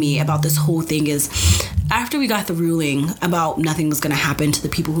frustrated me about this whole thing is after we got the ruling about nothing was going to happen to the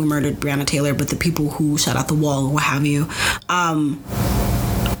people who murdered Breonna Taylor, but the people who shut out the wall or what have you,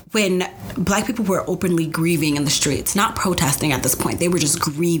 when Black people were openly grieving in the streets, not protesting at this point, they were just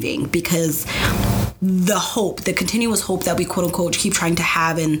grieving because the continuous hope that we quote unquote keep trying to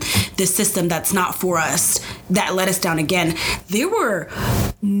have in this system that's not for us, that let us down again. There were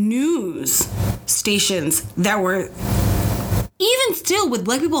news stations that were, even still with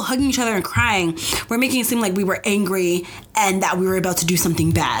Black people hugging each other and crying, were making it seem like we were angry and that we were about to do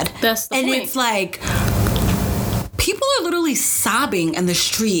something bad. That's the point. And it's like, people are literally sobbing in the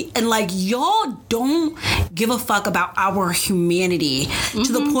street, and like, y'all don't give a fuck about our humanity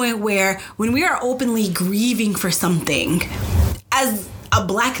to the point where when we are openly grieving for something as a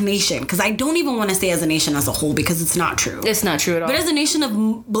Black nation, because I don't even want to say as a nation as a whole, because it's not true. It's not true at all. But as a nation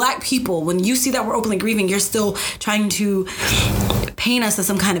of Black people, when you see that we're openly grieving, you're still trying to paint us as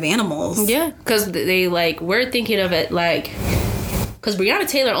some kind of animals. Yeah, because we're thinking of it like, because Breonna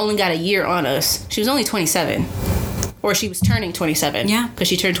Taylor only got a year on us. She was only 27. Or she was turning 27. Yeah. Because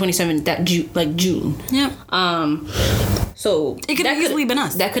she turned 27 June. Yeah. So it could have easily been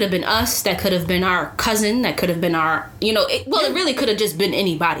us. That could have been us. That could have been our cousin. That could have been our, it really could have just been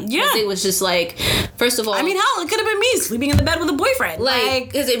anybody. Yeah. It was just like, first of all, I mean, hell, it could have been me sleeping in the bed with a boyfriend.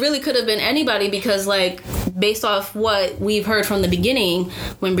 Because it really could have been anybody, because based off what we've heard from the beginning,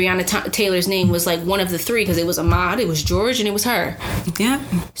 when Breonna Taylor's name was one of the three, because it was Ahmaud, it was George, and it was her. Yeah.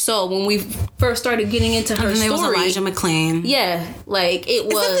 So when we first started getting into her story, it was Elijah McClain. Yeah, it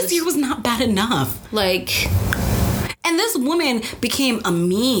was. As if this year was not bad enough. And this woman became a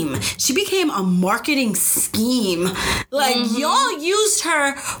meme. She became a marketing scheme. Y'all used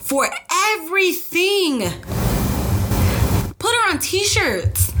her for everything. Put her on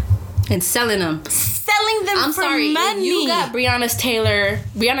t-shirts. And selling them. I'm for sorry, money. If you got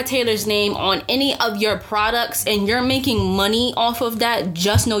Breonna Taylor's name on any of your products and you're making money off of that,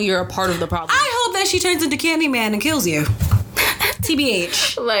 just know you're a part of the problem. I hope that she turns into Candyman and kills you.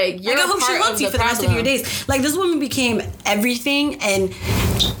 TBH. You're I hope she haunts you for the rest of your days. This woman became everything and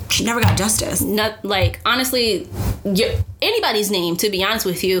she never got justice. Honestly, anybody's name, to be honest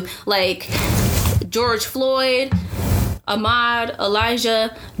with you, George Floyd, Ahmaud,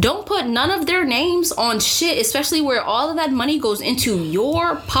 Elijah, don't put none of their names on shit, especially where all of that money goes into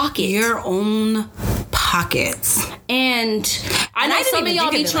your pocket. Your own pocket. pockets. And I know some of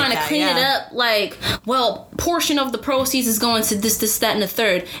y'all be trying to clean it up, like, well, portion of the proceeds is going to this, that, and the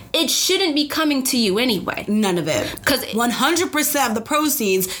third. It shouldn't be coming to you anyway. None of it. Because 100% of the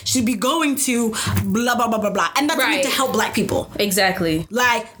proceeds should be going to blah, blah, blah, blah, blah. And that's meant to help black people. Exactly.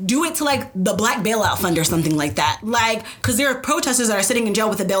 Like, do it to, like, the Black Bailout Fund or something like that. Like, because there are protesters that are sitting in jail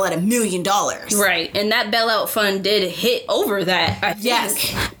with a bill at $1 million. Right. And that bailout fund did hit over that, I think.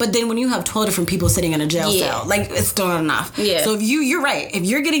 Yes. But then when you have 12 different people sitting in a jail cell, like, it's still not enough. Yeah. So if you're right. If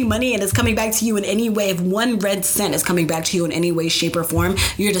you're getting money and it's coming back to you in any way, if 1 red cent is coming back to you in any way, shape, or form,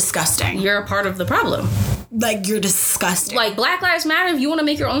 you're disgusting. You're a part of the problem. Like, you're disgusting. Like, Black Lives Matter, if you want to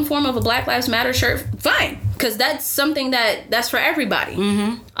make your own form of a Black Lives Matter shirt, fine. Because that's something that's for everybody.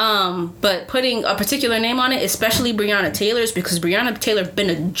 Mm-hmm. But putting a particular name on it, especially Breonna Taylor's, because Breonna Taylor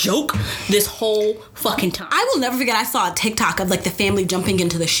been a joke this whole fucking time. I will never forget, I saw a TikTok of, like, the family jumping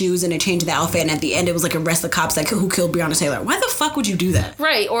into the shoes and it changed the outfit, and at the end it was like, arrest the cops, like, who killed Breonna Taylor. Why the fuck would you do that?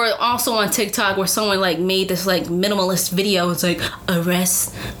 Right. Or also on TikTok where someone, like, made this, like, minimalist video. It's like,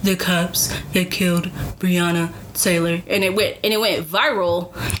 arrest the cops that killed Breonna Taylor, and it went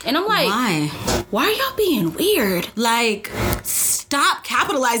viral, and I'm like, why are y'all being weird? Like, stop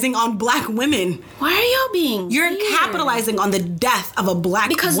capitalizing on black women. Why are y'all being You're weird? Capitalizing on the death of a black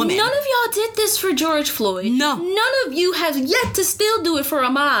woman. Because none of y'all did this for George Floyd. No. None of you have yet to still do it for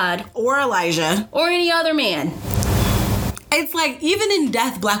Ahmaud. Or Elijah. Or any other man. It's like, even in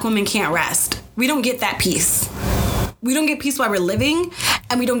death, black women can't rest. We don't get that peace. We don't get peace while we're living,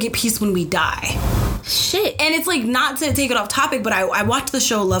 and we don't get peace when we die. Shit. And it's like, not to take it off topic, but I watched the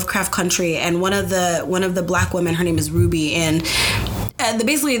show Lovecraft Country, and one of the black women, her name is Ruby, and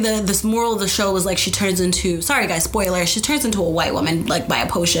basically this moral of the show was like, she turns into, sorry guys, spoiler, she turns into a white woman, like, by a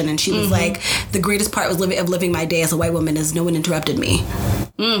potion, and she was like, the greatest part of living my day as a white woman is no one interrupted me.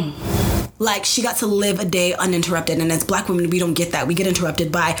 Like, she got to live a day uninterrupted, and as black women, we don't get that. We get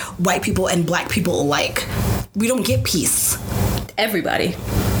interrupted by white people and black people alike. We don't get peace. Everybody.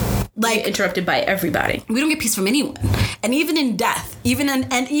 Like, interrupted by everybody. We don't get peace from anyone. And even in death, even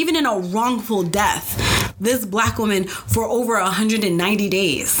in a wrongful death, this black woman for over 190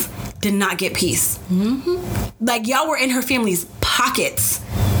 days did not get peace. Mm-hmm. Like, y'all were in her family's pockets.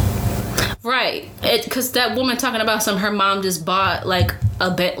 Right. Because that woman talking about her mom just bought, like, a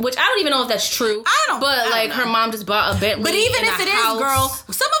Bentley, which I don't even know if that's true. Her mom just bought a Bentley. But even if it is, girl,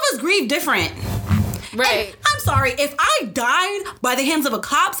 some of us grieve different. Right. And I'm sorry, if I died by the hands of a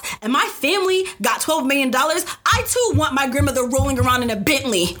cops and my family got $12 million, I too want my grandmother rolling around in a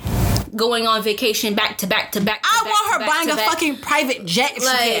Bentley. Going on vacation back to back to back. I want her buying a fucking private jet if she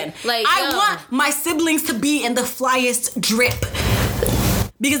can. I want my siblings to be in the flyest drip.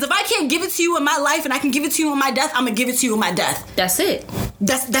 Because if I can't give it to you in my life and I can give it to you in my death, I'm gonna give it to you in my death. That's it.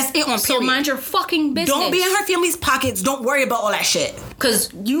 That's it on period. So mind your fucking business. Don't be in her family's pockets. Don't worry about all that shit.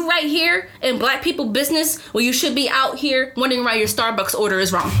 Because you right here in black people business, well, you should be out here wondering why your Starbucks order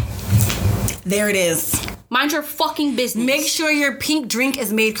is wrong. There it is. Mind your fucking business. Make sure your pink drink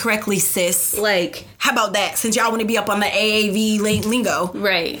is made correctly, sis. Like, how about that? Since y'all want to be up on the AAV lingo.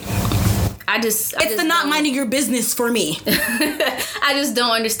 Right. It's the not minding your business for me. I just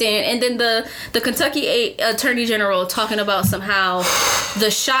don't understand. And then the Kentucky Attorney General talking about somehow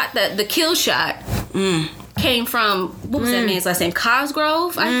the kill shot came from, what was that man's last name?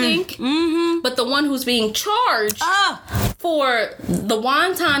 Cosgrove, I think. Mm-hmm. But the one who's being charged for the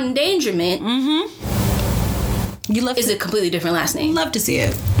wanton endangerment is a completely different last name. Love to see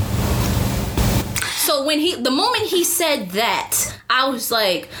it. So the moment he said that, I was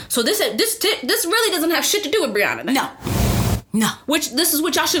like, so this really doesn't have shit to do with Breonna. No. This is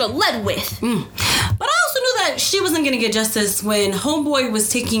what y'all should have led with. But I also knew that she wasn't gonna get justice when homeboy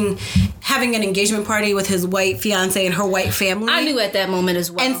was having an engagement party with his white fiance and her white family. I knew at that moment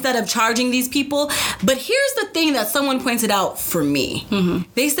as well. Instead of charging these people. But here's the thing that someone pointed out for me. Mm-hmm.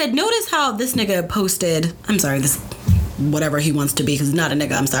 They said, notice how this nigga posted, I'm sorry, this whatever he wants to be, because he's not a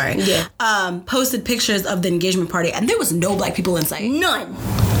nigga, I'm sorry. Yeah. Posted pictures of the engagement party, and there was no black people in sight. None.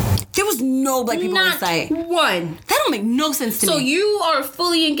 There was no black people in sight. One. That don't make no sense to me. So you are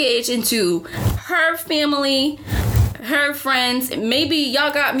fully engaged into her family, her friends. Maybe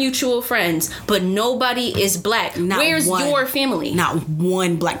y'all got mutual friends, but nobody is black. Where's your family? Not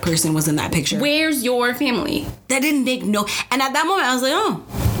one black person was in that picture. Where's your family? That didn't make no... And at that moment, I was like, oh,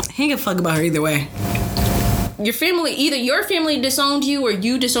 he ain't give a fuck about her either way. Your family, either your family disowned you or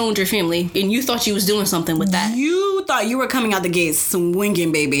you disowned your family, and you thought you was doing something with that. You thought you were coming out the gates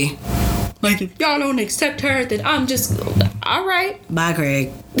swinging, baby. Like, if y'all don't accept her, then I'm just... All right. Bye,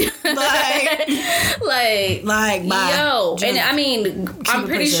 Craig. Like, bye. Yo, Just and I mean, I'm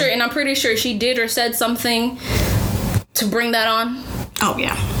pretty sure she did or said something to bring that on. Oh,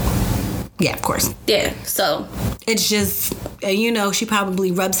 yeah. Yeah, of course. Yeah, so. It's just, she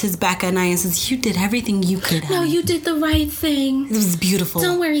probably rubs his back at night and says, you did everything you could. No, you did the right thing. It was beautiful.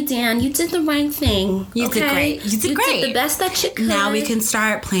 Don't worry, Dan. You did the right thing. You did great. You did the best that you could. Now we can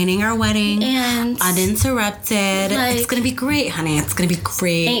start planning our wedding. And uninterrupted. It's going to be great, honey. It's going to be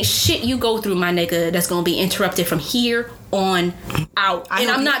great. Ain't shit you go through, my nigga, that's going to be interrupted from here on out.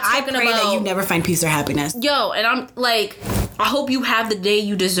 I'm not talking about... I pray that you never find peace or happiness. Yo, and I'm like... I hope you have the day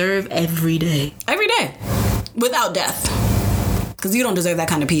you deserve every day. Every day. Without death. Because you don't deserve that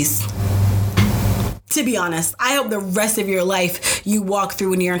kind of peace. To be honest, I hope the rest of your life you walk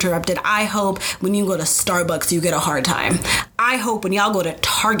through when you're interrupted. I hope when you go to Starbucks, you get a hard time. I hope when y'all go to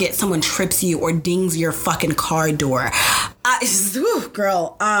Target, someone trips you or dings your fucking car door.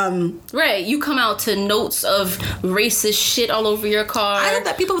 Girl. Right, you come out to notes of racist shit all over your car. I hope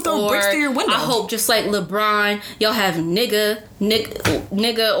that people throw bricks through your window. I hope just like LeBron, y'all have nigga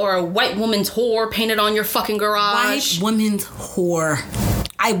or a white woman's whore painted on your fucking garage. White woman's whore.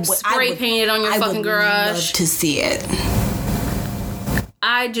 Spray painted on your fucking garage. I would love to see it.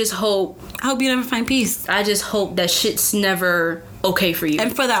 I hope you never find peace. I just hope that shit's never okay for you.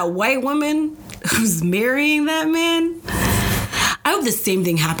 And for that white woman who's marrying that man, I hope the same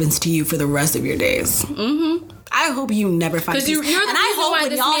thing happens to you for the rest of your days. Mm-hmm. I hope you never find peace. Because you're the reason why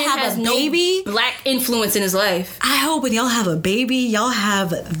this man has no black influence in his life. I hope when y'all have a baby, y'all have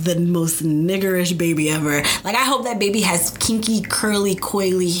the most niggerish baby ever. Like, I hope that baby has kinky, curly,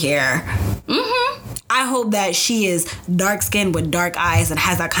 coily hair. Mm-hmm. I hope that she is dark-skinned with dark eyes and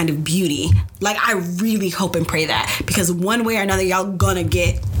has that kind of beauty. Like, I really hope and pray that. Because one way or another, y'all gonna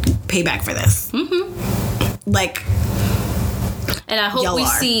get payback for this. Mm-hmm. Like... And I hope we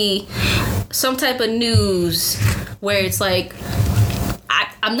see some type of news where it's like,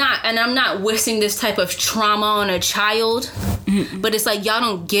 I'm not wishing this type of trauma on a child, but it's like y'all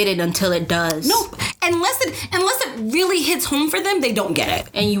don't get it until it does. No, unless it really hits home for them, they don't get it,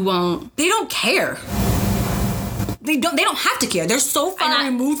 and you won't. They don't care. They don't have to care. They're so far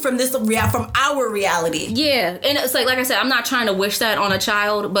removed from from our reality. Yeah, and it's like I said, I'm not trying to wish that on a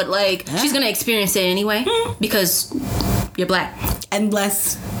child, but like she's gonna experience it anyway because you're black.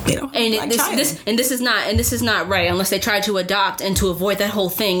 Unless they don't. And this is not right unless they try to adopt and to avoid that whole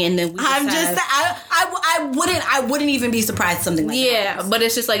thing. And then I wouldn't even be surprised something like that. Yeah, but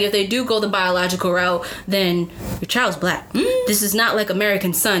it's just like if they do go the biological route, then your child's black. This is not like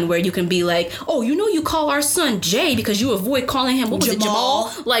American Son where you can be like, oh, you call our son Jay because you avoid calling him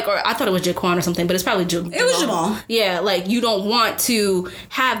Jamal? Like, or I thought it was Jaquan or something, but it's probably Jamal. It was Jamal. Yeah, like you don't want to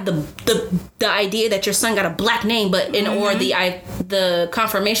have the idea that your son got a black name, but or the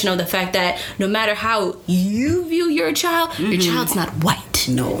confirmation of the fact that no matter how you view your child, your child's not white.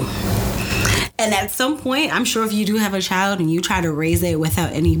 No. And at some point, I'm sure if you do have a child and you try to raise it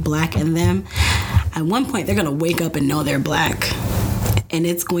without any black in them, at one point they're gonna wake up and know they're black. And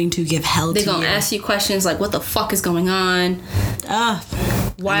it's going to give hell to you. They're gonna ask you questions like, what the fuck is going on?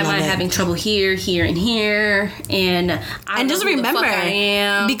 Why am I having trouble here, and here? And just remember, I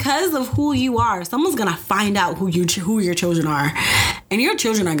am. Because of who you are, someone's gonna find out who your children are, and your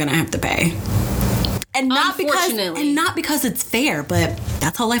children are gonna have to pay. And not because it's fair, but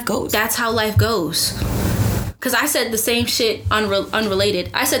that's how life goes. That's how life goes. Because I said the same shit,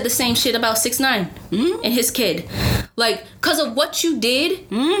 unrelated. I said the same shit about 6ix9ine and his kid. Like, because of what you did,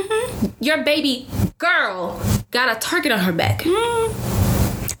 your baby girl got a target on her back.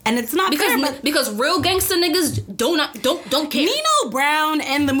 And it's not because real gangster niggas don't care. Nino Brown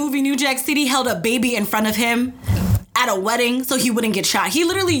in the movie New Jack City held a baby in front of him at a wedding so he wouldn't get shot. He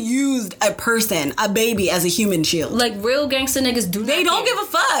literally used a baby, as a human shield. Like, real gangster niggas They don't give a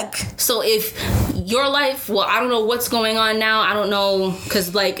fuck. So if your life, well, I don't know what's going on now. I don't know,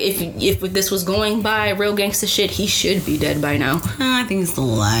 because like if this was going by real gangster shit, he should be dead by now. I think he's still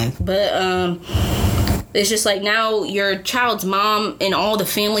alive. But it's just like now your child's mom and all the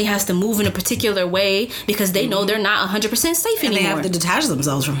family has to move in a particular way because they know they're not 100% safe anymore. They have to detach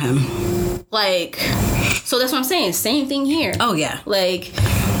themselves from him. Like, so that's what I'm saying. Same thing here. Oh, yeah. Like,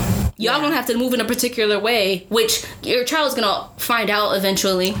 y'all gonna have to move in a particular way, which your child's gonna find out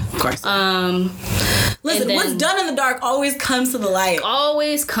eventually. Of course. Listen, what's done in the dark always comes to the light.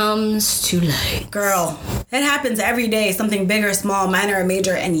 Always comes to light. Girl, it happens every day. Something big or small, minor or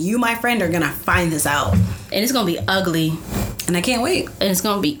major, and you, my friend, are gonna find this out. And it's gonna be ugly. And I can't wait. And it's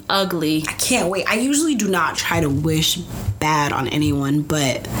gonna be ugly. I can't wait. I usually do not try to wish bad on anyone,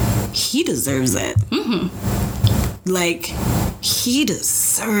 but he deserves it. Like, he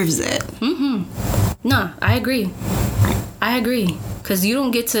deserves it. No, I agree. Because you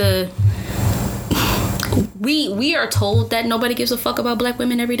don't get to... We are told that nobody gives a fuck about black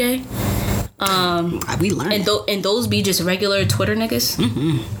women every day. We learned. And those be just regular Twitter niggas.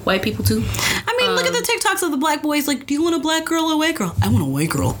 White people too. I mean, look at the TikToks of the black boys. Like, do you want a black girl or a white girl? I want a white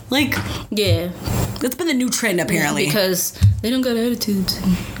girl. Like, yeah. That's been the new trend, apparently. Because they don't got attitudes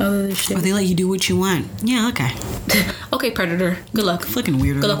and all of this shit. Or they let you do what you want. Yeah, okay. Okay, Predator. Good luck. Fucking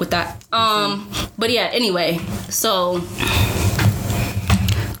weirdo. Good luck with that. But yeah, anyway. So...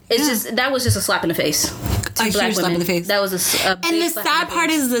 It's just... That was just a slap in the face. A huge slap in the face. That was a big and the slap sad in the part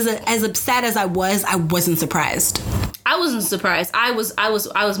face. is, as upset as I wasn't surprised. I wasn't surprised. I was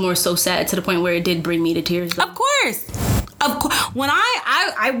more so sad to the point where it did bring me to tears. Though. Of course. When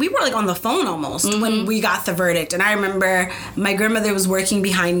we were like on the phone almost when we got the verdict, and I remember my grandmother was working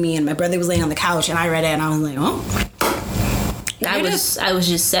behind me and my brother was laying on the couch, and I read it and I was like, oh. I was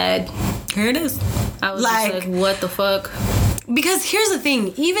just sad. Here it is. I was just like, what the fuck? Because here's the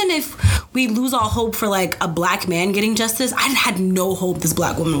thing, even if we lose all hope for like a black man getting justice, I had no hope this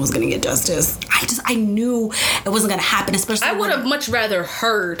black woman was gonna get justice. I knew it wasn't gonna happen, especially I would have much rather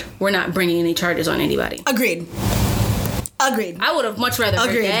heard we're not bringing any charges on anybody. Agreed. I would have much rather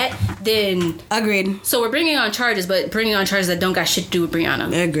heard that than... Agreed. So we're bringing on charges, but bringing on charges that don't got shit to do with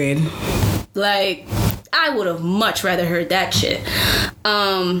Brianna. Agreed. Like, I would have much rather heard that shit.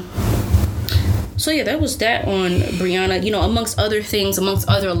 So yeah, that was that on Brianna. You know, amongst other things, amongst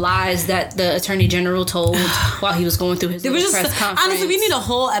other lies that the Attorney General told while he was going through his press conference. Honestly, we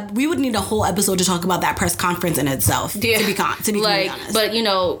would need a whole episode to talk about that press conference in itself. Yeah. To be completely honest. But you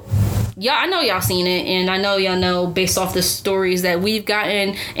know, I know y'all seen it, and I know y'all know based off the stories that we've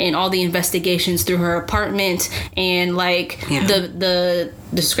gotten and all the investigations through her apartment and like the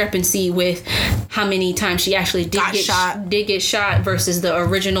discrepancy with how many times she actually did get shot versus the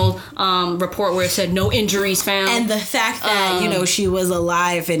original report where it said no injuries found, and the fact that she was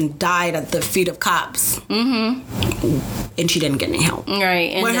alive and died at the feet of cops, and she didn't get any help.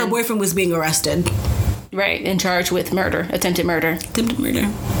 Right, and when her boyfriend was being arrested. Right, and charged with attempted murder.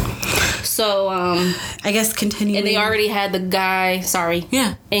 So, I guess continuing. And they already had the guy,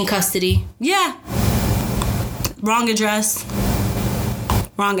 in custody. Yeah. Wrong address.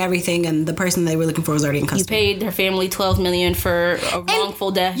 Wrong everything, and the person they were looking for was already in custody. You paid their family $12 million for a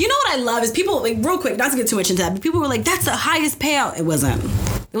wrongful death. You know what I love is people, like, real quick, not to get too much into that, but people were like, that's the highest payout. It wasn't.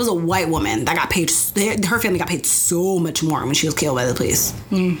 It was a white woman that got paid, her family got paid so much more when she was killed by the police.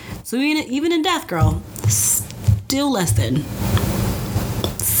 So even in death, girl, still less than.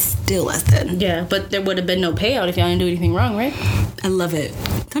 Yeah, but there would have been no payout if y'all didn't do anything wrong, right? I love it.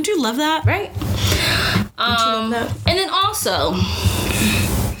 Don't you love that? Right. And then also,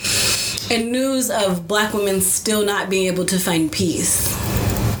 in news of black women still not being able to find peace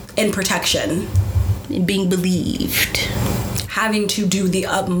and protection, being believed, having to do the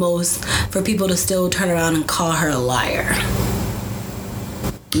utmost for people to still turn around and call her a liar.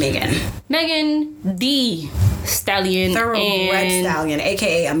 Megan the Stallion, Thoroughbred Stallion,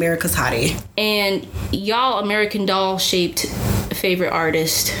 aka America's Hottie, and y'all American Doll shaped favorite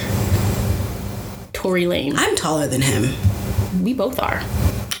artist, Tory Lanez. I'm taller than him. We both are.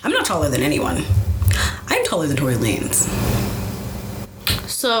 I'm not taller than anyone. I'm taller than Tory Lanez.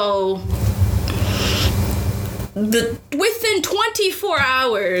 So, within 24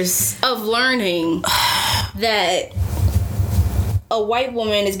 hours of learning that a white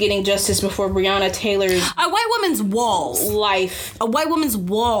woman is getting justice before Breonna Taylor's a white woman's walls life. A white woman's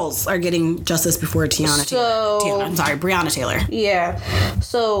walls are getting justice before Breonna Taylor. Yeah.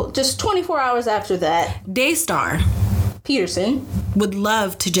 So just 24 hours after that, Daystar Peterson would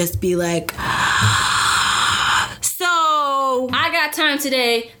love to just be like, so I got time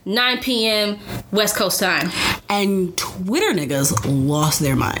today, 9 p.m. West Coast time. And Twitter niggas lost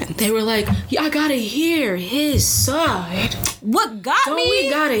their mind. They were like, I gotta hear his side. What got me? We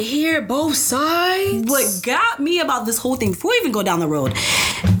gotta hear both sides. What got me about this whole thing, before we even go down the road,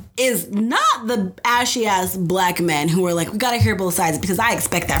 is not the ashy ass black men who are like, we gotta hear both sides, because I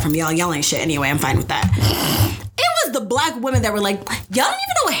expect that from y'all. Y'all ain't shit anyway. I'm fine with that. It was the black women that were like, y'all don't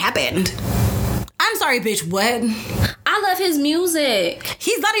even know what happened. I'm sorry, bitch, what? I love his music.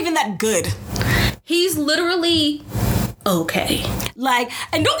 He's not even that good. He's literally okay. Like,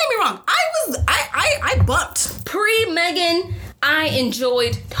 and don't get me wrong, I bumped. Pre-Megan, I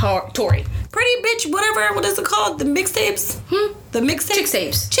enjoyed Tory. Pretty bitch, whatever, what is it called? The mixtapes? The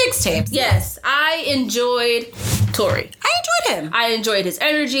mixtapes? Chicks tapes. Yes, I enjoyed Tory. I enjoyed him. I enjoyed his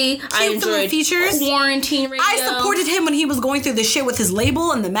energy. I enjoyed features. Quarantine Radio. I supported him when he was going through the shit with his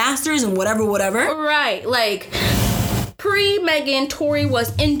label and the masters and whatever. Right, like, pre-Megan, Tory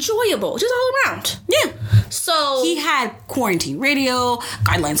was enjoyable, just all around. Yeah. So he had quarantine radio,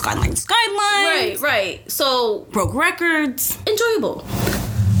 guidelines. Right. So broke records. Enjoyable.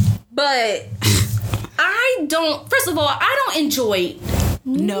 But first of all, I don't enjoy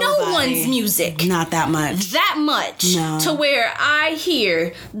no one's music. Not that much. No. To where I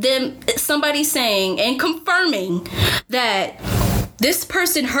hear somebody saying and confirming that this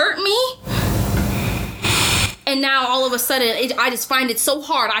person hurt me, and now all of a sudden I just find it so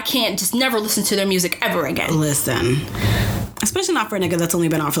hard I can't just never listen to their music ever again. Listen, especially not for a nigga that's only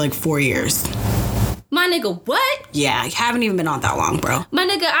been on for like 4 years. My nigga, what? Yeah, you haven't even been on that long, bro. My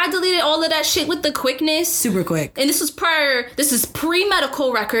nigga, I deleted all of that shit with the quickness. Super quick. And this is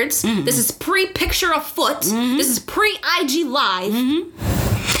pre-medical records. Mm-hmm. This is pre-picture of foot. Mm-hmm. This is pre-IG Live.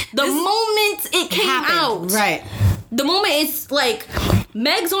 Mm-hmm. The moment it came out. Right. The moment it's like,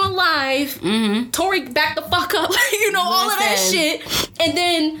 Meg's on live, Tory back the fuck up, all of that shit. And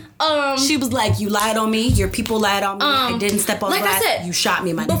then, she was like, you lied on me, your people lied on me, I didn't step on the glass, you shot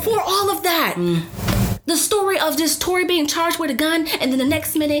me, my nigga. Before all of that, the story of this Tory being charged with a gun, and then the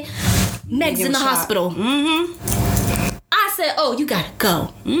next minute, Meg's in the hospital. Mm-hmm. I said, oh, you gotta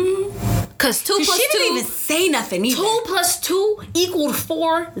go. Mm-hmm. Cause 2 plus 2. She didn't even say nothing either. 2 plus 2 equaled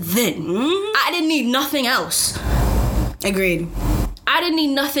 4 then. Mm-hmm. I didn't need nothing else. Agreed. I didn't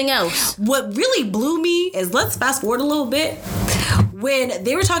need nothing else. What really blew me is, let's fast forward a little bit. When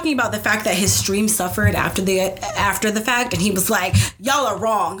they were talking about the fact that his stream suffered after the fact, and he was like, y'all are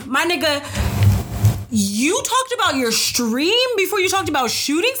wrong. My nigga, you talked about your stream before you talked about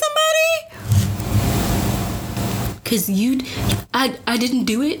shooting somebody? Cause I didn't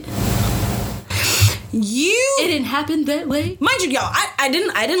do it. It didn't happen that way. Mind you, y'all, I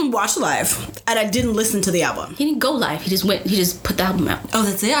didn't watch live, and I didn't listen to the album. He didn't go live. He just put the album out. Oh,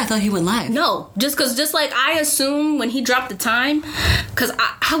 that's it? I thought he went live. No, just like I assumed when he dropped the time, because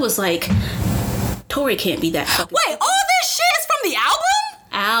I was like, Tory can't be that fucking. Wait, all this shit is from the album?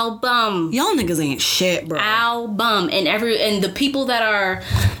 Album. Y'all niggas ain't shit, bro. Album. And the people that are,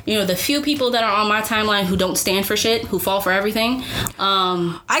 the few people that are on my timeline who don't stand for shit, who fall for everything.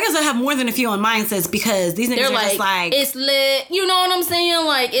 I guess I have more than a few on mine, sis, because these niggas are just like, it's lit. You know what I'm saying?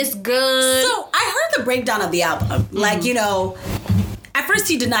 Like, it's good. So I heard the breakdown of the album. Mm-hmm. Like, at first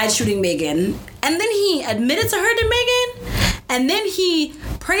he denied shooting Megan, and then he admitted to hurting Megan, and then he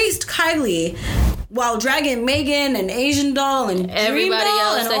praised Kylie while dragging Megan and Asian Doll and everybody Dream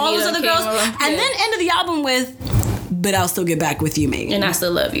Doll else and all those other girls, and then ended the album with, but I'll still get back with you, Megan. And I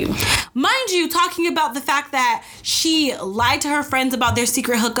still love you. Mind you, talking about the fact that she lied to her friends about their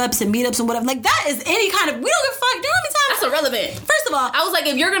secret hookups and meetups and whatever. Like, that is any kind of, we don't give a fuck. Do you know how many times? That's irrelevant. First of all, I was like,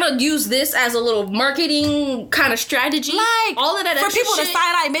 if you're gonna use this as a little marketing kind of strategy, like, all of that for extra people shit, to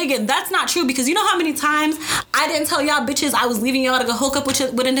side-eye Megan, that's not true, because you know how many times I didn't tell y'all bitches I was leaving y'all to go hook up with a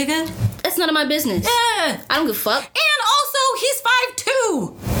nigga? That's none of my business. Yeah. I don't give a fuck. And also, he's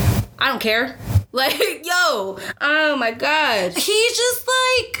 5'2". I don't care. Like, yo, oh my God. He's just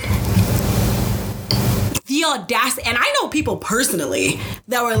like, the audacity. And I know people personally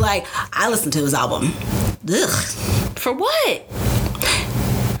that were like, I listened to his album. Ugh. For what?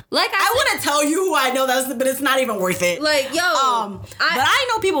 Like I want to tell you who I know, but it's not even worth it. Like, yo. But I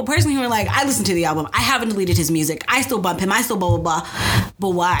know people personally who are like, I listened to the album. I haven't deleted his music. I still bump him. I still blah, blah, blah. But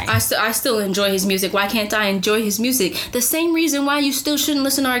why? I still enjoy his music. Why can't I enjoy his music? The same reason why you still shouldn't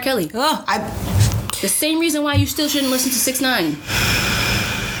listen to R. Kelly. The same reason why you still shouldn't listen to 6ix9ine.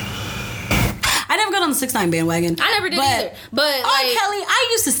 I never got on the 6ix9ine bandwagon. I never did either. But R. Kelly, I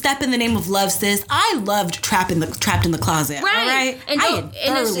used to step in the name of love, sis. I loved Trapped in the Closet. Right. All right? And I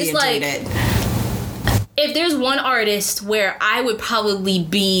thoroughly enjoyed it. If there's one artist where I would probably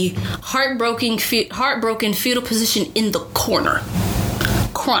be heartbroken, fetal position in the corner,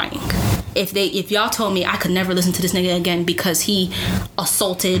 crying. If y'all told me I could never listen to this nigga again because he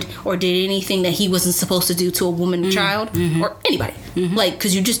assaulted or did anything that he wasn't supposed to do to a woman, child, or anybody, like,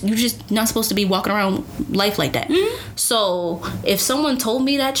 because you just not supposed to be walking around life like that. So if someone told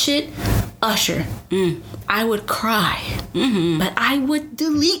me that shit, Usher, I would cry, but I would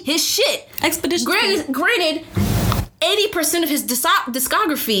delete his shit. Expedition. Granted, 80% of his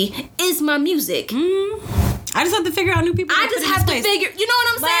discography is my music. I just have to figure out new people. I just have to figure. You know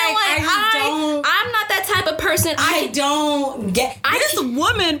what I'm saying? Like, I'm not that type of person. I don't get. This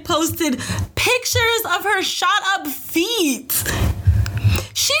woman posted pictures of her shot up feet.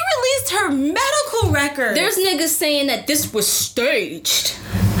 She released her medical record. There's niggas saying that this was staged.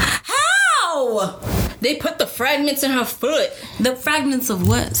 How? They put the fragments in her foot. The fragments of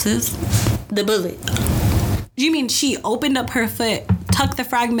what, sis? The bullet. You mean she opened up her foot, tucked the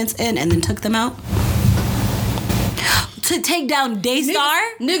fragments in, and then took them out? to take down Daystar?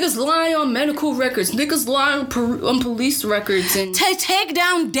 Niggas lying on medical records. Niggas lying on police records. And to take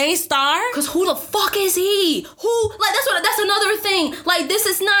down Daystar? Cause who the fuck is he? Who? Like that's another thing. Like this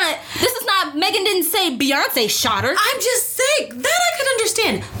is not. Megan didn't say Beyonce shot her. I'm just saying that I could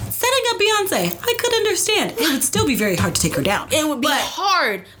understand. Setting up Beyonce, I could understand. It would still be very hard to take her down. It would be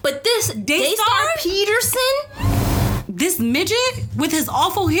hard. But this Daystar Peterson. This midget with his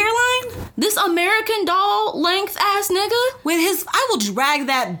awful hairline? This American Doll length ass nigga? With his, I will drag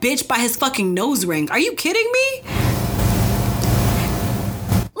that bitch by his fucking nose ring. Are you kidding me?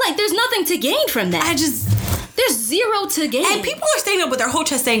 Like, there's nothing to gain from that. There's zero to gain. And people are standing up with their whole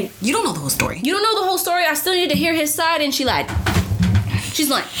chest saying, you don't know the whole story. You don't know the whole story. I still need to hear his side. And she lied. She's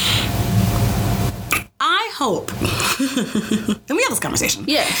lying. I hope. And we have this conversation.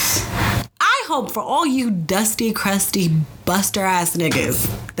 Yes. I hope for all you dusty, crusty, buster ass niggas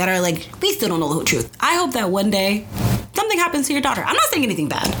that are like, we still don't know the whole truth. I hope that one day something happens to your daughter. I'm not saying anything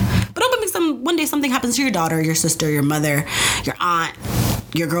bad, but hoping one day something happens to your daughter, your sister, your mother, your aunt,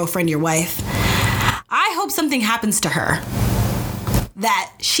 your girlfriend, your wife. I hope something happens to her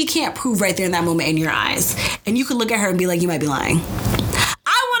that she can't prove right there in that moment in your eyes. And you can look at her and be like, you might be lying.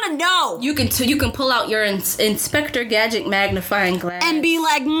 No. You can pull out your Inspector Gadget magnifying glass and be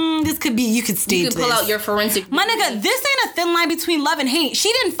like, this could be. You could stage this. You can pull out your forensic. My nigga, this ain't a thin line between love and hate.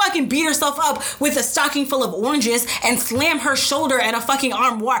 She didn't fucking beat herself up with a stocking full of oranges and slam her shoulder and a fucking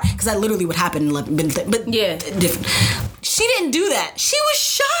armoire, because that literally would happen in love. But yeah, different. She didn't do that. She was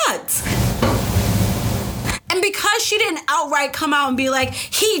shot. And because she didn't outright come out and be like,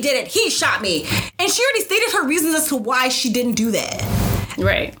 he did it, he shot me, and she already stated her reasons as to why she didn't do that.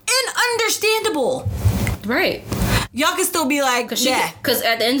 Right. And understandable. Right. Y'all can still be like, yeah. Because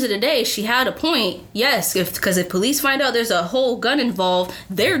at the end of the day, she had a point. Yes, because if police find out there's a whole gun involved,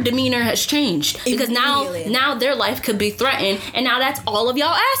 their demeanor has changed. Because now their life could be threatened. And now that's all of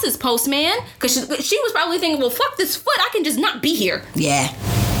y'all asses, postman. Because she was probably thinking, well, fuck this foot. I can just not be here. Yeah.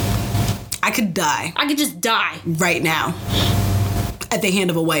 I could die. I could just die. Right now. At the hand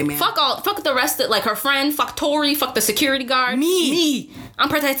of a white man. Fuck the rest of, like, her friend, fuck Tori, fuck the security guard. Me. I'm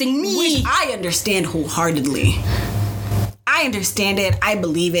protecting me. Which I understand wholeheartedly. I understand it. I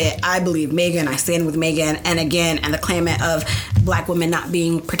believe it. I believe Megan. I stand with Megan. And again, and the claimant of black women not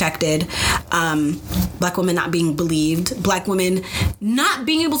being protected, black women not being believed, black women not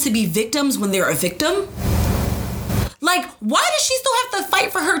being able to be victims when they're a victim. Like, why does she still have to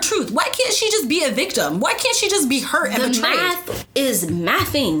fight for her truth? Why can't she just be a victim? Why can't she just be hurt and betrayed? The math is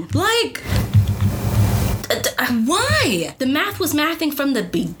mathing. Like, why? The math was mathing from the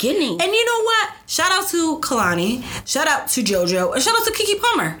beginning. And you know what? Shout out to Kalani. Shout out to JoJo. And shout out to Keke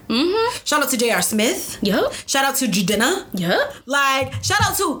Palmer. Mm-hmm. Shout out to J.R. Smith. Yep. Shout out to Judena. Yep. Like, shout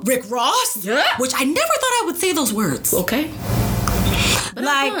out to Rick Ross. Yep. Which I never thought I would say those words. Okay. But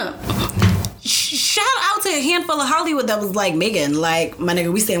like, shout out to a handful of Hollywood that was like, Megan, like, my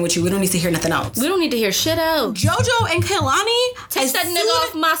nigga, we stand with you. We don't need to hear nothing else. We don't need to hear shit else. JoJo and Kehlani, take that nigga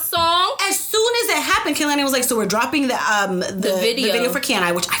off my song. As soon as it happened, Kehlani was like, so we're dropping the video for Can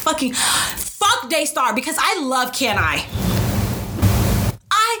I, which I fucking fuck Daystar, because I love Can I.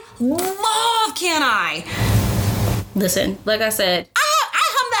 I love Can I. Listen, like I said, I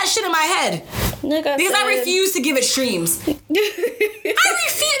hum that shit in my head. Because I refuse to give it streams. I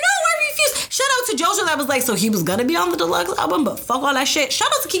refuse. Shout out to JoJo that was like, so he was gonna be on the deluxe album, but fuck all that shit. Shout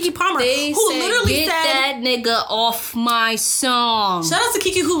out to Keke Palmer, who literally said, that nigga off my song. Shout out to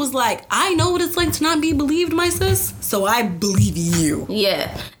Keke, who was like, I know what it's like to not be believed, my sis, so I believe you.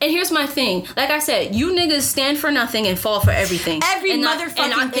 Yeah. And here's my thing. Like I said, you niggas stand for nothing and fall for everything. Every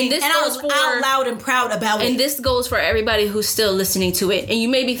motherfucking thing. And I was out loud and proud about it. And this goes for everybody who's still listening to it. And you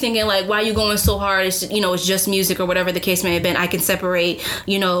may be thinking like, why are you going so hard? It's just, it's just music or whatever the case may have been. I can separate,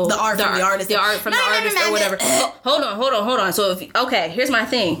 the art from the artist. The art from the artist or whatever. Hold on. So here's my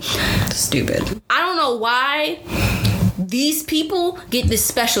thing. Stupid. I don't know why these people get this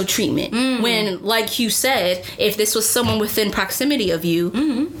special treatment when, like you said, if this was someone within proximity of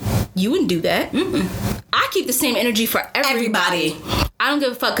you, you wouldn't do that. I keep the same energy for everybody. I don't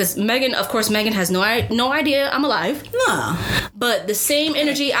give a fuck, because Megan has no idea I'm alive. No. But the same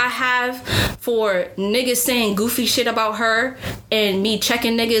energy I have for niggas saying goofy shit about her and me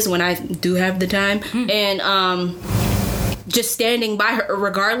checking niggas when I do have the time and just standing by her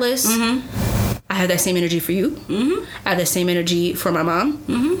regardless. I have that same energy for you. I have that same energy for my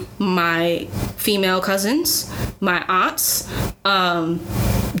mom, my female cousins, my aunts,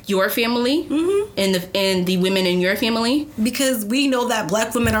 your family, and the women in your family. Because we know that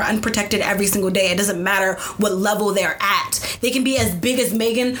black women are unprotected every single day. It doesn't matter what level they're at. They can be as big as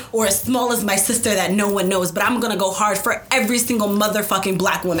Megan or as small as my sister that no one knows, but I'm gonna go hard for every single motherfucking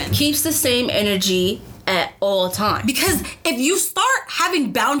black woman. Keeps the same energy at all times. Because if you start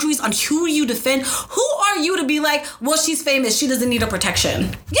having boundaries on who you defend, who are you to be like, well, she's famous, she doesn't need a protection?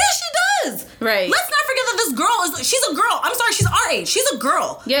 Yeah, she does. Right. Let's not forget that this girl she's a girl. I'm sorry, she's our age. She's a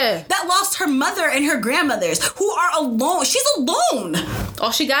girl. Yeah. That lost her mother and her grandmothers, who are alone. She's alone.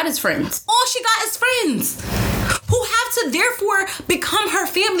 All she got is friends. All she got is friends. Who have to therefore become her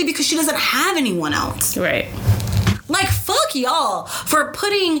family because she doesn't have anyone else. Right. Like, fuck y'all for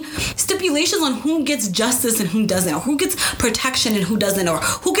putting stipulations on who gets justice and who doesn't, or who gets protection and who doesn't, or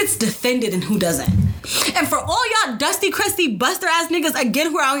who gets defended and who doesn't. And for all y'all dusty, crusty, buster ass niggas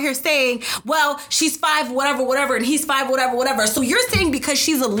again who are out here saying, well, she's 5 whatever, and he's 5 whatever. So you're saying because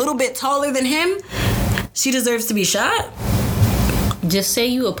she's a little bit taller than him, she deserves to be shot? Just say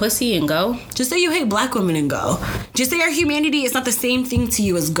you a pussy and go. Just say you hate black women and go. Just say our humanity is not the same thing to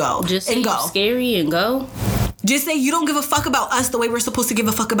you as go. Just say and go. You scary and go. Just say you don't give a fuck about us the way we're supposed to give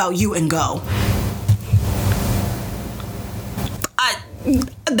a fuck about you and go.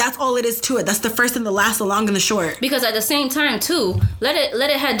 That's all it is to it. That's the first and the last, the long and the short. Because at the same time, too, let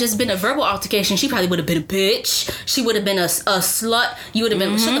it had just been a verbal altercation, she probably would have been a bitch. She would have been a slut. You would have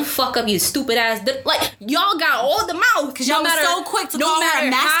been, shut the fuck up, you stupid ass. Like, y'all got all the mouth. Because y'all were so quick to call her a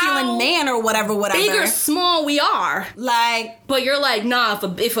masculine man or whatever. Big or small we are. Like. But you're like, nah, if a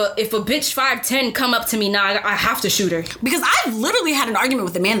bitch 5'10" come up to me, nah, I have to shoot her. Because I've literally had an argument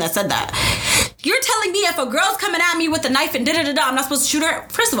with a man that said that. You're telling me if a girl's coming at me with a knife and da-da-da-da, I'm not supposed to shoot her?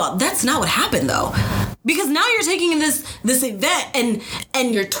 First of all, that's not what happened, though. Because now you're taking this event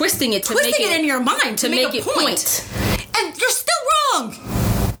and you're twisting it in your mind to make a point. And you're still wrong.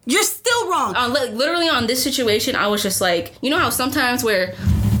 You're still wrong. Literally on this situation, I was just like, you know how sometimes where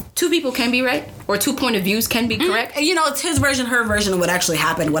 2 people can be right or 2 point of views can be correct? You know, it's his version, her version of what actually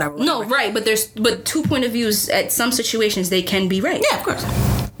happened, whatever. No, right, but 2 point of views at some situations they can be right. Yeah, of course.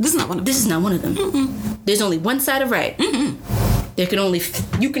 This is not one of them. This is not one of them. Mm-mm. There's only one side of right. Mm-mm. You can only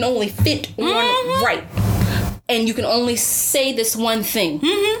fit one right, and you can only say this one thing.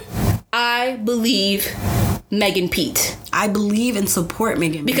 Mm-hmm. I believe Megan Pete. I believe and support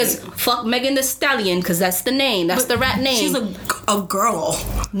Megan because Pete. Fuck Megan Thee Stallion, because that's the name. That's the rap name. She's a girl.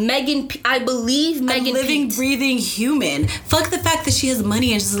 Megan. I believe Megan. A living, Pete. breathing human. Fuck the fact that she has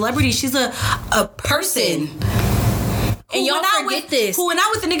money and she's a celebrity. She's a person. And y'all forget this. Who went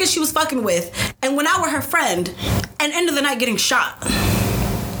out with the nigga she was fucking with and went out with her friend and end of the night getting shot.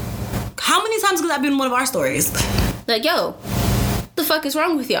 How many times has that been one of our stories? Like, yo, what the fuck is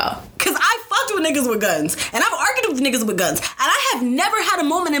wrong with y'all? Because I fucked with niggas with guns. And I've argued with niggas with guns. And I have never had a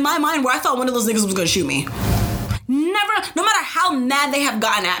moment in my mind where I thought one of those niggas was gonna shoot me. Never, no matter how mad they have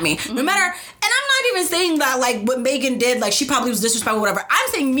gotten at me. No matter, and I'm not even saying that like what Megan did, like she probably was disrespectful or whatever. I'm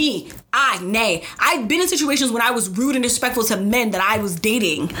saying me, I've been in situations when I was rude and disrespectful to men that I was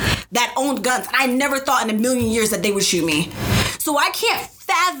dating that owned guns. And I never thought in a million years that they would shoot me. So I can't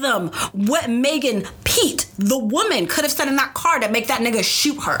fathom what Megan Pete, the woman, could have said in that car to make that nigga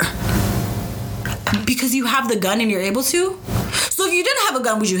shoot her. Because you have the gun and you're able to? So if you didn't have a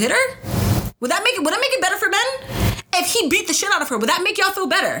gun, would you hit her? Would that make it better for men? If he beat the shit out of her, would that make y'all feel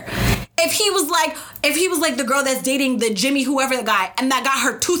better? If he was like the girl that's dating the Jimmy whoever the guy and that got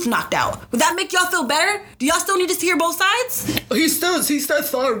her tooth knocked out, would that make y'all feel better? Do y'all still need to hear both sides? He said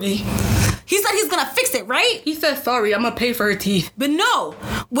sorry. He said he's gonna fix it, right? He said sorry, I'm gonna pay for her teeth. But no,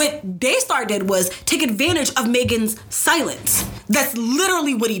 what Daystar did was take advantage of Megan's silence. That's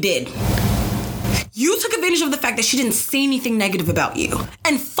literally what he did. You took advantage of the fact that she didn't say anything negative about you.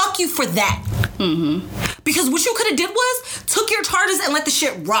 And fuck you for that. Mm-hmm. Because what you could have did was took your charges and let the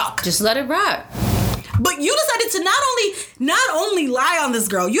shit rock. Just let it rock. But you decided to not only lie on this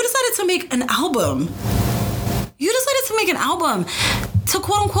girl, you decided to make an album. To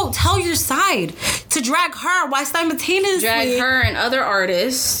quote unquote tell your side. To drag her while simultaneously drag her and other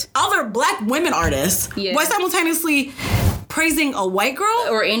artists. Other black women artists. Yeah. While simultaneously praising a white girl?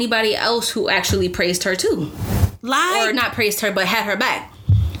 Or anybody else who actually praised her too. Like, or not praised her, but had her back.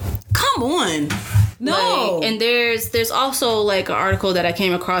 Come on. No. Like, and there's also like an article that I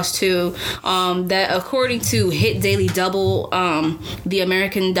came across too, that according to Hit Daily Double, the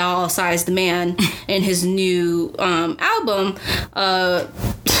American Doll-Sized Man in his new album,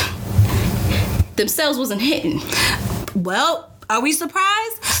 themselves wasn't hitting. Well, are we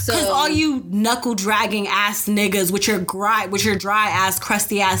surprised? Because all you knuckle dragging ass niggas with your dry ass,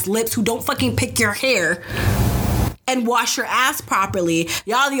 crusty ass lips who don't fucking pick your hair and wash your ass properly.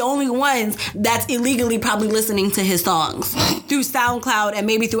 Y'all the only ones that's illegally probably listening to his songs through SoundCloud and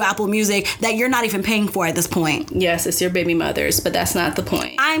maybe through Apple Music that you're not even paying for at this point. Yes, it's your baby mothers, but that's not the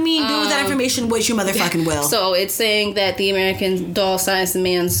point. I mean, do with that information what you motherfucking will. So it's saying that the American Doll signs the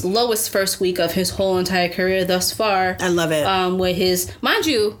man's lowest first week of his whole entire career thus far. I love it. With his, mind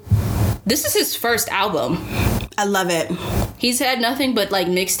you, this is his first album. I love it. He's had nothing but like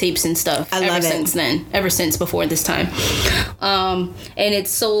mixtapes and stuff ever since before this time. And it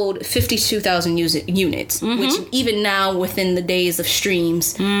sold 52,000 units, which even now within the days of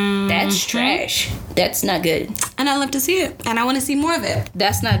streams, that's trash. That's not good. And I love to see it. And I want to see more of it.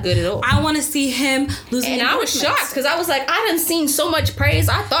 That's not good at all. I want to see him losing. And I was shocked because I was like, I done seen so much praise.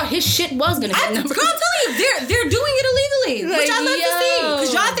 I thought his shit was going to get number one. I'm telling you, they're doing it illegally, which I love to see.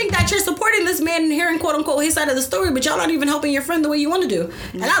 Because y'all think that you're supporting this man and hearing quote unquote his side of the story, but y'all not even helping your friend the way you want to do.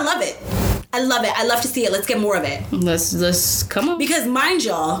 And I love it. I love it. I love to see it. Let's get more of it. Let's come on. Because mind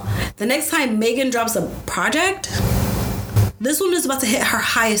y'all, the next time Megan drops a project, this woman is about to hit her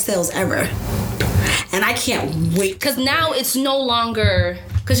highest sales ever. And I can't wait. Because now it's no longer,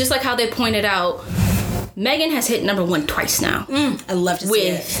 because just like how they pointed out, Megan has hit number one twice now. I love to see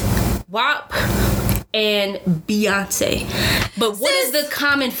it. With WAP and Beyonce. But what is the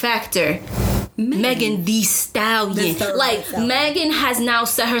common factor? Megan Thee Stallion. Megan has now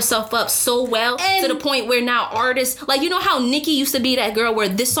set herself up so well to the point where now artists, like, you know how Nicki used to be that girl where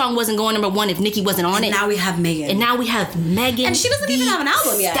this song wasn't going number one if Nicki wasn't on it? Now we have Megan. And now we have Megan. And she doesn't even have an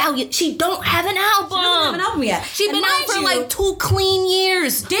album yet. Stallion. She don't have an album. She doesn't have an album yet. She's been out for like 2 clean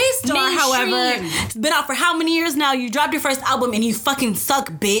years. Daystar, however, has been out for how many years now? You dropped your first album and you fucking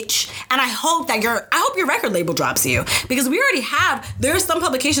suck, bitch. And I hope your record label drops you. Because we already have, there's some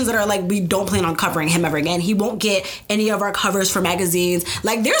publications that are like, we don't plan on covering him ever again. He won't get any of our covers for magazines.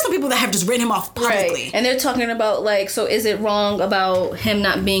 Like, there's some people that have just written him off publicly. Right. And they're talking about, like, so is it wrong about him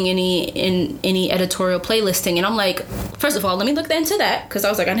not being in any editorial playlisting? And I'm like, first of all, let me look into that, because I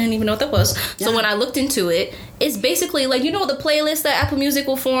was like, I didn't even know what that was. Yeah. So when I looked into it, it's basically like, you know, the playlist that Apple Music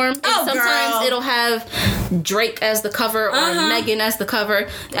will form? And sometimes it'll have Drake as the cover or Megan as the cover.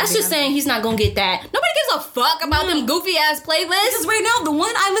 That's just saying he's not gonna get that. Nobody gives a fuck about them goofy ass playlists. Because right now, the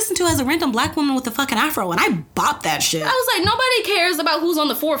one I listen to has a random black woman with a fucking afro, and I bop that shit. I was like, nobody cares about who's on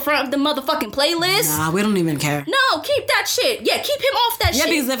the forefront of the motherfucking playlist. Nah, we don't even care. No, keep that shit. Yeah, keep him off that shit.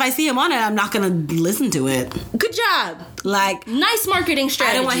 Yeah, because if I see him on it, I'm not gonna listen to it. Good job. Like, nice marketing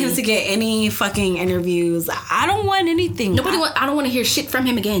strategy. I don't want him to get any fucking interviews. I don't want anything. I don't want to hear shit from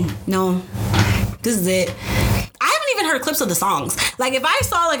him again. No. This is it. I haven't even heard clips of the songs. Like, if I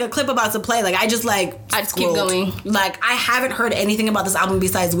saw like a clip about to play, like I just keep going. Like, I haven't heard anything about this album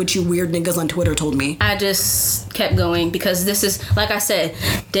besides what you weird niggas on Twitter told me. I just kept going because this is, like I said,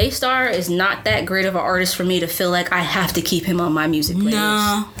 Daystar is not that great of an artist for me to feel like I have to keep him on my music playlist.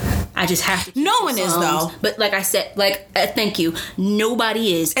 No. I just have to. No one is though. But like I said, thank you.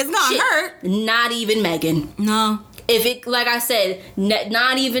 Nobody is. It's not hurt. Not even Megan. No. If it, like I said,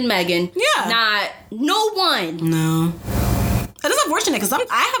 not even Megan. Yeah. No one. No. That is unfortunate because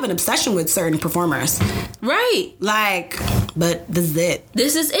I have an obsession with certain performers. Right. Like, but this is it.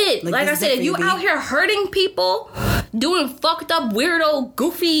 This is it. Like I said, if you out here hurting people, doing fucked up, weirdo,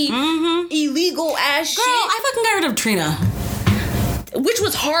 goofy, illegal ass shit. Girl, I fucking got rid of Trina. Which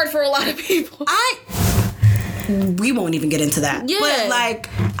was hard for a lot of people. We won't even get into that. Yeah. But, like,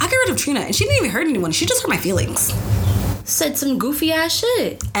 I got rid of Trina, and she didn't even hurt anyone. She just hurt my feelings. Said some goofy ass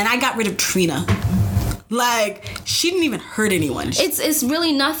shit. And I got rid of Trina. Like, she didn't even hurt anyone. It's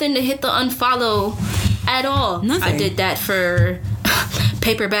really nothing to hit the unfollow at all. Nothing. I did that for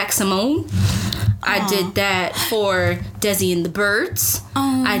Paperback Simone. I did that for Desi and the Birds.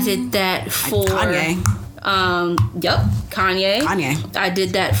 I did that for Kanye. Kanye. I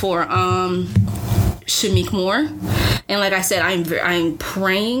did that for Shamik Moore. And like I said, I'm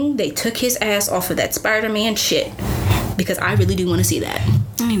praying they took his ass off of that Spider-Man shit, because I really do want to see that.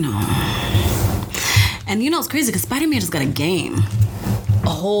 I know. And you know it's crazy because Spider-Man just got a game. A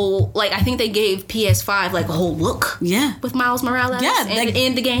whole, like, I think they gave PS5 like a whole look. Yeah. With Miles Morales. Yeah.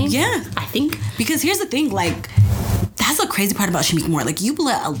 And the game. Yeah. I think. Because here's the thing, like, that's the crazy part about Shamik Moore. Like, you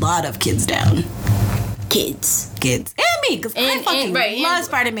let a lot of kids down. Kids. And me, because I fucking love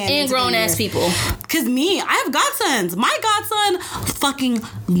Spider-Man. And grown-ass people. Because me, I have godsons. My godson fucking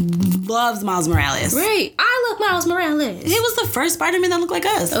loves Miles Morales. Right. I love Miles Morales. He was the first Spider-Man that looked like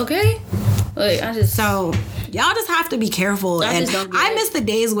us. Okay. Like, So, y'all just have to be careful. And I miss the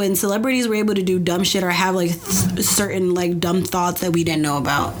days when celebrities were able to do dumb shit or have, like, certain, like, dumb thoughts that we didn't know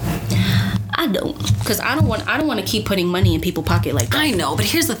about. I don't, because I don't want to keep putting money in people's pocket like that. I know, but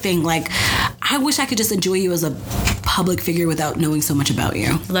here's the thing, like, I wish I could just enjoy you as a public figure without knowing so much about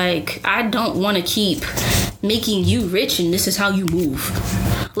you. Like, I don't want to keep making you rich and this is how you move.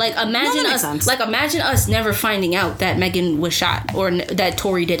 Like, imagine us never finding out that Megan was shot or that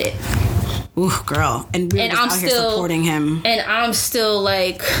Tory did it. Ooh, girl. And we're just out here supporting him. And I'm still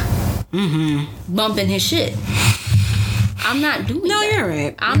like bumping his shit. I'm not doing that. No, you're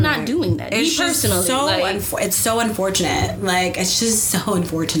right. I'm not doing that. It's Me personally. it's so unfortunate. Like, it's just so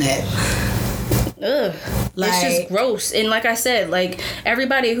unfortunate. Ugh. It's just gross. And like I said, like,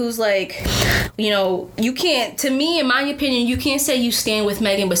 everybody who's like, you know, you can't, to me, in my opinion, you can't say you stand with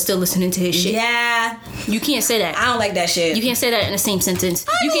Megan but still listening to his shit. Yeah. You can't say that. I don't like that shit. You can't say that in the same sentence.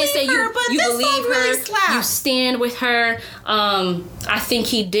 You can't say you believe her, you stand with her. I think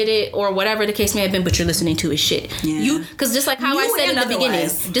he did it or whatever the case may have been, but you're listening to his shit. Yeah. Because just like how I said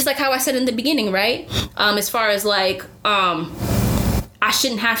in the beginning, right? As far as like, I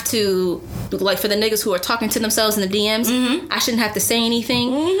shouldn't have to, like, for the niggas who are talking to themselves in the DMs, I shouldn't have to say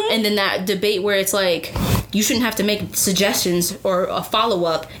anything. And then that debate where it's like, you shouldn't have to make suggestions or a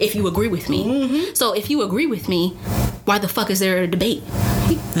follow-up if you agree with me. So if you agree with me, why the fuck is there a debate?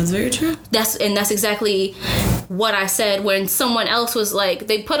 That's very true. That's exactly what I said when someone else was like,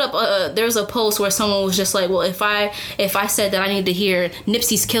 they put up there's a post where someone was just like, well, if I said that I needed to hear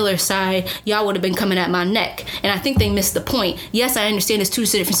Nipsey's killer side, y'all would have been coming at my neck. And I think they missed the point. Yes, I understand it's two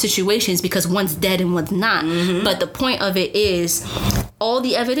different situations because one's dead and one's not. But the point of it is, all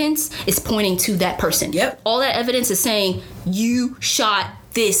the evidence is pointing to that person. Yep. All that evidence is saying you shot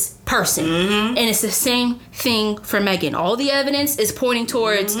this person. And it's the same thing for Megan. All the evidence is pointing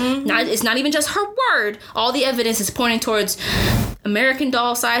towards, it's not even just her word. All the evidence is pointing towards American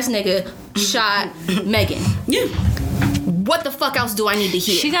Doll size nigga shot Megan. Yeah. What the fuck else do I need to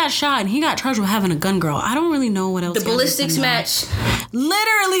hear? She got shot and he got charged with having a gun, girl. I don't really know what else. The ballistics match.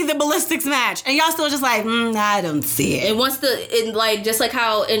 Literally the ballistics match. And y'all still just like, I don't see it. And once just like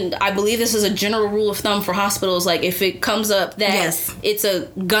how, and I believe this is a general rule of thumb for hospitals, like if it comes up that it's a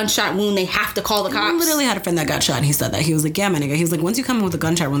gunshot wound, they have to call the cops. I literally had a friend that got shot and he said that. He was like, yeah, my nigga. He was like, once you come in with a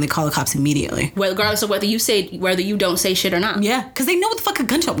gunshot wound, they call the cops immediately. Regardless of whether you don't say shit or not. Yeah, because they know what the fuck a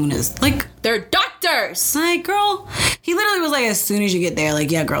gunshot wound is. Like, they're doctors. Like, girl, he literally was like, as soon as you get there, like,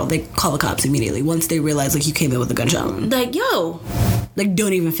 yeah, girl, they call the cops immediately once they realize, like, you came in with a gunshot wound. Like, yo, like,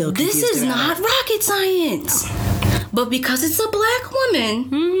 don't even feel confused. This is not rocket science. But because it's a black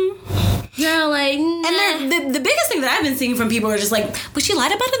woman, you're like, nah. And the biggest thing that I've been seeing from people are just like, but she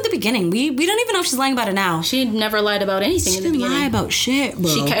lied about it in the beginning. We don't even know if she's lying about it now. She never lied about anything in the beginning. She didn't lie about shit, bro.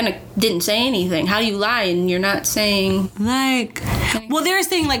 She kind of didn't say anything. How do you lie and you're not saying... Like... Well, they were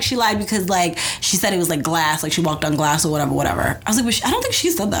saying, like, she lied because, like, she said it was, like, glass. Like, she walked on glass or whatever. I was like, but I don't think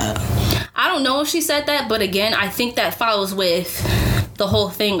she said that. I don't know if she said that, but again, I think that follows with the whole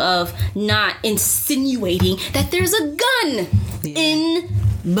thing of not insinuating that there's a gun in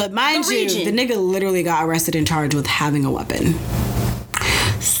But mind you, the nigga literally got arrested and charged with having a weapon.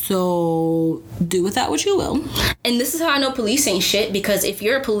 So, do with that what you will. And this is how I know police ain't shit, because if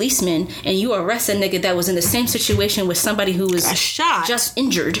you're a policeman and you arrest a nigga that was in the same situation with somebody who was shot, just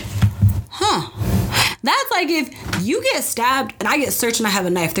injured. That's like if you get stabbed and I get searched and I have a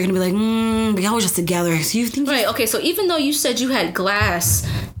knife, they're gonna be like, y'all was just together. So you think... Right, okay, so even though you said you had glass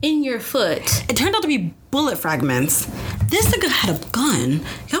in your foot... It turned out to be bullet fragments. This nigga had a gun.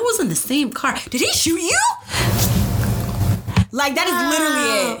 Y'all was in the same car. Did he shoot you? Like, that is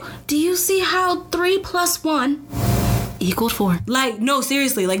literally it. Do you see how 3 + 1 equaled 4? Like, no,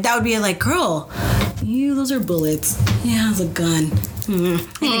 seriously. Like, that would be like, girl, those are bullets. Yeah, it was a gun. I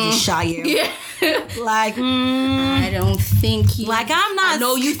think he shot you. Yeah. Like, I don't think you... Like, I'm not... I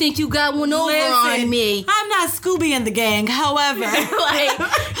know you think you got one over on me. I'm not Scooby and the gang, however. Like,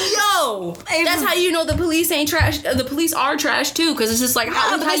 yo, that's how you know the police ain't trash. The police are trash, too, because it's just like...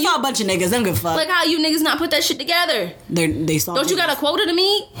 How you saw a bunch of niggas, them good fuck. Like, how you niggas not put that shit together? They saw... Don't you got a quota to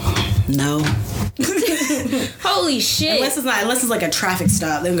meet? No. Holy shit. Unless it's like a traffic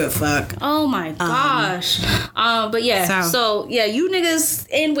stop, then good fuck. Oh my gosh. But yeah, so yeah, you niggas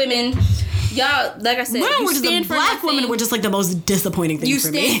and women, y'all, like I said, you stand for black nothing. Women were just like the most disappointing thing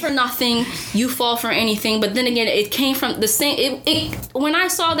for me. You stand for nothing, you fall for anything. But then again, it came from the same. When I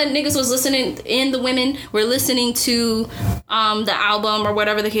saw that niggas was listening, and the women were listening to the album or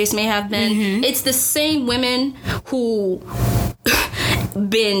whatever the case may have been, it's the same women who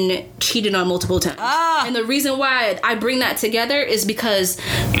been cheated on multiple times. And the reason why I bring that together is because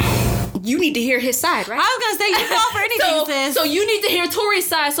you need to hear his side, right? I was gonna say, you fall for anything, sis. So you need to hear Tory's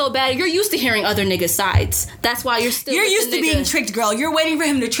side so bad. You're used to hearing other niggas' sides. That's why you're still... You're used to being tricked, girl. You're waiting for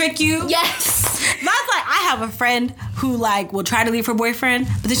him to trick you. Yes. That's like, I I have a friend who like will try to leave her boyfriend,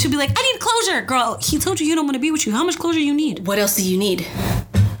 but then she'll be like, I need closure. Girl, he told you don't want to be with you. How much closure you need? What else do you need?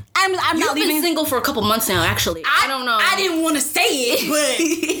 I'm You've not leaving. been single for a couple months now, actually. I don't know. I didn't want to say it,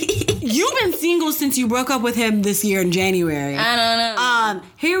 but you've been single since you broke up with him this year in January. I don't know.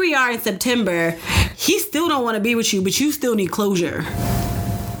 Here we are in September. He still don't want to be with you, but you still need closure.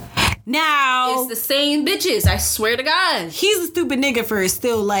 Now It's the same bitches, I swear to God. he's a stupid nigga for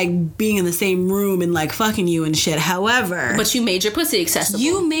still like being in the same room and like fucking you and shit. However, But you made your pussy accessible.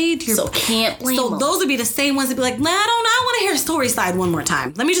 you made your So can't blame So him. those would be the same ones that be like, nah, I want to hear Tori's side one more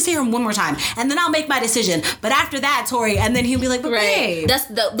time. Let me just hear him one more time, and then I'll make my decision. But after that, Tori, and then he'll be like, but babe.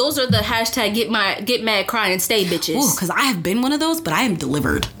 Those are the hashtag get mad, cry, and stay bitches. Ooh, because I have been one of those, but I am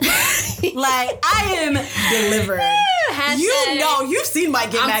delivered. Like, I am delivered. Hashtag- You know, you've seen my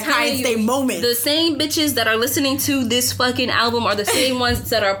get mad, cry, and stay moment. The same bitches that are listening to this fucking album are the same ones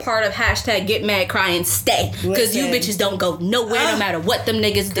that are part of hashtag get mad, cry, and stay. Because you bitches don't go nowhere no matter what them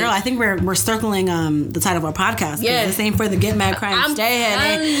niggas do. Girl, I think we're circling the title of our podcast. Yeah. The same for the get mad, cry, and I'm stay.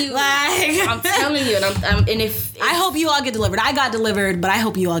 telling you. Like, I'm telling you, and if I hope you all get delivered. I got delivered, but I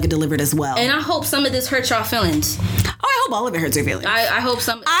hope you all get delivered as well. and I hope some of this hurts y'all feelings. Oh, I hope all of it hurts your feelings. I hope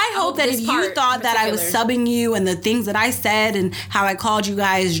some. I hope that this if part you thought in that I was particular- subbing you and the things that I said and how I called you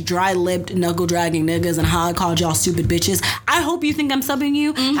guys dry-lipped, knuckle-dragging niggas and how I called y'all stupid bitches, I hope you think I'm subbing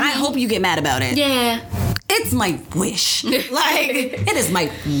you, and I hope you get mad about it. Yeah, It's my wish. Like, it is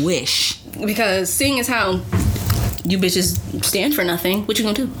my wish. because seeing as how you bitches stand for nothing, what you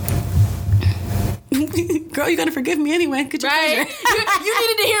gonna do? Girl, you gotta forgive me anyway. Get your Right? pleasure. you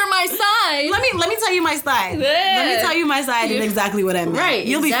needed to hear my side. Let me tell you my side. Let me tell you my side and exactly what I meant. Right?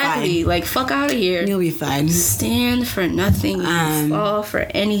 You'll exactly. be fine. Like fuck out of here. You'll be fine. Stand for nothing. You fall for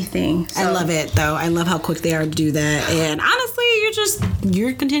anything. I love it though. I love how quick they are to do that. And honestly,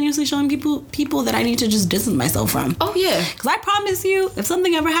 you're continuously showing people that I need to just distance myself from. Oh yeah. Because I promise you, if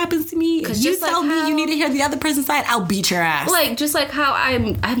something ever happens to me, if you just like tell me how- you need to hear the other person's side, I'll beat your ass. Like just like how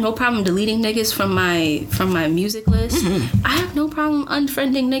I have no problem deleting niggas from my music list. I have no problem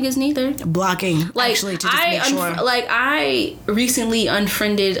unfriending niggas neither. Blocking, Like actually, to just make sure. I recently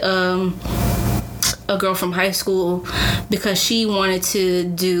unfriended a girl from high school because she wanted to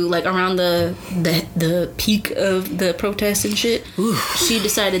do like around the peak of the protests and shit. She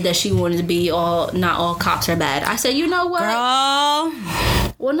decided that she wanted to be not all cops are bad. I said, you know what? Girl,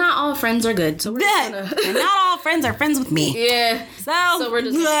 Well, not all friends are good. So we're just and not all friends are friends with me. yeah. So we're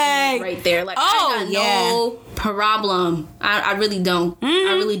just gonna end it right there. Like I got no problem. I really don't.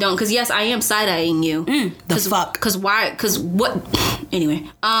 I really don't. Because yes, I am side eyeing you. The fuck? Because why? Because what? Anyway.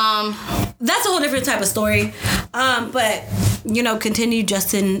 That's a whole different type of story. But continue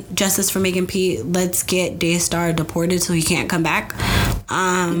justice for Megan P. Let's get Daystar deported so he can't come back.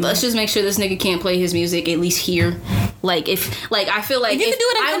 Let's just make sure this nigga can't play his music at least here. Like I feel like You can do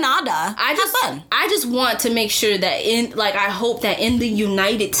it in Canada. Have fun. I just want to make sure that I hope that in the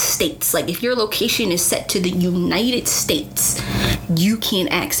United States, like if your location is set to the United States, you can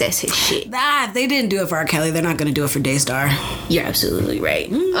access his shit. If they didn't do it for R. Kelly, they're not going to do it for Daystar. You're absolutely right.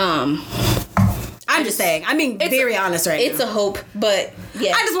 I'm just saying. I'm being very honest right now. It's a hope, but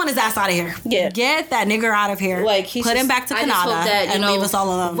yeah. I just want his ass out of here. Yeah. Get that nigger out of here. Like put him back to I just Canada hope that, and leave us all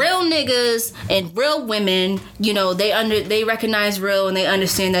alone. Real niggas and real women, they recognize real and they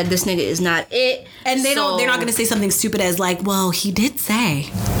understand that this nigga is not it. And they're not going to say something stupid as like, well, he did say.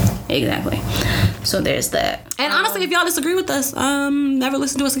 Exactly. So there's that. And honestly, if y'all disagree with us, never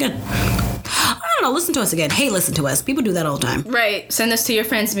listen to us again. I don't know, listen to us again. Hey, listen to us. People do that all the time. Right. Send this to your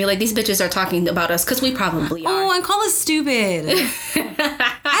friends and be like, these bitches are talking about us because we probably are. Oh, and call us stupid.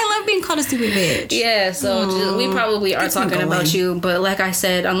 I love being called a stupid bitch. Yeah, so we probably are Gets me talking about going. you, but like I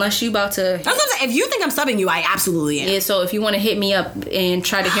said, unless you about to... That's what I'm saying. If you think I'm subbing you, I absolutely am. Yeah, so if you want to hit me up and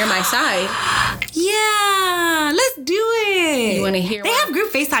try to hear my side, Yeah, let's do it. You wanna hear They what- have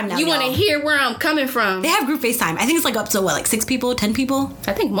group FaceTime now. you want to y'all. hear where I'm coming from. They have group FaceTime. I think it's like up to what, like 6 people, 10 people?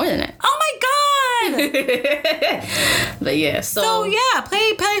 I think more than that. Oh my god! But yeah, So yeah,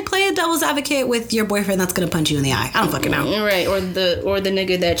 play a devil's advocate with your boyfriend that's gonna punch you in the eye. I don't fucking know. Right, or the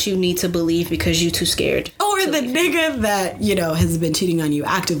nigga that you need to believe because you too scared. Or the nigga that, has been cheating on you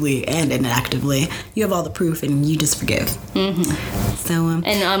actively and inactively. You have all the proof and you just forgive. Mm-hmm. So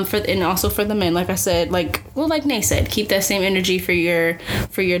And also for the men, like I said, like Nay said, keep that same energy for your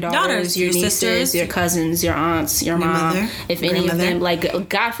daughters, your nieces, sisters, your cousins, your aunts, your mom. mother, If any of grandmother. them, like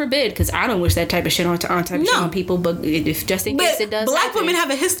God forbid, because I don't wish that type of shit on shit on people, but if just in case but it does, black happen. women have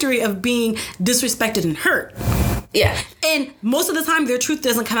a history of being disrespected and hurt. Yeah. And most of the time, their truth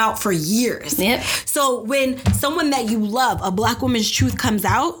doesn't come out for years. Yep. So when someone that you love, a black woman's truth comes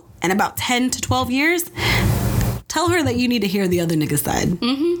out, in about 10 to 12 years, tell her that you need to hear the other nigga's side.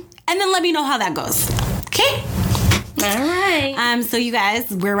 Mm-hmm. And then let me know how that goes. Okay? All right. So you guys,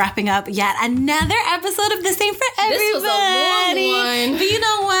 we're wrapping up yet another episode of This Ain't For Everybody. This was a long one. But you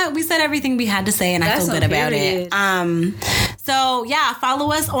know what? We said everything we had to say, and I feel good about it. So yeah,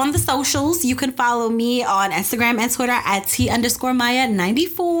 follow us on the socials. You can follow me on Instagram and Twitter at T_Maya94.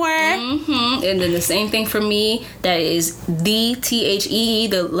 Mm-hmm. And then the same thing for me. That is the THEE,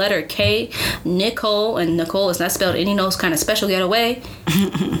 the letter K, Nicole. And Nicole is not spelled any nose kind of special getaway.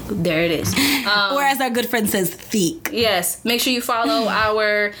 There it is. Or as our good friend says, Theek. Yes. Make sure you follow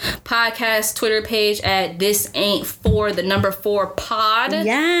our podcast Twitter page at This Ain't For the number 4 pod.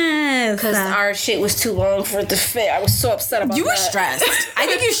 Yes. Because our shit was too long for it to fit. I was so upset about You were that. stressed. I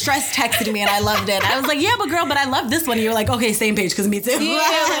think you stress texted me and I loved it. I was like, yeah, but girl, but I love this one. And you were like, okay, same page, because me too. Yeah,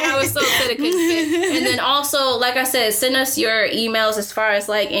 like I was so upset it couldn't fit. And then also, like I said, send us your emails as far as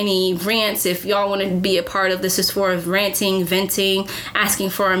like any rants. If y'all want to be a part of This Is For ranting, venting, asking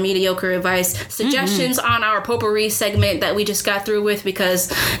for our mediocre advice, suggestions on our potpourri segment that we just got through with,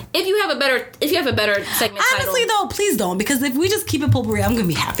 because if you have a better segment Honestly, title, though, please don't, because if we just keep it potpourri, I'm going to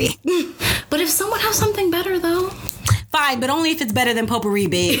be happy. but if someone has something better though, fine, but only if it's better than potpourri,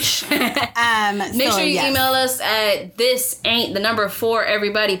 bitch. Make sure you email us at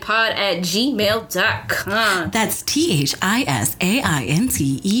thisainttheforeverybodypod@gmail.com. That's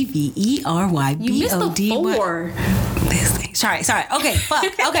THISAINTEVERYBODY. You missed the 4. Sorry. Okay, fuck.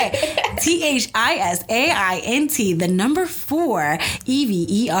 Okay. THISAINT, the number 4,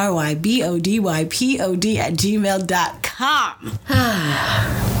 EVERYBODYPOD@gmail.com.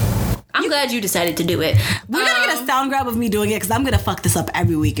 I'm glad you decided to do it. We're gonna get a sound grab of me doing it, because I'm gonna fuck this up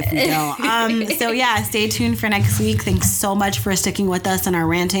every week if we don't. So yeah, stay tuned for next week. Thanks so much for sticking with us and our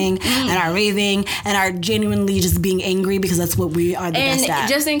ranting and our raving and our genuinely just being angry, because that's what we are the best at. And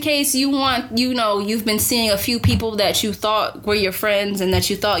just in case you want, you've been seeing a few people that you thought were your friends and that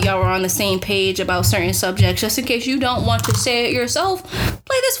you thought y'all were on the same page about certain subjects, just in case you don't want to say it yourself,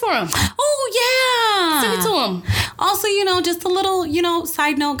 play this for them. Oh yeah, send it to them. Also, just a little,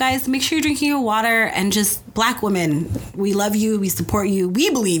 side note, guys, make sure you're drinking your water, and just Black women, we love you, we support you, we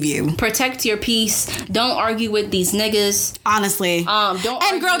believe you. Protect your peace. Don't argue with these niggas. Honestly.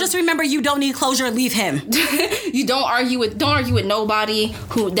 Girl, just remember, you don't need closure, leave him. You don't argue with nobody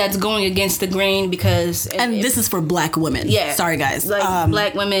that's going against the grain, because this is for Black women. Yeah. Sorry guys. Like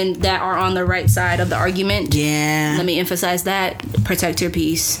Black women that are on the right side of the argument. Yeah. Let me emphasize that. Protect your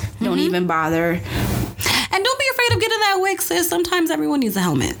peace. Don't even bother. And don't be afraid of getting that wig, sis. Sometimes everyone needs a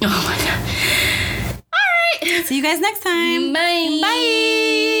helmet. Oh my God. All right. See you guys next time. Bye.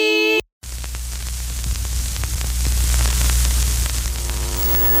 Bye.